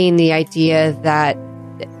studying the idea that,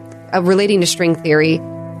 relating to string theory,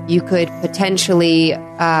 you could potentially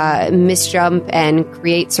misjump and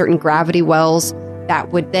create certain gravity wells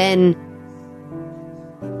that would then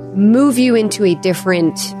move you into a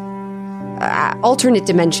different alternate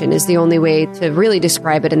dimension is the only way to really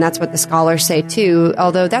describe it, and that's what the scholars say too,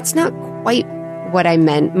 although that's not quite what I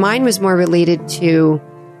meant. Mine was more related to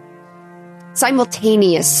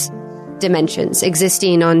simultaneous dimensions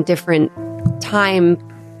existing on different time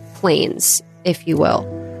planes, if you will.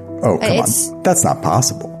 Oh, come on. That's not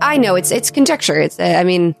possible. I know, it's conjecture.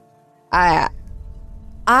 I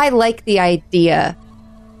like the idea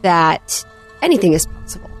that anything is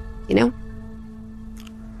possible,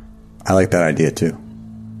 I like that idea too.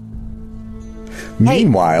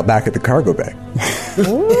 Meanwhile, back at the cargo bay.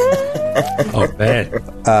 Oh, man.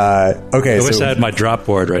 Okay, I wish I had my drop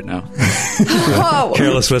board right now.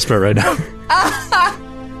 Careless whisper right now.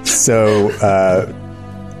 So,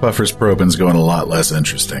 Buffer's probing's going a lot less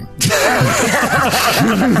interesting.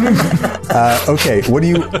 Okay, what do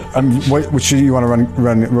you? What should you want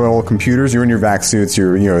to roll computers? You're in your vac suits.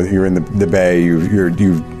 You're in the bay. You're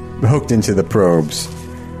hooked into the probes.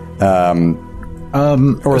 Or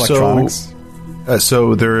electronics.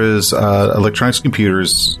 So there is electronics,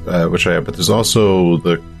 computers, which I have, but there's also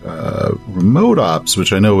the remote ops,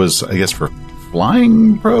 which I know is, I guess, for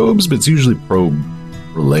flying probes, but it's usually probe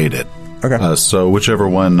related. Okay. So whichever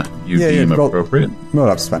one you deem appropriate. Remote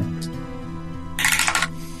ops is fine.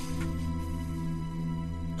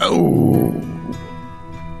 Oh,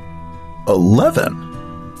 11.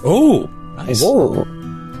 Oh, nice. Whoa.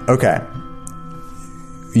 Okay.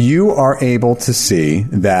 You are able to see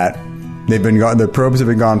that they've been gone. The probes have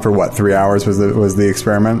been gone for what? 3 hours was the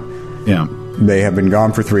experiment. Yeah. They have been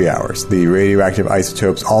gone for 3 hours. The radioactive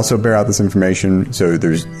isotopes also bear out this information. So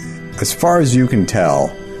there's, as far as you can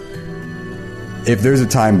tell, if there's a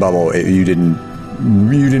time bubble, you didn't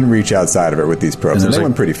reach outside of it with these probes. And they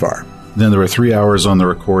went pretty far. Then there were 3 hours on the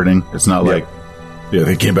recording. It's not like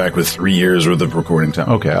they came back with 3 years worth of recording time.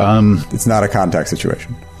 Okay. It's not a contact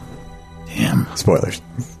situation. Damn. Spoilers.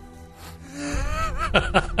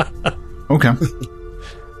 Okay.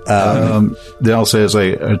 Then I'll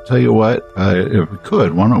say, I tell you what, if we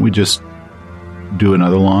could, why don't we just do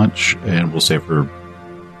another launch, and we'll say for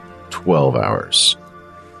 12 hours.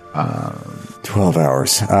 12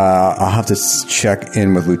 hours. I'll have to check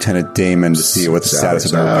in with Lieutenant Damon to see what the status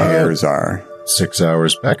of the repairs are. 6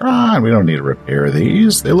 hours back on. We don't need to repair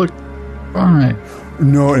these. They look fine.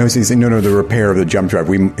 No, the repair of the jump drive.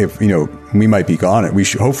 We might be gone.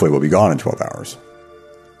 Hopefully we'll be gone in 12 hours.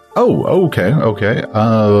 Oh, okay.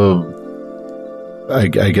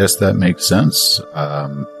 I guess that makes sense.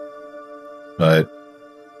 But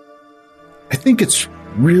I think it's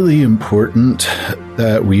really important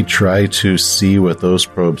that we try to see what those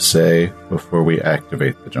probes say before we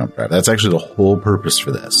activate the jump drive. That's actually the whole purpose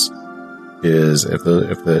for this. Is if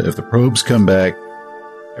the probes come back,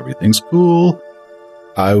 everything's cool.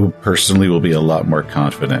 I personally will be a lot more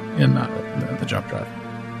confident in the jump drive.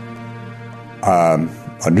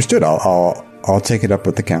 Understood. I'll take it up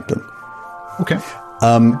with the captain. Okay.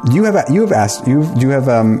 Do you have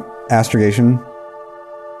astrogation?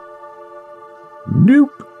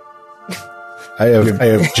 Nope. I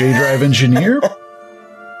have J Drive Engineer.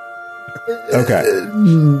 Okay.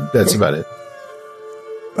 That's about it.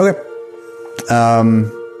 Okay.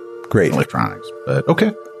 Great. Electronics, but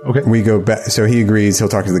okay. We go back. So he agrees. He'll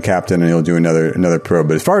talk to the captain, and he'll do another probe.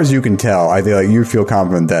 But as far as you can tell, I feel like you feel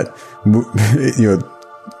confident that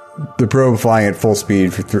the probe flying at full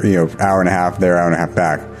speed for hour and a half there, hour and a half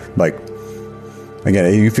back. Like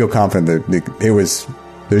again, you feel confident that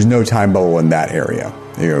there's no time bubble in that area,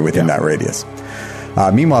 within that radius.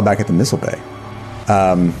 Meanwhile, back at the missile bay,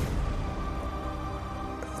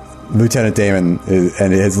 Lieutenant Damon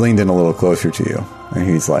has leaned in a little closer to you, and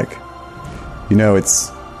he's like,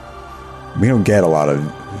 we don't get a lot of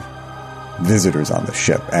visitors on the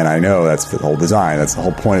ship, and I know that's the whole design, that's the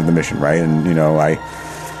whole point of the mission, right? And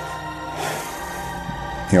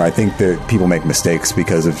I think that people make mistakes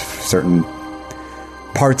because of certain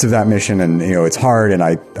parts of that mission, and it's hard, and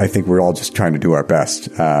I think we're all just trying to do our best.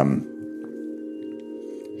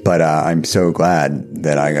 But I'm so glad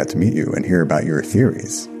that I got to meet you and hear about your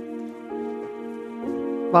theories.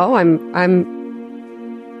 Well, I'm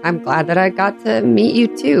glad that I got to meet you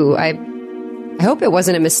too. I hope it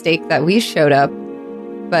wasn't a mistake that we showed up.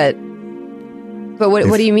 But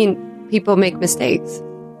what do you mean people make mistakes?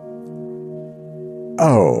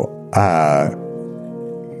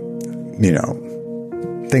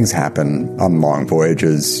 Things happen on long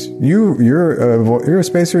voyages. You're a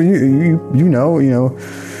spacer. You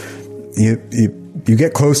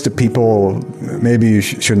get close to people. Maybe you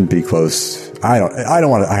shouldn't be close. I don't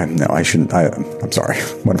want to. I shouldn't. I'm sorry.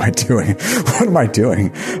 What am I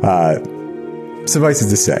doing? Suffice it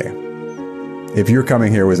to say, if your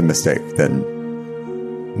coming here was a mistake,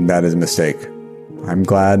 then that is a mistake. I'm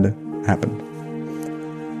glad it happened.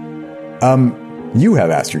 You have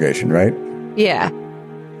astrogation, right? Yeah.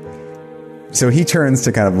 So he turns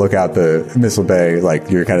to kind of look out the missile bay,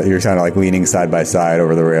 like you're kind of like leaning side by side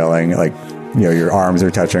over the railing, like your arms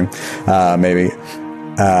are touching. Maybe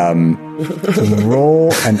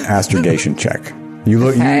roll an astrogation check. You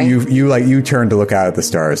look. Okay. You turn to look out at the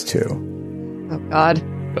stars too. Oh God.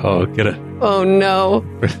 Oh, get it. Oh no.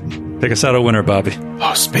 Pick us out a winner, Bobby.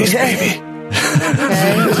 Oh, space baby.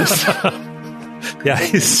 Yeah,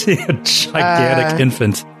 you see a gigantic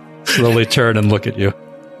infant slowly turn and look at you.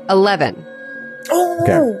 11. Oh.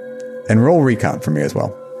 Okay. And roll recon for me as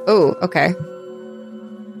well. Oh, okay.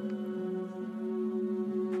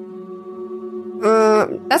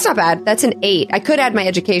 That's not bad. That's an 8. I could add my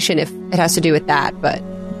education if it has to do with that, but...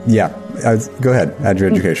 Yeah. Go ahead. Add your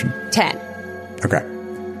education. 10. Okay.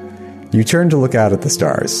 You turn to look out at the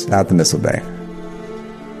stars, out the missile bay.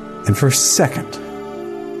 And for a second,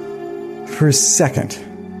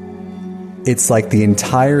 it's like the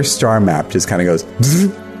entire star map just kind of goes...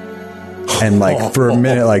 And like for a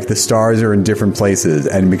minute, like the stars are in different places.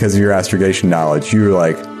 And because of your astrogation knowledge, you're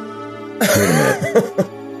like, wait a minute.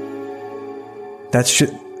 That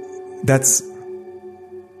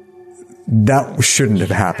shouldn't have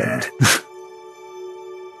happened.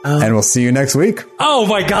 And we'll see you next week. Oh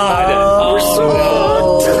my God.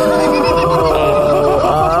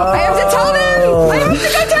 I have to tell them. I have to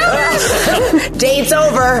go tell them. Date's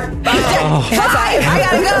over. Bye. I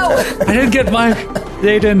gotta go. I didn't get my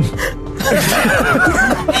date in. We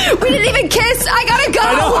didn't even kiss. I gotta go.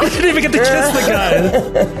 I know. I didn't even get to kiss the guy.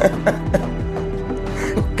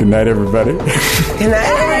 Good night, everybody. Good night,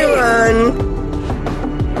 everyone.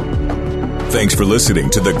 Thanks for listening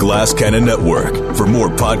to the Glass Cannon Network. For more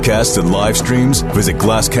podcasts and live streams, visit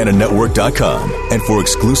glasscannonnetwork.com. And for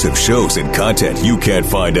exclusive shows and content you can't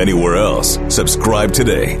find anywhere else, subscribe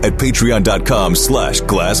today at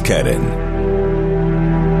patreon.com/glasscannon.